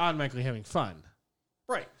 you're automatically having fun.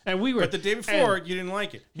 Right. And we were. But the day before, you didn't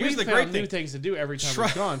like it. Here's the found great new thing. things to do every time Try-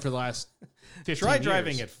 we've gone for the last 15 Try years.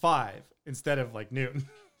 driving at 5 instead of like noon.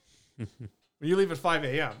 You leave at 5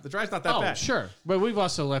 a.m. The drive's not that Oh, bad. sure. But we've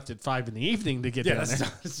also left at 5 in the evening to get Yeah, down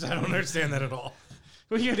there. I don't understand that at all.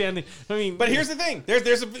 We go down there. I mean, But here's the thing.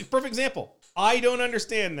 There's a perfect example. I don't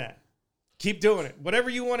understand that. Keep doing it. Whatever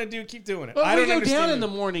you want to do, keep doing it. but I we don't go understand down it. in the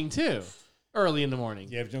morning too, early in the morning.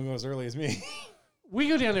 Yeah, but you don't go as early as me. We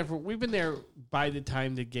go down there for. We've been there by the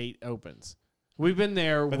time the gate opens. We've been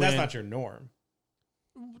there, But when, that's not your norm.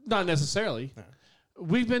 not necessarily. No.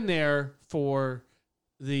 We've been there for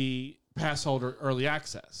the pass holder early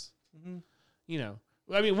access. Mm-hmm. You know,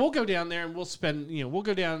 I mean, we'll go down there and we'll spend. We'll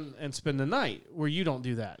go down and spend the night where you don't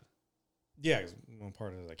do that. Yeah, 'cause one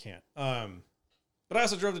part of it I can't. But I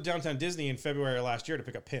also drove to downtown Disney in February of last year to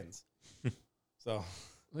pick up pins. So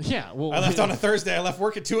Yeah, well, I left on a Thursday. I left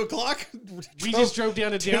work at 2 o'clock. we just drove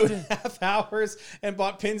down to 2.5 hours and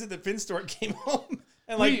bought pins at the pin store and came home.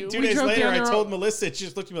 And like We 2 days drove later, down I there told all- Melissa, she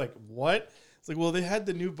just looked at me like, what? It's like, well, they had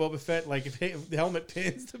the new Boba Fett, like the helmet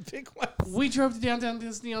pins, the big ones. We drove to downtown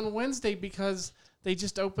Disney on Wednesday because they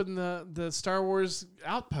just opened the Star Wars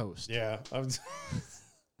outpost. Yeah.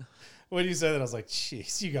 When you said that, I was like,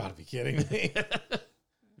 jeez, you got to be kidding me.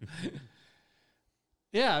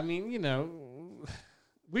 Yeah, I mean,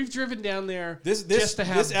 we've driven down there This just to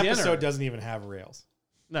have this dinner. episode doesn't even have rails.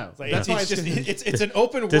 No, Like, that's why it's just gonna- it's an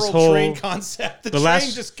open This world whole- train concept. The train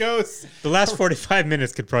last- just goes. The last 45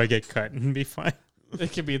 minutes could probably get cut and be fine.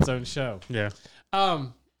 it could be its own show. Yeah.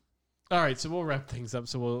 All right, so we'll wrap things up.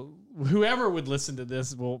 So whoever would listen to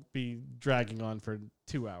this will be dragging on for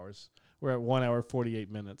 2 hours. We're at 1 hour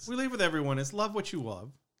 48 minutes. We leave with everyone is love what you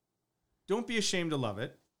love. Don't be ashamed to love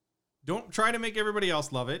it. Don't try to make everybody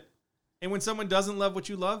else love it. And when someone doesn't love what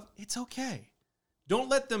you love, it's okay. Don't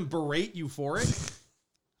let them berate you for it.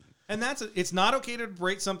 And it's not okay to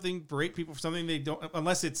berate people for something they don't,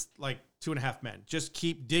 unless it's like 2.5 Men. Just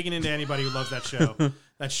keep digging into anybody who loves that show.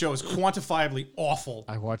 That show is quantifiably awful.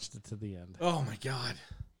 I watched it to the end. Oh my god!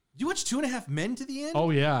 You watched 2.5 Men to the end?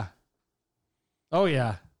 Oh yeah. Oh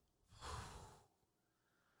yeah.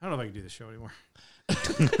 I don't know if I can do this show anymore.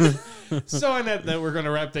 So on that note, we're going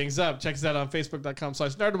to wrap things up. Check us out on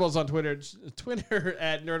Facebook.com/Nerdables, on Twitter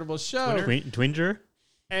at Nerdables Show, Twinger?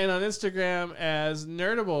 and on Instagram as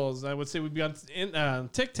Nerdables. I would say we'd be on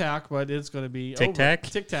TikTok, but it's going to be Tic-Tac?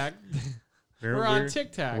 TikTok. We're on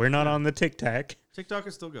TikTok. We're not on the TikTok. TikTok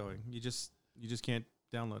is still going. You just can't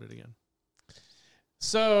download it again.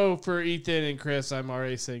 So for Ethan and Chris, I'm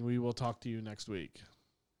already saying we will talk to you next week.